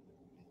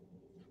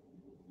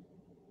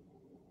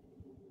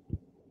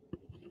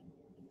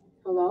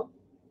 Hello?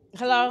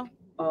 Hello?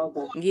 Oh,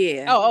 okay.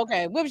 Yeah. Oh,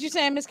 okay. What was you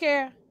saying, Miss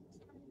Kara?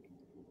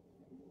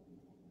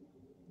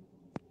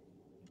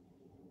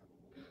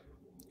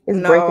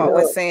 No, I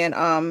was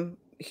saying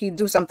he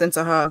do something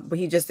to her, but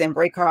he just didn't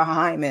break her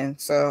hymen,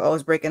 so I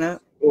was breaking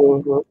up.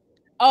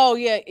 Oh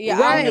yeah, yeah.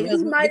 Right. I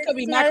don't know. It could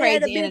be my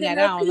crazy internet.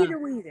 I don't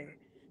know.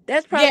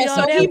 That's probably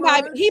so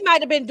he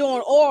might have been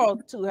doing oral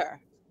to her.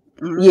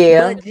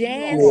 Yeah. But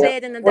Jan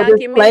said in the Or just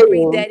documentary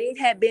playing. that it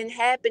had been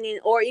happening,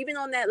 or even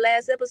on that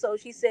last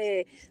episode, she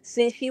said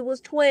since she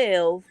was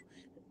 12,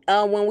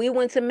 when we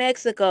went to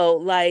Mexico,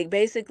 like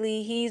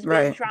basically he's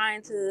been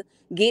trying to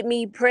get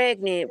me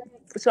pregnant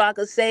so I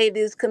could save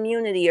this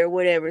community or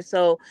whatever.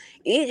 So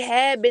it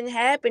had been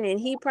happening.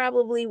 He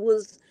probably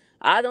was,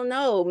 I don't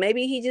know,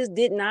 maybe he just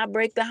did not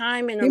break the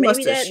hymen, or He maybe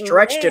must have that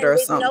stretched it man or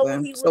didn't know what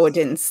something, he was. so it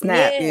didn't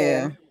snap.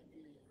 Yeah.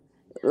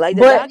 Like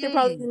the doctor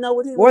probably didn't know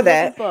what he was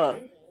looking for.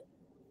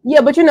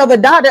 Yeah, but you know, the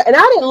doctor, and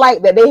I didn't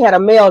like that they had a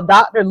male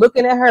doctor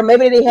looking at her.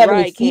 Maybe they didn't have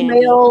any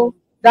female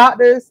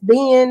doctors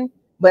then,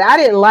 but I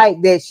didn't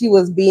like that she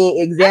was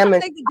being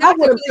examined. I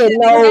would have said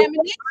no.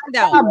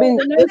 I've been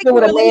with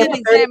a man for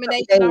 30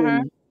 days.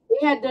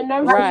 They had the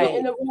nurse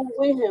in the room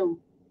with him.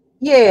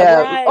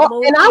 Yeah,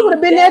 and I would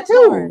have been there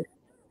too.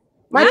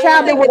 My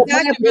child been with a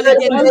man for 30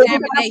 days.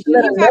 She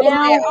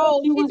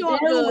was down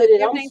with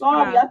it. I'm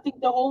sorry. I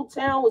think the whole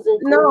town was in.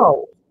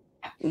 No.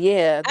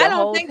 Yeah, I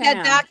don't think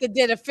that doctor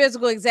did a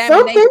physical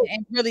examination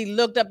and really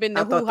looked up in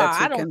the hoo-ha.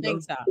 I don't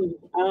think so.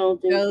 I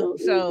don't think so.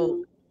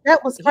 So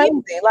that was crazy.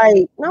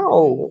 Like,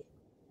 no.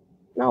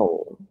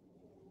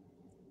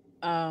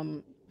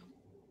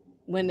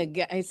 When the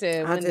guy, he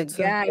said, when the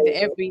guy,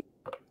 the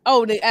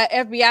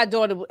FBI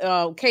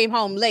daughter came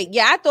home late.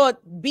 Yeah, I thought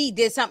B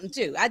did something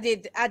too. I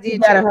did. She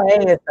got in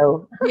her ass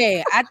though.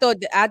 Yeah, I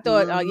thought,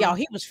 y'all,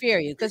 he was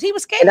furious because he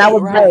was scared. And I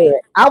was glad.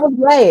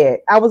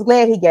 I was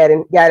glad he got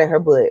in her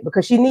butt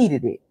because she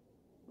needed it.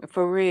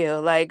 For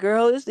real, like,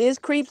 girl, it's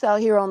creeps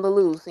out here on the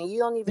loose, and you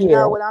don't even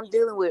know what I'm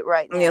dealing with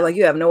right now. Yeah, like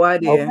you have no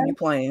idea. You're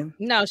playing.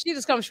 No, she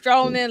just comes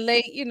strolling in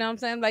late. You know what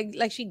I'm saying?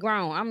 Like she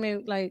grown. I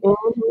mean, like,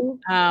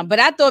 but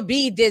I thought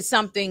B did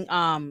something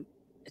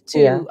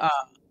to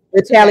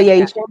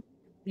retaliation.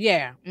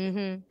 Yeah.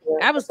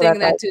 I was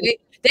thinking that too.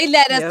 They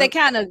let us. They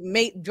kind of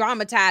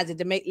dramatize it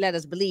to let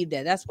us believe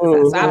that. That's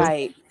what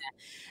right.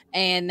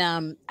 And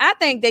I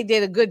think they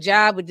did a good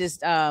job with this.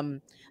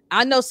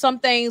 I know some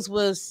things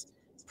was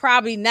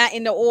probably not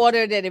in the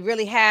order that it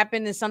really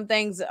happened, and some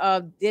things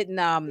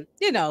didn't.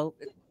 You know,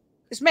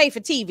 it's made for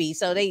TV,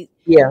 so they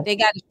got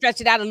to stretch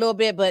it out a little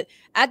bit. But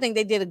I think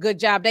they did a good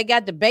job. They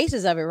got the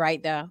basis of it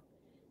right though.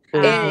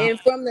 And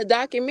from the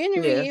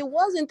documentary, it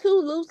wasn't too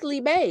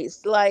loosely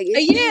based. Like,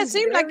 it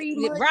seemed like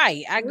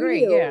right. I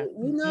agree. Real, yeah,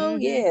 you know,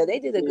 they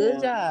did a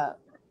good job.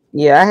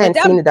 Yeah, I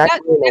hadn't seen the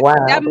documentary in a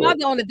while. That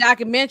mother on the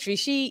documentary,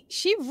 she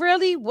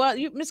really was.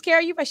 Miss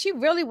Carrie, she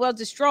really was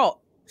distraught.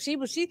 She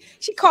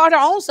called her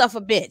own self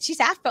a bitch. She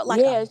said, "I felt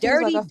like a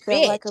dirty bitch."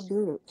 Felt like a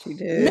bitch. She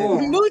did.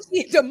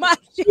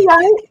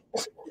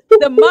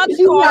 The mother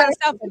called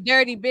herself a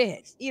dirty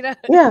bitch. You know.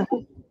 Yeah.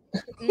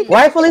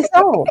 Rightfully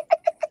so.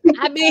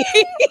 I mean,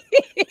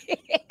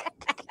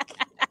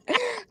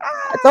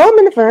 throw them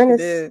in the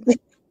furnace.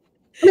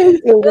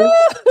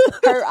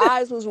 Her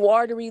eyes was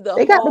watery the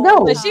they got to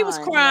go. But she was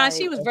crying. Like,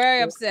 she was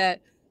very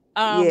upset.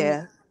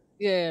 Yeah.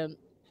 She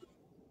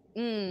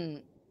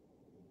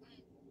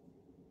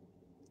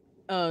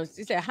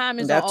said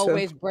hymens don't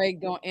always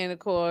break during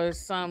intercourse.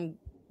 Some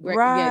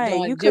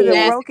right. You could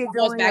have broke it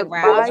during a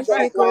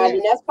bicycle.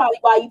 And that's probably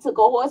why you took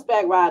a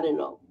horseback riding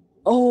though.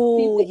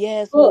 Oh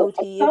yes,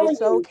 Moochie. It was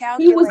so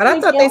calculated. But I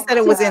thought they said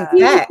it was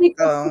intact. He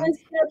was 10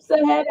 steps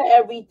ahead of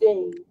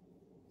everything.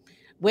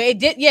 Well, it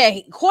did. Yeah,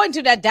 according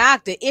to that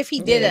doctor, if he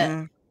did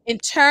a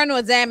internal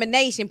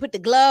examination, put the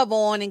glove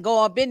on, and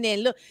go up in there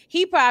and look,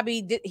 he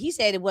probably did. He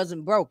said it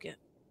wasn't broken,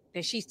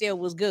 that she still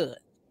was good.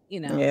 You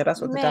know. Yeah,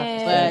 that's what the doctor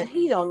said. But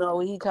he don't know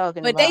what he's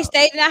talking about. But they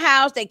stayed in the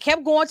house. They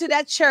kept going to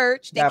that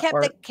church. They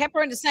kept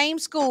her in the same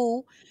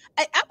school.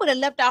 I would have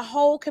left our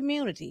whole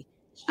community.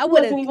 I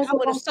would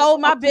have sold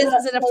my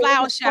business at a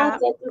flower shop.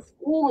 At the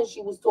school, and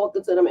she was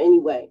talking to them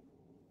anyway.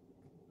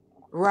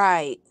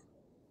 Right.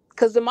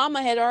 Because the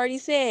mama had already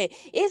said,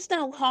 it's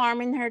no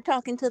harm in her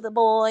talking to the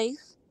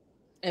boys.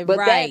 But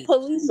that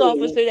police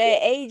officer, that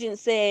agent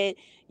said,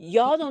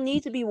 y'all don't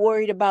need to be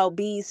worried about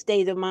B's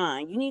state of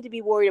mind. You need to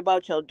be worried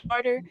about your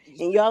daughter,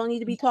 and y'all don't need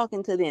to be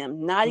talking to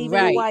them. Not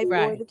even the wife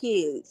or the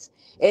kids.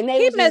 And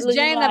they he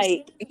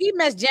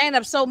messed Jane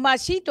up so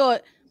much, she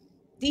thought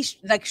these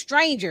like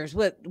strangers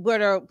were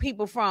the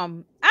people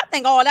from. I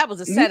think all that was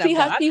a setup. You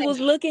see how she was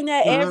looking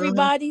at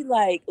everybody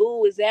like,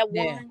 "Ooh, is that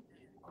one?"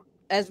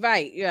 That's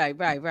right.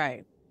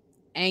 Right.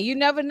 And you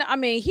never know. I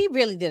mean, he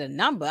really did a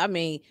number. I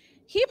mean,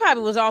 he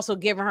probably was also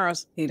giving her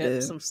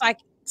some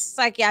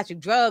psychiatric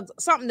drugs,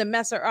 something to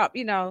mess her up,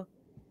 you know,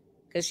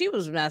 because she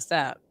was messed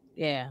up.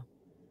 Yeah,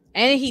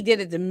 and he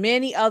did it to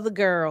many other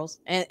girls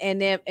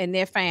and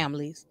their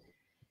families.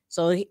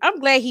 So I'm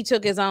glad he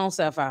took his own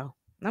self out.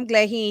 I'm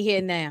glad he ain't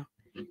here now.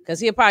 Because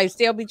he'll probably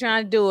still be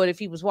trying to do it if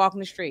he was walking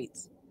the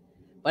streets.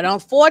 But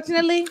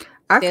unfortunately,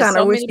 I kind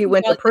of wish he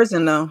went to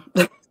prison though.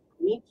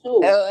 Me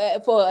too.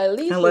 For at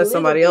least unless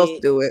somebody else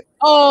do it.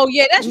 Oh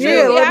yeah, that's true.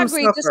 Yeah, let I him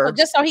agree. suffer.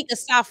 Just so he could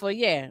suffer.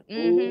 Yeah.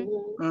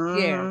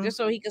 Yeah, just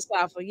so he could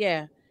suffer.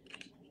 Yeah.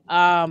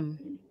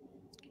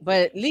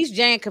 But at least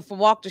Jan could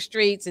walk the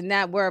streets and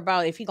not worry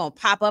about if he gonna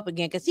pop up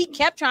again, because he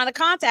kept trying to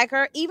contact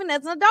her even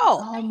as an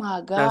adult. Oh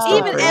my God!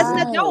 Even as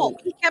an adult,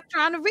 he kept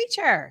trying to reach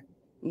her.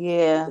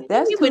 Yeah,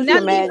 that's he too would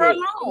not leave her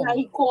traumatic. alone.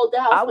 He called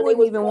the house. I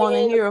wouldn't even want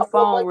to hear a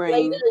phone ring.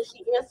 Later, and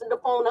she answered the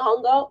phone and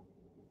hung up.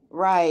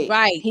 Right.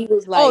 He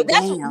was like, "Oh,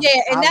 that's damn,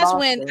 and that's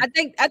when her.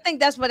 I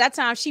think that's by that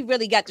time she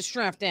really got the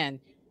strength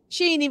in.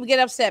 She didn't even get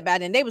upset by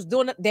it. And they was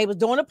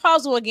doing a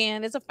puzzle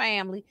again as a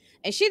family,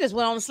 and she just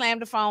went on and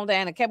slammed the phone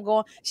down and kept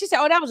going. She said,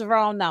 "Oh, that was the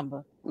wrong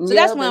number." So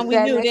that's when we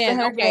knew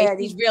then. Okay,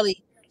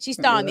 she's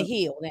starting to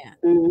heal then.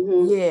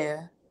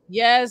 Yeah.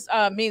 Yes,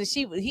 I mean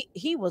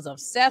he was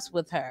obsessed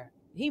with her.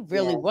 He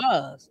really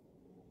was.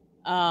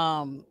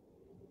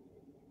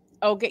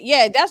 Okay,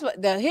 yeah, that's what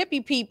the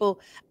hippie people.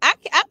 I'm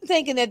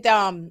thinking that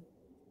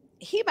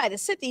he might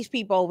have sent these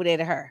people over there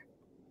to her.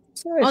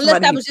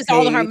 Unless that was just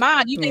all in her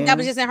mind. You think that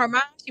was just in her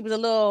mind? She was a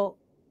little,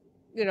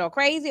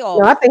 crazy?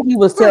 Or no, I think he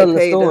was telling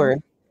the story.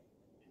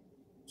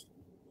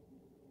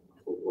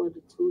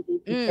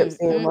 He kept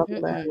saying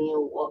walking by me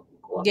and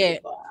walking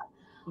by.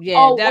 Yeah.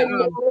 Oh,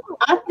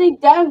 I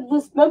think that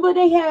was. Remember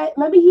he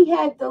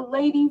had the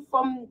lady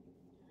from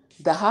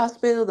the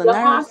hospital, the nurse?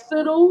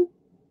 Hospital.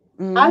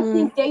 I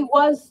think they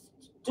was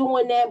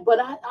doing that, but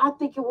I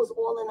think it was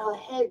all in her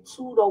head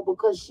too, though,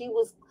 because she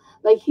was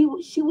like she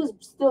was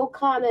still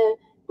kind of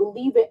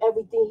believing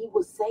everything he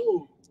was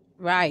saying.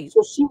 Right.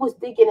 So she was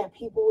thinking that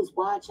people was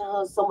watching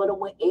her. Some of them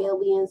were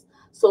aliens.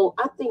 So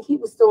I think he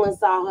was still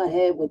inside her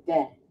head with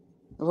that.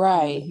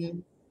 Right.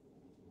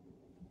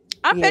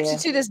 I bet you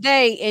to this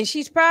day, and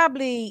she's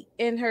probably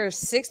in her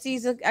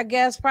 60s, I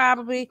guess,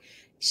 probably.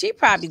 She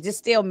probably just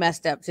still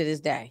messed up to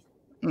this day.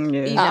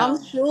 Yeah.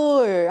 I'm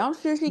sure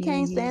she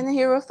can't stand to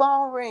hear a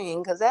phone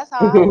ring, because that's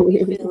how I would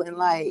be feeling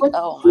like,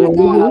 oh my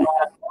God.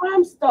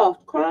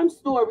 Crime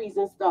stories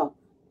and stuff.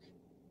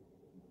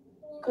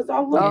 Because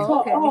I looked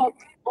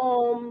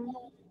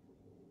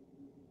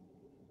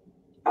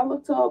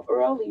her up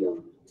earlier.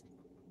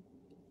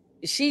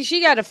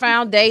 She got a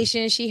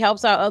foundation. She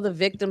helps out other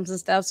victims and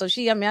stuff. So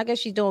I guess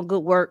she's doing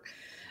good work,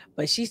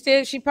 but she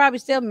probably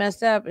still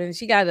messed up. And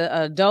she got an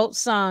adult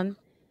son.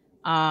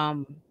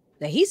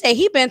 That he said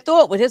he been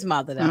through it with his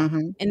mother though.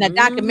 In the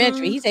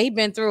documentary, he said he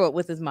been through it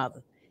with his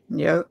mother.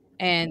 Yep.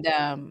 And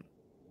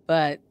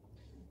but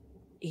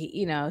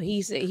he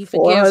he forgives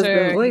 4 husbands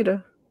her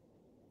later.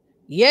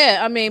 Yeah,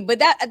 I mean, but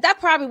that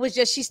probably was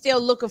just she's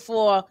still looking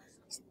for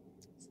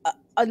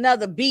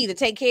another B to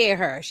take care of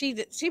her. She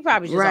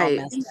probably just all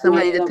messed up.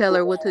 Somebody to tell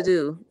her what to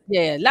do.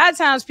 Yeah, a lot of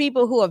times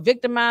people who are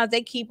victimized,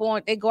 they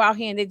go out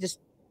here and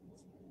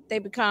they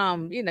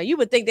become, you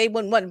would think they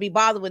wouldn't want to be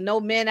bothered with no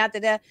men after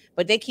that,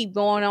 but they keep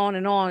going on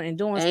and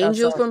doing stuff.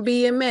 Angel from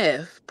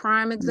BMF,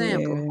 prime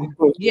example.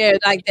 Yeah,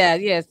 like that.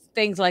 Yes,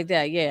 things like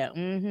that. Yeah.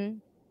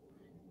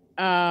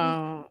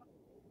 Yeah.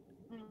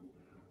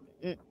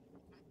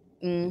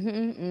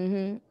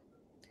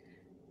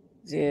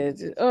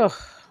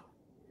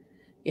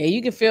 Yeah,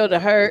 you can feel the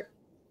hurt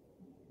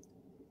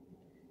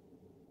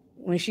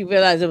when she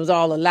realized it was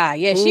all a lie.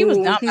 Yeah, she was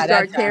dumb. She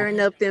started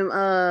tearing up them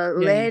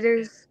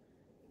letters.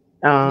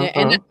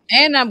 And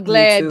I'm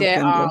glad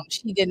that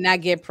she did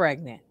not get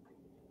pregnant.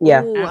 Yeah.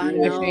 I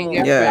know.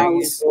 I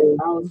was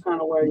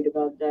kind of worried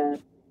about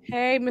that.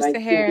 Hey, Mr. Like,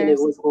 Harris. thinking it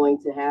was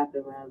going to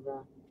happen,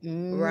 rather.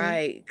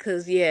 Right,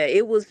 because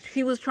he was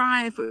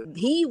trying for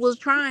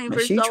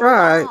she so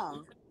tried.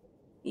 long.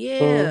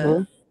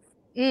 Yeah.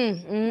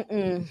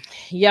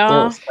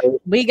 Y'all,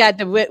 we got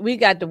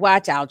to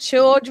watch our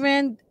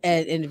children,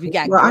 and if you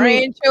got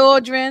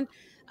grandchildren,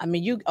 I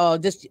mean, you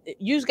just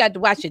got to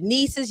watch your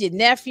nieces, your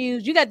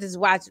nephews. You got to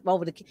watch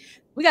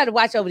we got to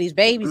watch over these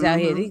babies out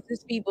here.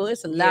 These people,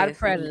 it's a lot of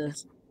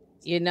predators.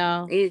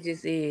 It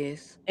just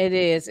is. It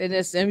is. And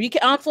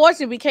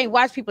unfortunately, we can't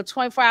watch people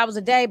 24 hours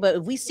a day. But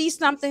if we see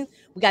something,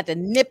 we got to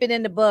nip it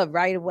in the bud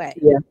right away.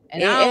 Yeah.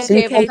 And I don't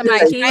care if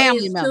somebody's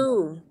family member.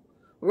 Too.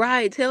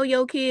 Right. Tell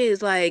your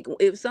kids, like,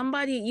 if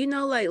somebody,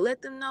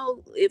 let them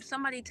know, if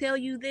somebody tell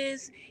you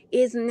this,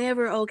 it's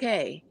never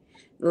okay.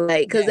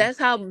 Like, because that's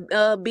how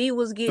B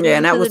was getting. Yeah,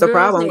 and that was the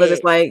problem, because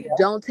it's like,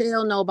 don't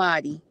tell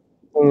nobody.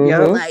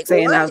 Like,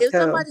 saying if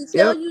somebody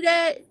tell you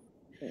that,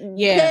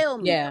 tell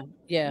me.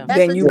 Yeah.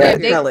 Then you better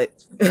tell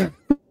it.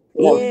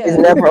 It's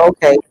never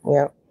okay.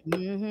 Yeah.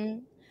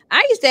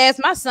 I used to ask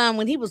my son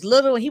when he was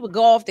little and he would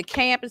go off to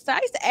camp and stuff.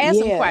 I used to ask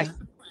him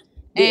questions.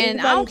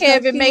 And I don't care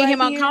if it made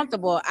him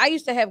uncomfortable. I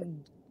used to have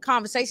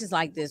conversations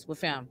like this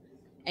with him.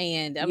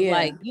 And I'm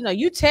like,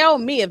 you tell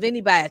me if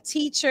anybody, a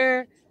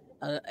teacher,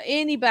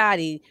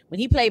 anybody, when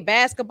he played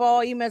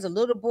basketball, even as a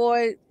little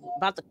boy,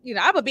 about the,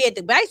 I would be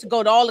I used to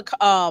go to all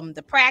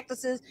the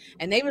practices,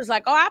 and they was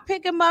like, oh, I'll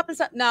pick him up and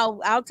something.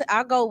 No, I'll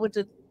go with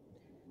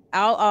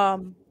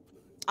I'll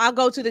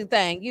go to the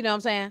thing. You know what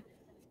I'm saying?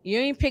 You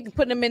ain't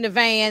putting them in the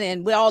van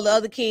and with all the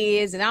other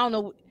kids, and I don't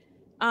know.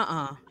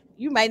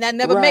 you might not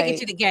never make it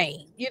to the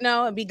game, you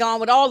know, and be gone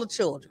with all the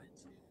children.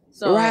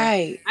 So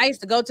I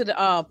used to go to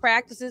the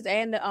practices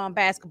and the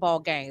basketball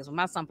games when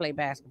my son played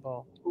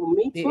basketball. Well,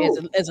 me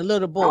too. As a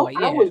little boy,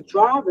 I was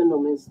driving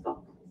them and stuff.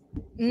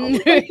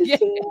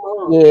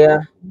 Yeah,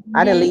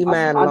 I didn't leave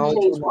mine alone.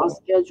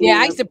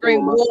 Yeah, I used to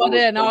bring water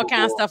and all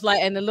kinds of stuff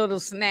and the little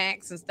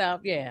snacks and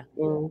stuff. Yeah,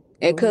 and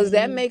because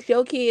that makes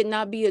your kid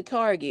not be a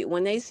target.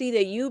 When they see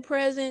that you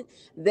present,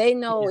 they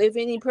know if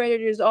any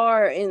predators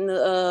are in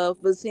the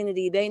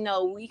vicinity. They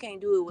know we can't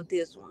do it with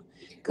this one.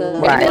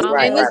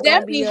 And it's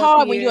definitely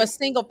hard when you're a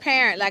single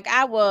parent like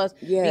I was,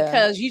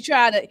 because you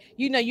try to,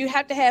 you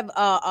have to have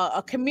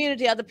a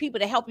community of other people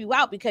to help you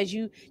out, because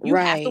you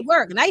have to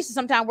work. And I used to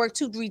sometimes work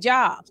 2-3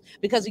 jobs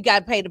because you got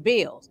to pay the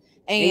bills.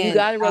 And you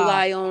got to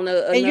rely on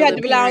and you had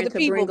to rely on the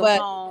people,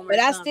 but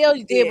I still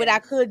did what I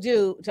could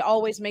do to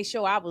always make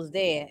sure I was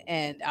there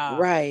and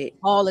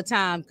all the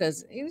time,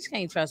 because you just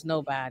can't trust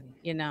nobody,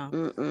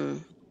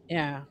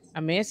 Yeah, I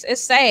mean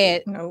it's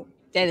sad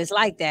that it's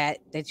like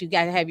that you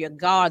got to have your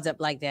guards up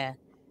like that,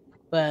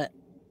 but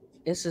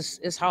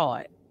it's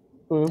hard.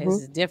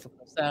 This is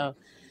difficult. So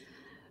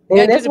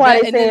and that's why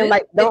they're saying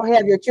like don't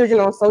have your children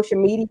on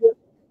social media.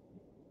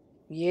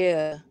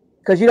 Yeah.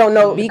 Because you don't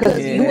know, because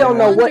you don't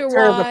know what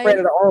turns a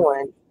predator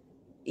on.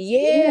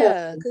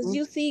 Yeah, because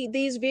you see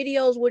these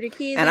videos where the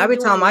kids, and I be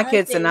telling my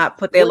kids to not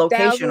put their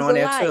location on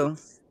there too.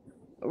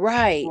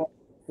 Right.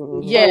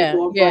 Yeah.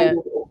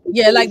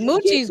 Like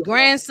Moochie's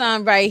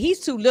grandson, right? He's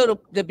too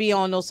little to be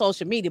on no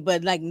social media.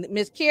 But like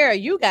Miss Kara,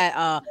 you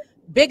got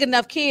big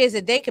enough kids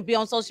that they could be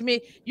on social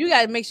media. You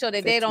got to make sure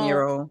that they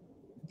don't.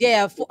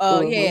 Yeah,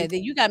 that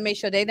you got to make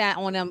sure they're not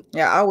on them.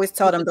 Yeah, I always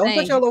tell them don't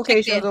put your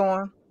locations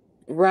on.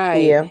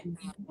 Right. Yeah.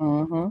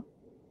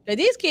 But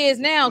these kids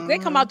now, they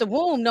come out the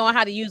womb knowing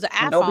how to use an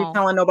iPhone. Don't be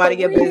telling nobody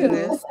your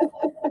business.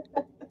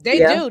 They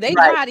do. They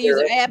know how to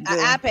use an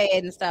iPad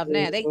and stuff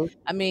now.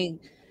 I mean,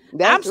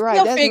 I'm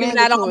still figuring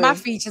out all my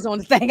features on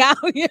the thing. I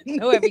don't even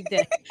know every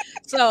day.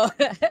 So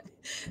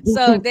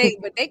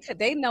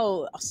they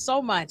know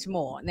so much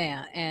more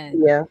now.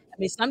 And I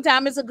mean,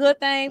 sometimes it's a good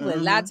thing, but a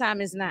lot of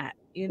times it's not.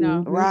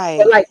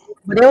 Right?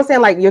 But they were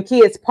saying like your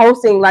kids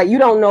posting, like you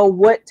don't know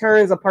what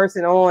turns a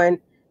person on.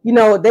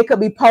 They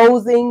could be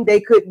posing, they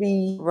could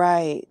be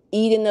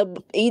eating a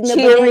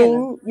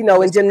cheering,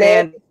 and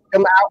gymnastics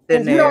them out.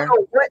 You don't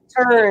know what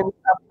turns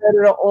a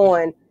predator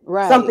on.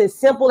 Right. Something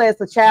simple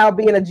as a child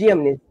being a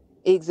gymnast.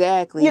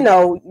 Exactly.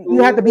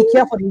 You have to be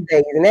careful these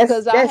days, and that's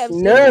because I have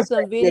seen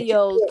some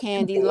videos,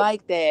 Candy,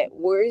 like that,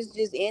 where it's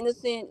just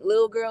innocent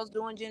little girls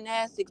doing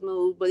gymnastics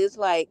moves, but it's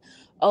like,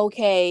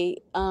 okay,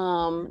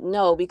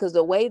 no, because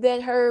the way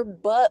that her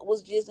butt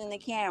was just in the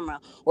camera,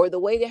 or the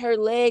way that her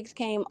legs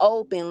came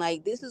open,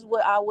 like this is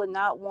what I would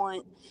not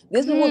want.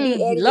 This would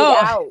be edited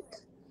out.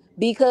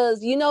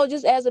 Because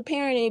just as a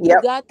parent, if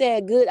you got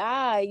that good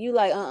eye, you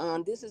like,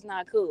 this is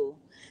not cool.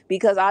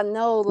 Because I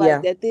know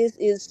that this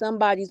is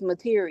somebody's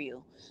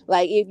material.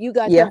 Like if you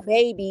got your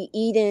baby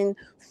eating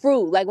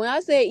fruit, like when I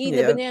say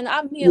eating a banana,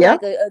 I mean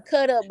like a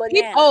cut up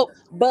banana.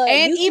 But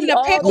and even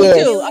a pickle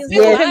too. A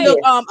pickle can look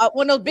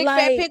one of those big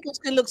fat pickles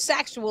can look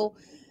sexual.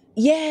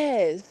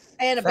 Yes.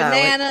 And a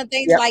banana and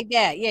things like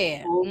that. Yeah.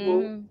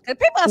 Because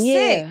people are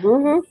sick.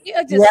 You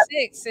are just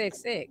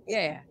sick.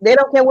 Yeah. They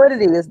don't care what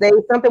it is.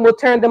 Something will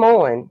turn them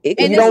on. And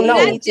it's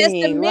not just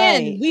the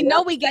men. We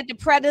know we got the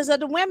predators of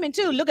the women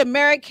too. Look at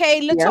Mary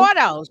Kay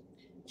Latordo.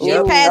 She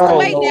passed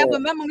away now.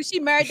 Remember when she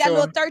married that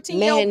little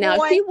 13-year-old boy?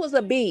 Now she was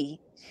a bee.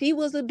 She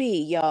was a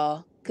bee,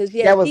 y'all. Because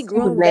she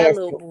groomed that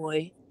little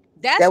boy.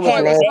 That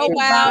boy was so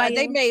wild.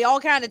 They made all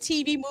kind of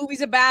TV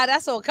movies about it. I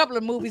saw a couple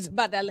of movies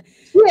about that.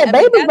 Yeah,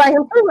 babies by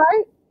him too,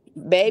 right?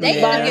 Baby, they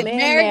get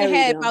married and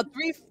had about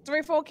three,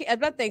 4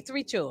 kids. I think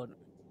 3 children,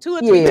 2 or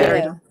 3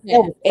 children.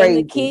 And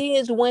the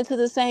kids went to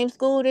the same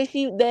school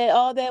that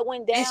all that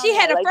went down. And she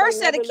had a first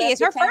set of kids.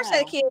 Her first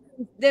set of kids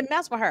didn't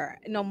mess with her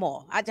no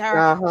more.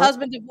 Her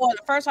husband divorced.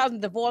 The first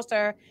husband divorced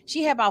her.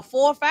 She had about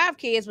 4 or 5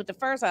 kids with the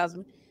first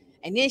husband,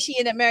 and then she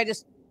ended up marrying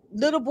this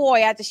little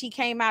boy after she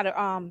came out of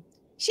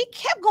She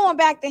kept going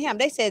back to him.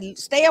 They said,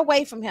 "Stay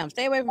away from him.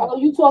 Stay away from him." Oh,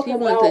 you talking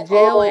about to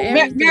jail and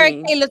everything.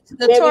 Mary Kay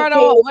Latordo,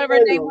 or whatever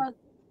her name was.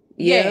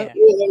 Yeah.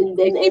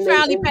 He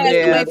finally passed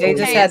away. They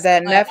just had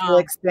that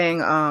Netflix thing.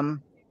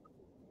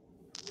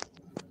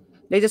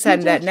 They just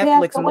had that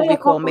Netflix movie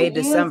called May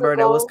December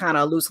that was kind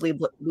of loosely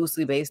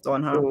based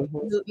on her.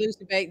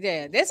 Loosely based,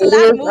 yeah. There's a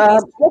lot of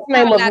movies. What's the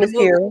name of Miss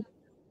Kira?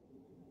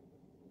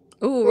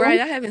 Oh, right.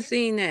 I haven't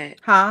seen that.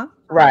 Huh?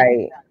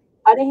 Right.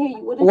 I didn't hear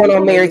you. One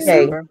on Mary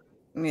Kay.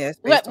 Yes.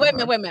 Wait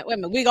a minute.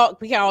 We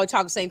can't all talk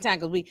at the same time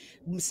because we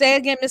say it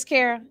again, Miss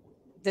Kara.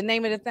 The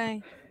name of the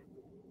thing.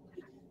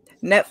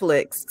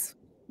 Netflix.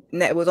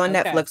 It was on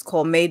Netflix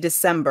called May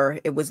December.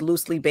 It was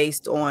loosely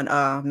based on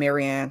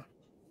Marianne.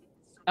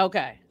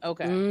 Okay. I'll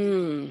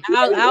Mary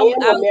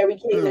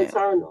Kay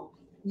Latordo.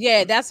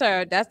 Yeah, that's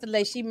her. That's the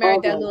lady. She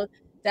married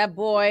that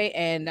boy,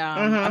 and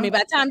I mean, by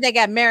the time they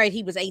got married,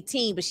 he was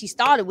 18, but she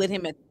started with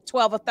him at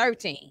 12 or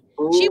 13.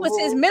 She was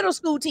his middle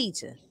school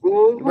teacher.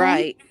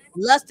 Right.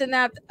 lusting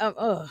out.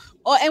 Oh,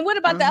 and what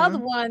about the other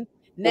one?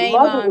 The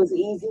mother was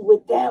easy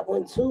with that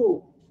one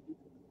too.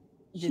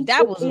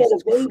 That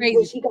was crazy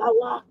when she got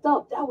locked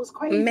up. That was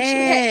crazy.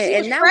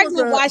 Man, she was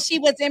pregnant while she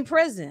was in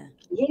prison.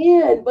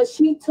 Yeah, but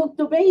she took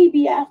the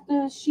baby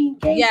after she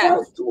gave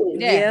birth to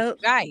it. Yeah,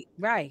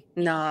 right.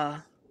 Nah.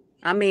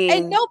 I mean,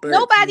 and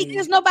nobody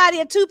gives nobody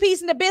a 2-piece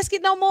and a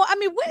biscuit no more. I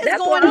mean, what is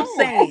going on?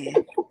 Saying.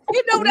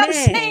 You know what I'm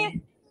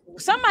saying?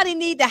 Somebody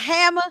need to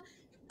hammer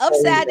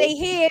upside their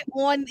head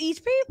on these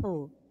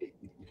people.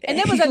 And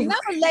there was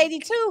another lady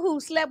too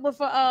who slept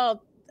with a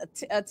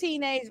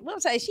teenage. What I'm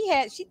saying, she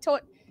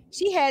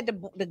had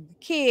the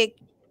kid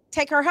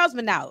take her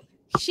husband out.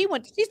 She's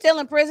still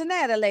in prison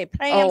now. The lady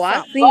paying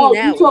I seen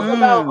that. You talking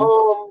about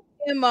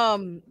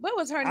what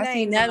was her name? I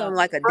seen that on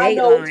like a dateline. I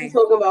know what you're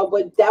talking about,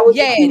 but that was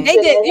they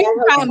did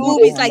different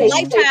movies. Like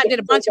Lifetime did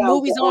a bunch of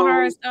movies on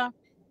her and stuff.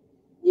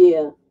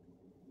 Yeah,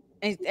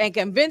 and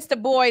convinced the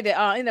boy to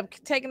end up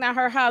taking out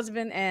her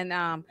husband,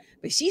 and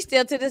but she's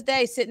still to this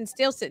day sitting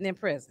in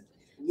prison.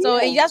 Yeah. So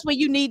and that's where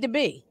you need to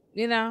be.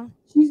 You know,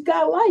 she's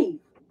got life.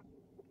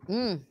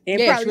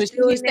 Probably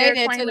she stayed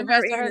there to the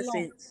rest of her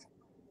life.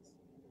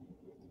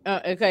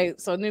 Okay,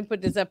 so let me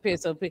put this up here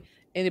so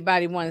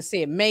anybody want to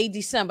see it. May,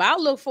 December.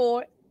 I'll look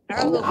for it.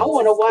 I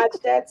want to watch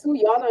that too.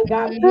 Y'all done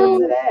got me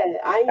into that.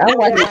 I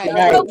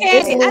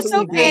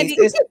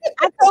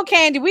told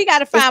Candy we got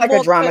to find like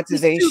more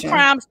dramatization. True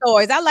crime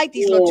stories. I like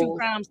these little true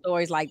crime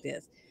stories like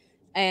this.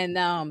 And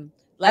like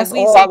that's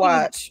all I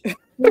watch.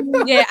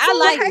 Yeah, I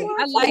like it.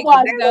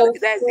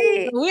 That's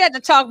it. We had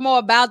to talk more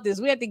about this.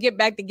 We had to get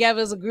back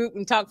together as a group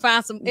and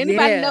find some.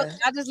 Anybody know?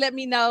 I just let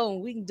me know,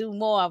 and we can do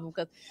more of them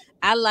because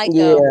I like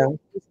this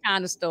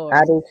kind of story.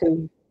 I do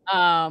too.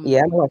 I'm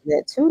watching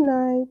that 2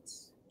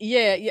 nights.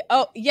 Yeah.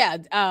 Oh, yeah.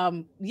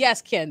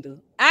 Yes, Kendall.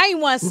 I ain't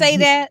want to say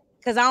that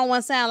because I don't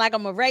want to sound like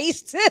I'm a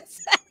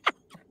racist.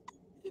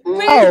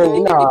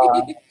 Oh no.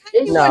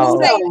 I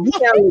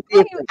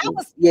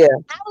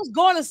was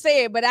going to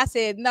say it, but I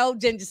said no.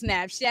 Ginger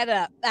Snap, shut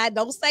up! I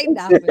don't say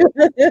nothing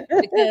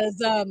because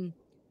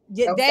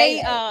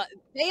they a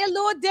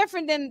little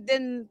different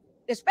than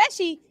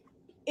especially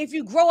if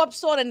you grow up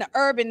sort of in the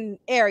urban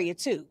area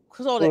too,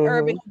 sort of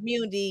urban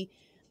community.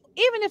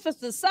 Even if it's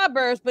the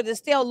suburbs, but it's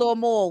still a little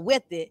more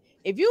with it.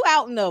 If you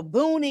out in the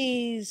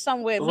boonies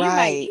somewhere,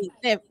 you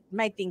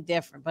might think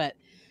different, but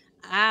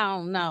I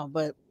don't know.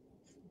 But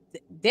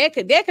their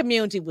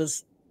community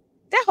was.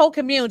 That whole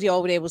community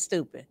over there was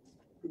stupid.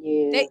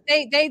 Yeah,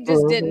 they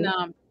just didn't.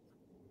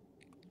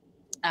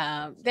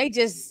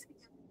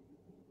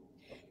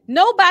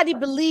 Nobody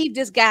believed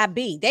this guy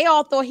B. They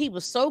all thought he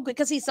was so good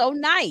because he's so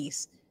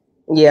nice.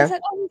 Yeah,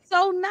 like, oh, he's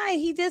so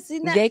nice.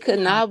 They could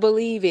not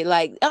believe it.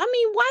 Like, I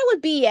mean, why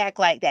would B act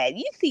like that?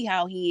 You see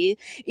how he is.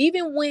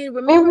 Even when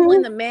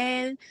when the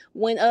man,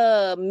 when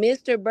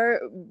Mr.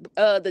 Bird,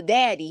 the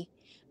daddy.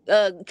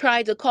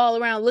 Tried to call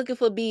around looking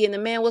for B, and the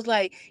man was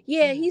like,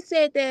 "Yeah, he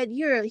said that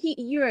you're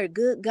a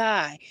good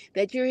guy,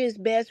 that you're his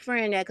best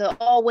friend that could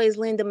always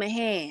lend him a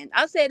hand."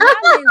 I said, "Not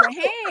lend a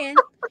hand."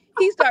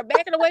 He started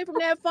backing away from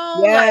that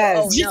phone.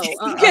 Yes. Like,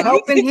 oh no, a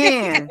helping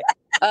hand,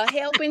 a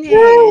helping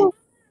hand.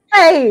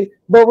 Hey,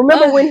 but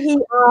remember when he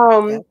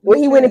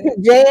went and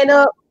picked Jan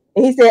up,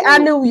 and he said, "I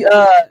knew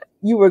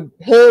you were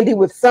handy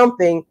with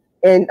something,"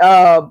 and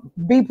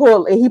he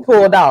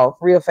pulled off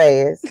real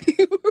fast.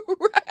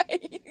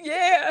 Right.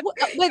 Yeah.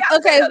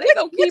 Okay.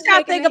 What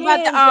y'all think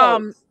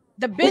about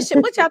the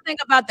bishop? What y'all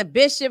think about the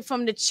bishop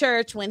from the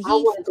church when he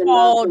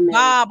called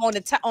Bob on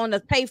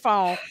the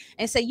payphone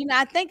and said,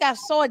 I think I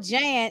saw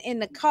Jan in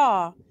the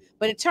car,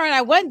 but it turned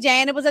out it wasn't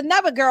Jan. It was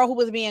another girl who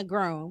was being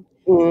groomed.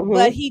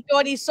 But he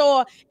thought he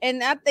saw,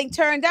 and I think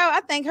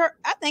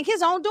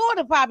his own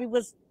daughter probably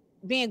was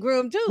being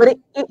groomed too. But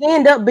it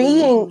ended up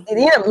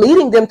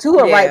leading them to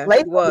a right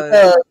place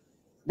because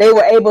they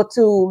were able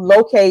to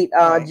locate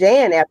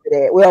Jan after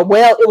that. Well,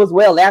 it was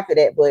well after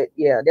that, but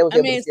yeah, there was.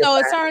 So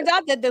it turns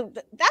out that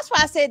that's why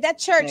I said that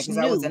church knew.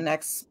 That was the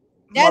next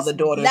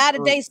mother-daughter.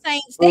 Latter-day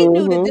Saints, they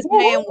knew that this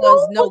man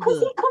was no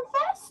good. He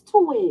confessed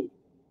to it.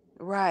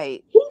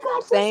 Right. He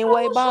got same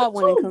way Bob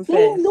went and confessed.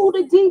 He knew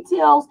the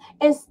details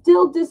and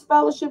still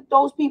disfellowship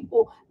those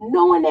people,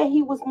 knowing that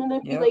he was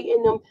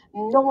manipulating them,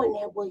 knowing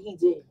that what he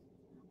did.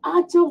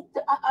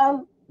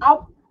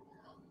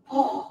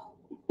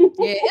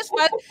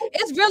 Yeah,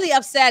 it's really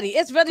upsetting.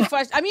 It's really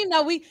frustrating. I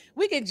mean,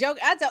 we can joke.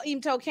 I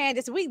even told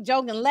Candace we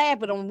joke and laugh,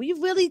 but when we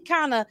really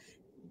kind of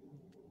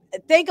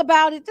think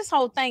about it, this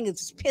whole thing is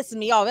just pissing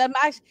me off.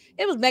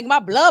 It was making my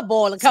blood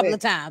boil a couple of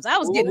times. I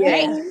was getting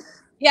mad.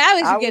 Yeah,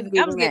 I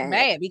was getting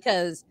mad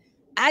because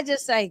I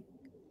just say,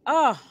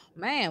 oh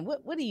man,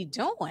 what are you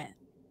doing?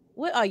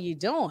 What are you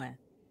doing?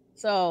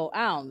 So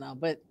I don't know,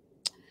 but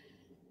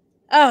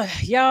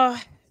y'all,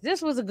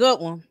 this was a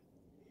good one.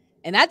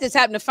 And I just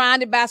happened to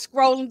find it by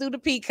scrolling through the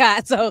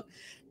Peacock. So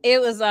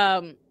it was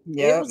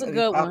it was a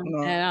good one.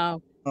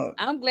 And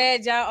I'm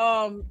glad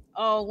y'all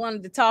all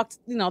wanted to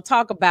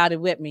talk about it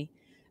with me.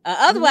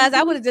 Otherwise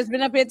I would have just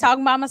been up here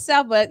talking by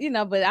myself, but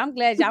I'm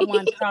glad y'all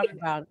wanted to talk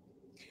about it.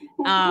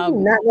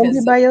 Not gonna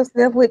be by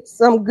yourself with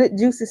some good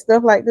juicy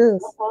stuff like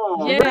this.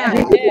 Yeah.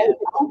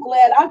 I'm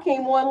glad I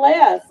came on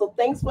last. So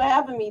thanks for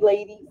having me,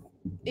 ladies.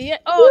 Yeah.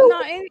 Oh no.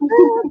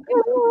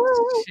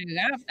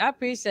 I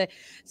appreciate it.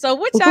 So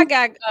what y'all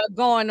got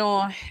going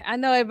on? I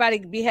know everybody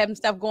be having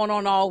stuff going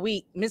on all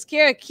week. Miss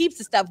Kara keeps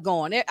the stuff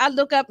going. I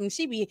look up and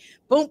she be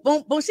boom,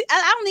 boom, boom.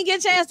 I don't even get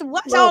a chance to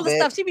watch all the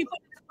stuff. She be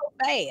putting it so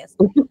fast.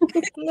 A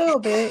little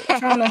bit.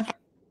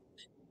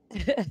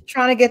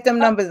 Trying to get them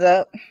numbers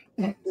up.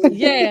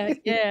 Yeah.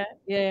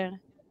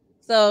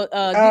 So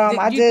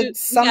I did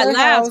Summer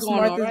House,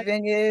 Martha's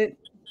Vineyard.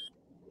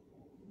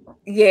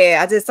 Yeah,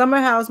 I did Summer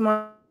House,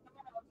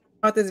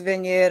 Martha's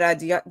Vineyard. I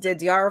did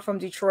Diara from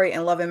Detroit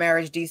and Love and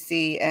Marriage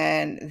DC,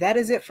 and that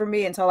is it for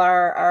me until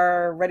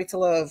our Ready to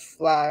Love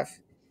live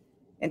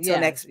until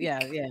next week.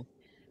 Yeah.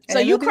 So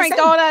you cranked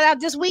all that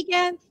out this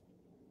weekend?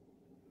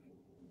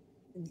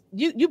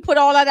 You put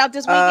all that out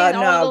this weekend?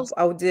 No,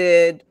 I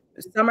did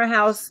Summer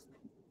House.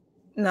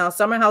 No,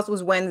 Summer House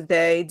was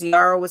Wednesday.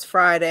 Diara was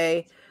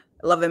Friday.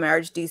 Love and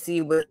Marriage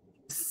DC was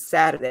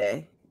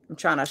Saturday. I'm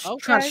trying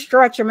to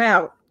stretch them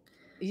out.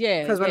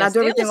 Yeah, because when I do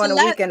everything on the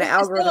weekend, the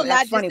algorithm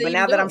acts funny. But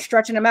now that I'm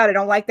stretching them out, I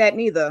don't like that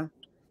neither.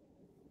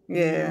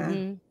 Yeah,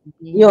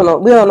 we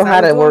don't know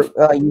how to work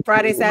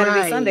Friday,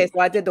 Saturday, Sunday. So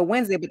I did the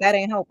Wednesday, but that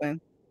ain't helping.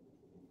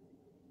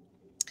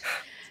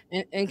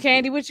 And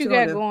Candy, what you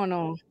got going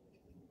on?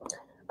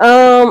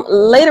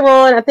 Later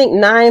on, I think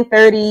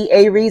 9:30,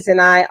 Aries and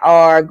I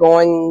are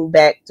going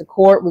back to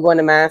court. We're going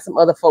to mind some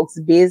other folks'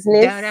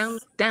 business.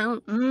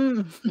 Down.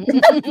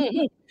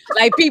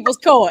 Like people's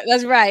court.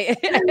 That's right.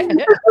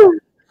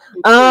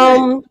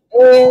 And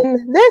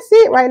that's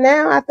it right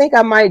now. I think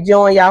I might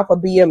join y'all for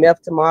BMF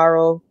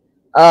tomorrow.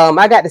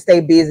 I got to stay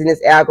busy in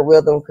this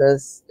algorithm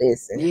because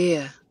listen,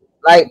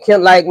 like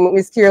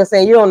Miss Kira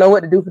saying, you don't know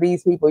what to do for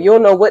these people. You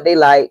don't know what they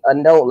like or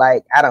don't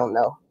like. I don't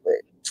know,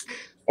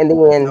 and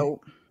then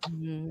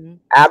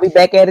I'll be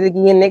back at it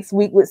again next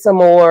week with some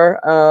more.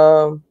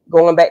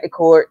 Going back to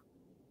court.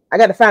 I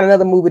got to find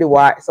another movie to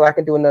watch so I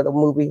can do another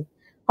movie.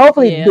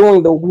 Hopefully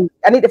during the week.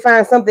 I need to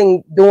find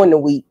something during the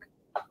week.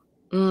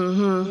 Wait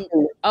a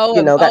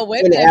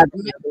minute.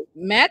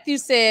 Matthew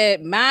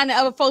said, "Mind the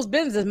other folks'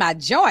 business is my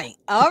joint."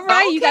 All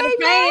right, you got a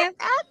fan.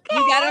 Okay.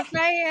 You got a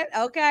fan.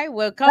 Okay,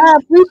 well, come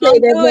do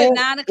it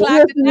 9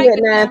 o'clock tonight at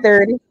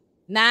 9:30.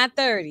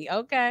 9:30.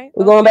 Okay,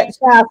 we're going back to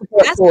child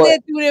support. I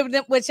slid through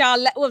it with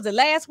y'all. What was it,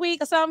 last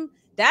week or something?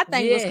 That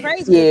thing was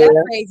crazy. Yeah.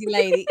 That crazy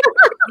lady.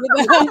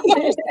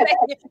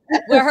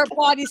 With her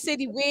Party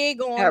City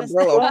wig on. That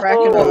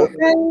cracking up.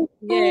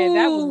 Yeah,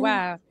 that was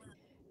wild.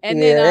 And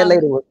then that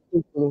lady was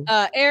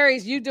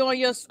Aries, you doing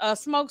your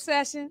smoke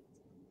session?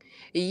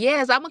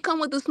 Yes, I'm gonna come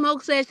with the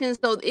smoke session.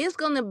 So it's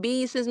gonna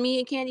be, since me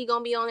and Candy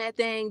gonna be on that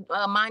thing,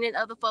 minding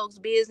other folks'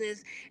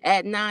 business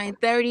at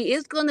 9:30.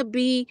 It's gonna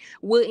be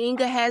what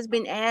Inga has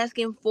been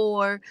asking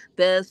for,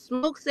 the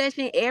smoke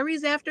session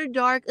Aries After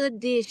Dark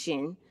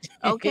edition.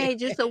 Okay,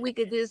 just so we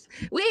ain't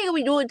gonna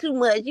be doing too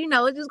much,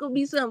 it's just gonna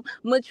be some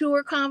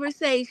mature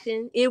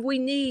conversation if we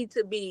need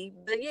to be.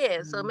 But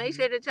yeah, so make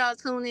sure that y'all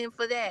tune in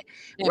for that.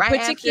 And right,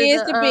 put your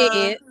kids to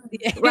bed.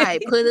 Right,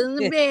 put them in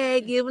the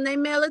bed, give them their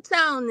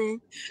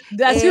melatonin.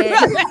 That's right.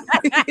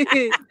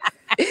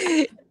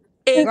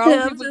 It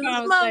comes to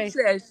the smoke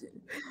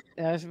session.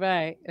 That's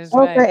right.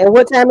 Okay, and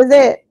what time is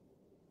that?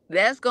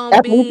 That's gonna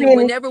be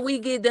whenever we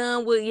get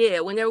done with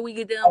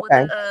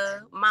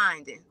the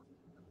minding.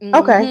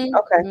 Okay.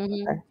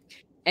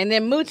 And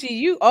then Moochie,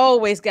 you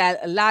always got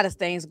a lot of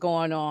things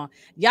going on.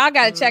 Y'all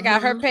got to check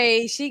out her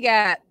page. She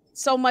got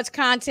so much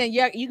content.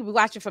 You can be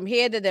watching from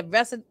here to the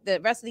rest of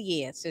the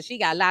year. So she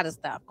got a lot of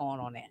stuff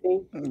going on there.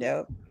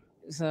 Yep.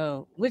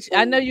 So, which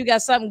I know you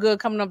got something good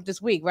coming up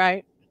this week,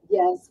 right?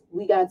 Yes,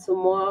 we got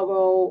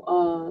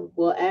tomorrow.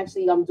 Well,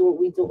 actually,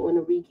 we doing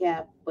a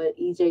recap, but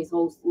EJ's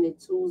hosting it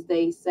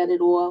Tuesday. Set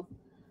It Off.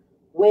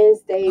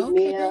 Wednesday,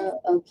 Mayor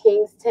of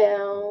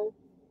Kingstown,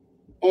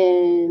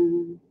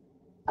 and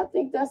I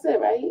think that's it,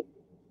 right?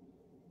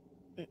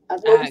 I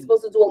know we're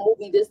supposed to do a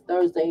movie this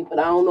Thursday, but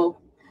I don't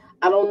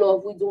know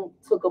if we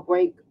took a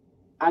break.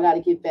 I got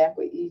to get back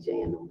with EJ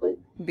and them, but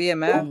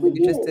BMF.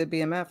 You just did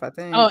BMF, I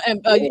think. Oh,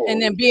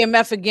 and then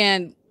BMF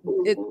again.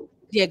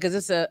 Because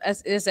it's an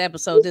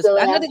episode.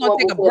 I know they're gonna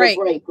take a break,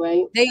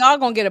 right? They are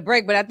gonna get a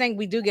break, but I think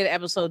we do get an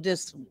episode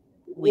this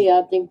week. Yeah,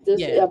 I think this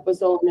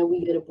episode, and then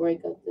we get a break.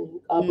 I think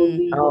I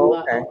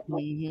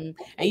believe.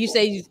 And you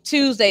say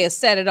Tuesday is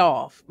Set It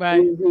Off,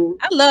 right?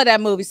 I love that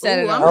movie. Set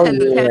It Off. I'm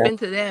gonna have to tap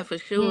into that for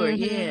sure.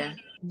 Yeah.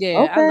 I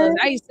love it.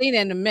 I ain't seen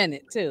it in a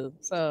minute too.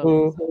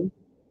 So.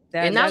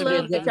 And I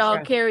love that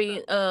y'all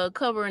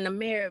covering the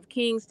mayor of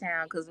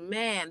Kingstown, because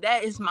man,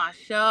 that is my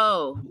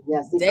show.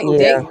 Yes, they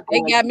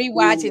got me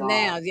watching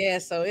now. Yeah,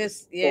 so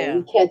it's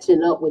we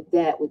catching up with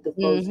that with the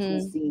first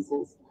 2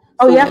 seasons.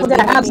 Oh yeah, I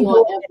forgot.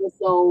 On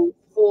episode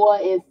 4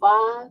 and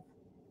 5.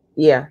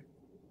 Yeah,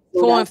 so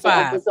 4 and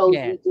 5. Episodes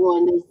we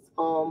doing this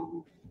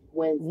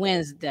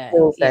Wednesday.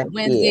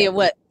 Wednesday at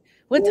what?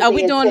 What are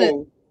we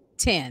doing?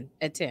 10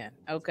 at 10.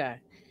 Okay.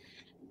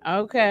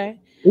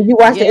 Did you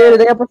watch the end of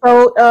the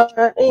episode,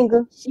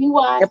 Inga? She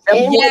watched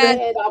I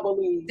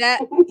believe.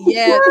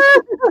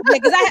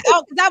 Because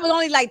I was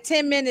only like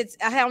 10 minutes.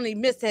 I had only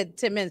missed 10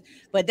 minutes.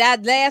 But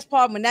that last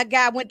part when that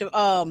guy went to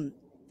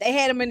they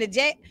had him in the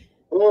jet.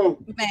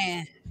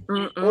 Man.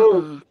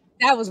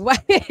 That was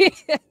what they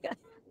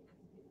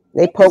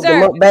poked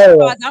him up bad.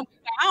 I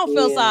don't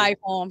feel sorry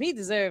for him. He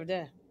deserved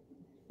that.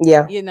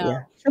 Yeah. You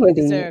know, Sure he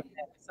deserved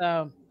that.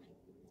 So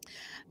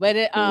but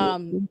at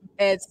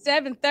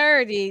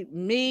 7:30,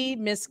 me,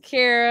 Miss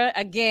Kara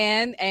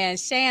again, and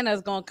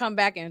Shanna's gonna come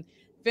back and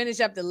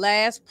finish up the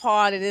last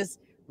part of this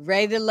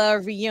Ready to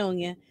Love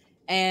reunion.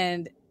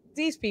 And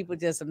these people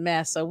just a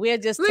mess. So we're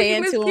just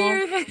saying to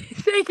them.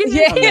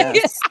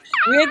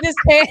 We're just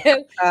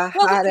saying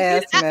hot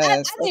ass mess.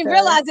 I didn't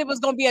realize it was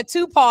gonna be a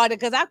two-parter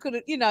because I could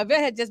have, if it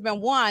had just been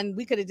one,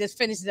 we could have just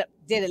finished it up,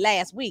 did it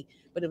last week,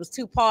 but it was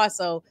two parts.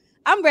 So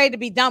I'm ready to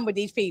be done with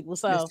these people.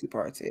 So two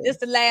parts, this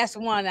the last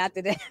one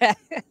after that.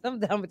 I'm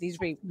done with these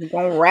people. We're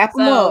gonna wrap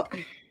them up.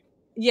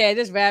 Yeah,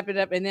 just wrap it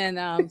up. And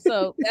then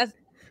so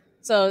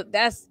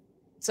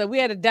we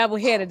had a double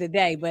header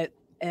today, but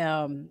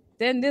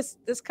then this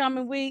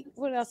coming week,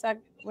 what else I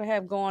will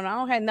have going on? I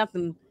don't have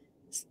nothing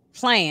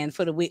planned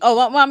for the week. Oh,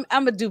 well, I'm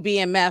gonna do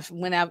BMF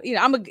when I'm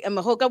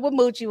gonna hook up with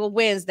Moochie on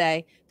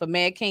Wednesday for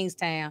Mad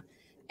Kingstown,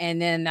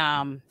 and then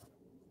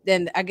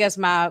I guess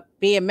my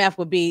BMF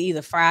would be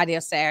either Friday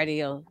or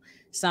Saturday or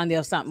Sunday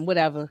or something,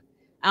 whatever.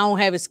 I don't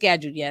have it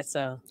scheduled yet.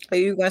 So are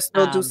you gonna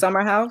still do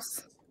Summer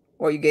House,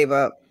 or you gave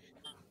up?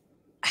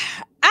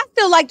 I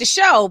still like the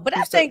show, but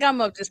I think I'm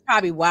gonna just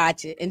probably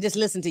watch it and just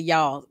listen to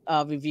y'all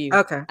review.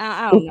 Okay,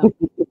 I don't know.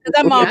 Because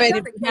I'm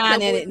already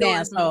behind in it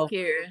now, so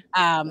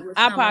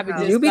I'll probably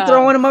just you be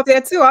throwing them up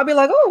there too. I'll be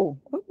like, oh,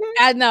 okay.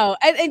 I know,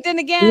 and then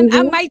again,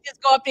 I might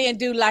just go up there and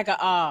do like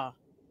a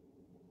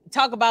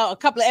talk about a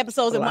couple of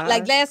episodes.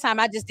 Like last time,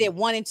 I just did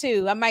 1 and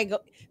 2. I might go.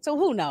 So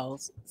who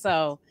knows?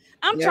 So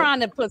I'm trying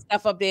to put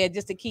stuff up there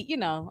just to keep.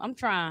 I'm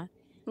trying.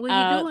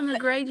 Well, you're doing a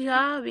great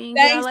job. Thanks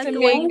I like to the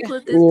me. way you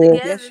put this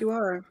together. Yes, you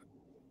are.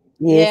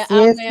 Yes.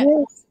 I'm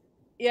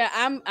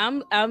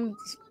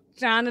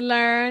trying to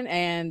learn,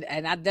 and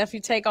I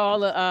definitely take all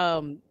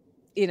the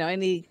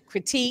any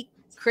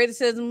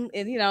criticism,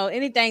 and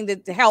anything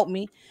to help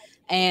me.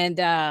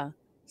 And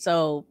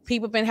so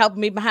people been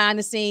helping me behind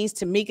the scenes.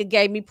 Tamika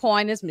gave me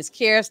pointers. Miss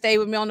Kara stayed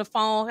with me on the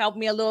phone, helped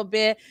me a little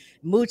bit.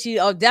 Moochie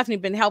definitely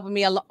been helping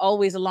me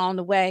always along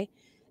the way.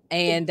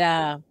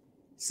 And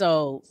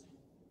so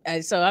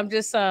I'm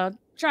just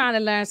trying to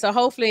learn. So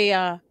hopefully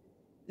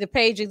the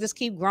page will just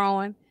keep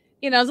growing.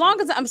 As long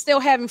as I'm still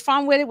having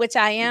fun with it, which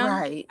I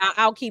am,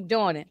 I'll keep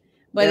doing it.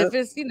 But if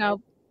it's,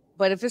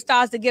 but if it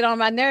starts to get on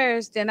my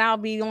nerves, then I'll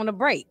be on a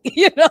break.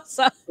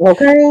 So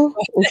okay.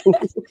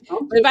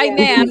 But right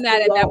now, I'm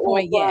not at that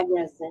point yet.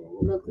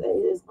 Look,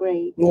 it's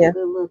great. Yeah.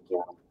 Good look,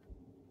 y'all.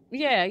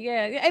 Yeah.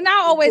 And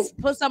I always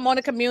put something on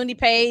the community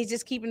page,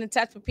 just keeping in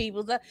touch with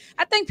people.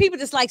 I think people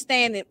just like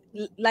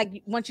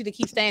want you to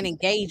keep staying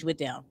engaged with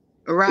them.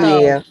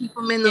 Right. Yeah. Keep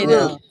them in the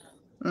loop.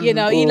 You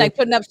like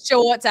putting up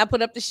shorts. I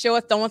put up the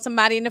shorts, throwing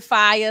somebody in the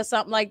fire or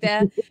something like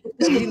that.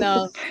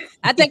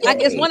 I think I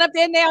guess one up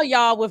there now,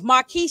 y'all, with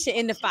Markeisha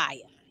in the fire.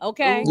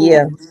 Okay.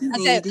 Yeah.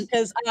 I said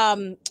because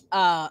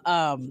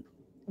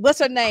what's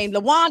her name?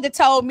 LaWanda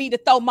told me to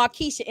throw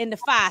Markeisha in the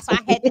fire, so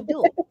I had to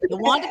do it.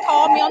 LaWanda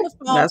called me on the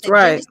phone. That's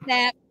right.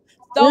 Snap,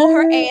 throw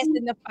her ass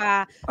in the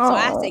fire. So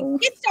I said,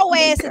 get your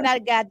ass in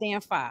that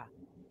goddamn fire.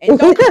 And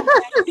don't come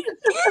back. You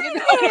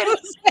know what I'm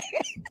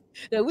saying?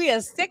 That we are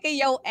sick of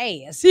your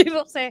ass. You know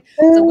what I'm saying?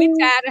 So we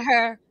tired of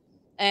her.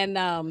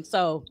 And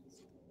so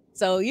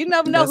you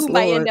never know who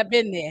might end up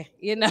in there,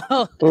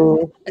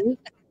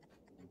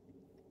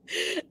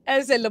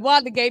 I said,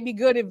 LaWanda gave me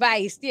good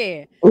advice.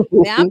 Yeah.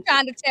 Now I'm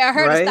trying to tell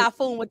her to stop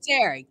fooling with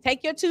Terry.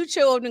 Take your 2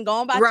 children, go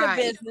on about your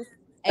business.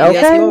 And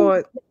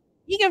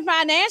he can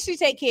financially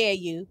take care of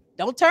you.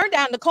 Don't turn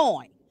down the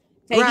coin.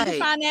 He can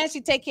financially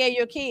take care of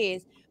your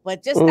kids,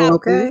 but just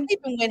stop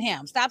sleeping with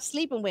him. Stop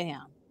sleeping with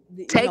him.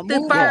 Take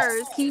the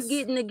furs. Keep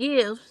getting the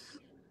gifts.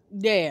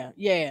 Yeah.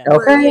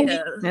 Okay.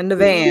 And the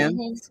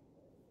vans.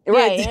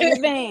 Right, and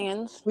the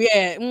vans.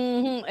 Yeah.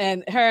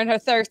 And her and her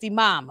thirsty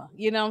mama.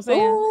 You know what I'm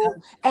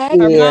saying?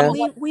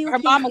 Ooh, her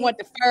mama went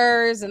to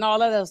furs and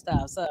all of that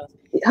stuff. So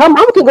her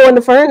mama can go in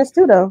the furnace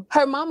too, though.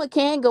 Her mama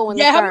can go in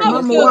the furnace. Her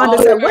mama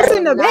said, what's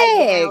in the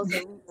bag?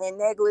 And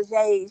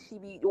negligee.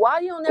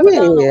 Why you don't never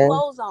got no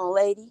clothes on,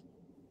 lady?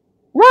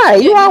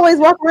 Right. You always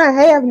walk around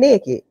half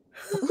naked.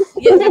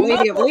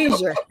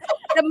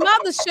 The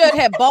mother should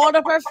have balled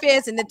up her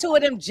fist, and the 2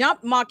 of them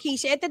jumped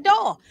Markeisha at the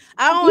door.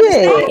 I don't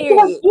understand. You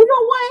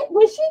know what?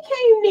 When she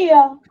came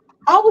there,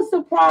 I was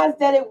surprised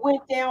that it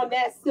went down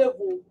that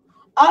civil.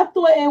 I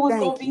thought it was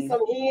going to be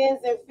some hands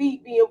and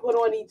feet being put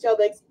on each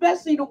other,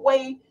 especially the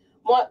way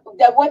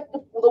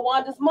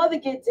LaWanda's mother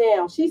get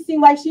down. She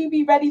seemed like she'd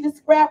be ready to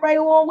scrap right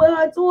on with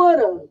her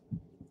daughter.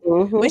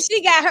 But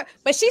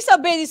she's so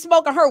busy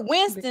smoking her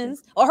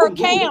Winstons or her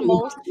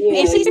Camels,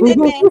 and she's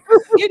sitting there.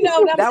 You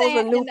know what I'm saying? That was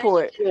a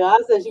Newport. I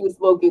said she was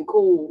smoking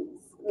Cools.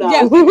 No.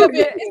 Yeah,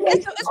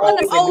 it's one of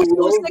them old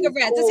school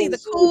cigarettes. It's either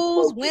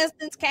Cools,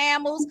 Winston's,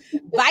 Camels,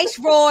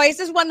 Viceroys.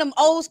 It's one of them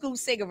old school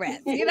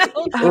cigarettes. You know,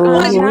 the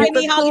ones you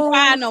can't hardly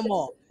find no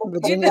more.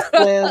 Virginia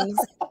Slims.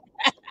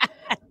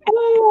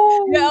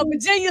 Yeah,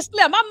 Virginia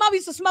Slim. My mom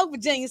used to smoke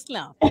Virginia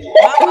Slim.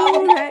 My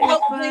mom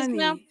smoked Virginia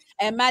Slim,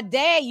 and my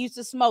dad used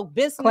to smoke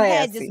Benson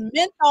had this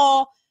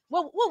menthol.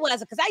 What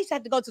was it? Because I used to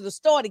have to go to the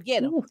store to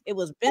get them. It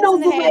was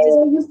Benson had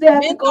this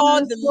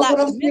menthol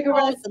deluxe, in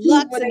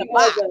the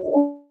box.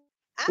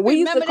 We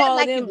used to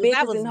call them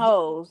bitches and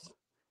hoes.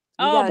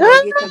 You gotta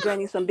go get your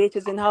granny some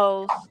bitches and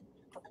hoes.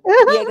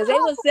 Yeah, because they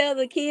would sell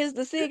the kids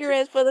the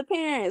cigarettes for the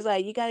parents.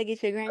 Like, you gotta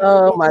get your granny.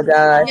 Oh my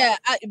God. Yeah,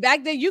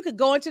 back then you could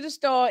go into the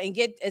store and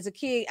get, as a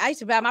kid, I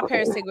used to buy my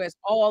parents cigarettes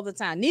all the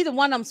time. Neither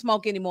one of them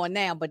smoke anymore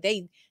now, but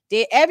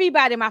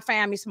everybody in my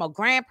family smoked.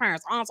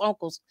 Grandparents, aunts,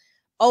 uncles,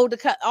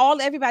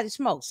 everybody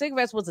smoked.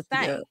 Cigarettes was a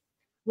thing. Yeah.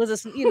 It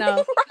was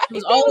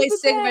always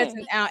cigarettes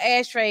and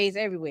ashtrays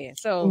everywhere.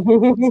 So,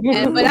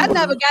 but I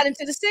never got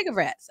into the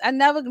cigarettes.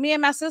 Me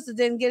and my sister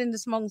didn't get into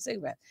smoking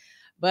cigarettes.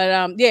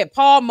 But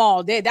Paul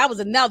Mall, that was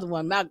another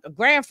one. My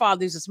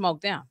grandfather used to smoke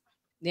them.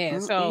 Yeah,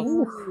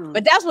 so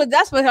but that's what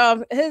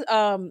his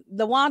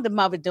the Wanda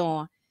mother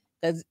doing.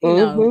 Because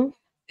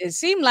it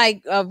seemed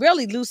like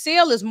really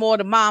Lucille is more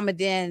the mama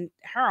than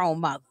her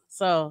own mother.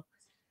 So,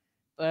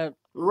 but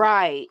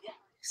right.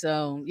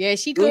 So yeah,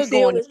 she could Lucille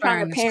go on was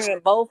trying to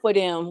parent both of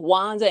them,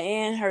 Wanda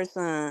and her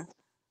son.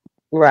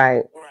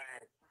 Right.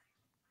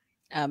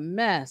 A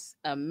mess.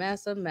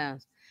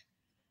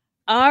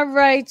 All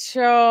right,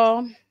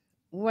 y'all.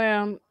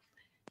 Well,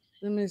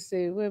 let me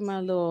see where my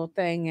little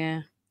thing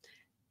at.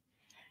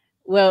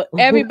 Well,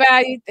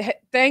 everybody,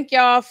 thank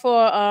y'all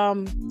for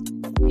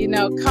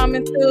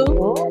coming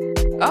through.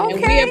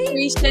 Okay. And we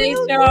appreciate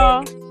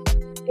y'all.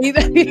 We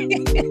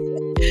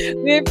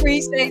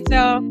appreciate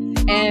y'all.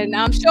 And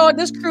I'm sure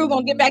this crew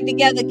gonna get back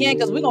together again,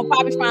 because we're gonna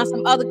probably find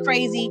some other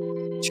crazy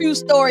true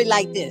story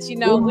like this.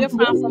 We'll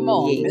find some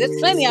more. There's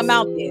plenty of them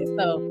out there.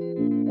 So,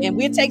 and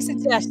we'll take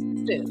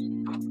suggestions too.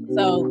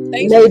 So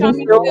thanks for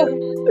coming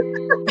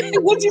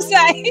through. What'd you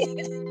say?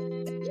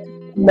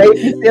 May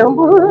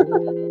December.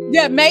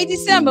 Yeah, May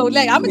December.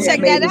 Like, I'm gonna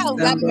check that out.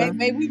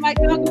 Maybe we might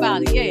talk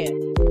about it. Yeah.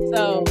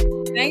 So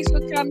thanks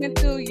for coming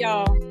through,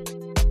 y'all.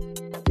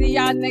 See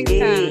y'all next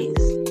time.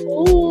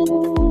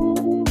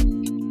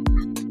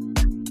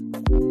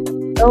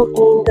 Go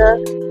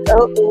Inga,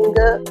 go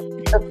Inga,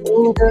 go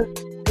Inga,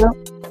 go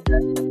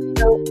Inga,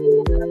 go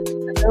Inga,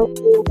 go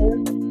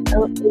Inga,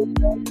 go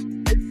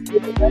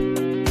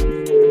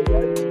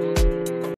Inga.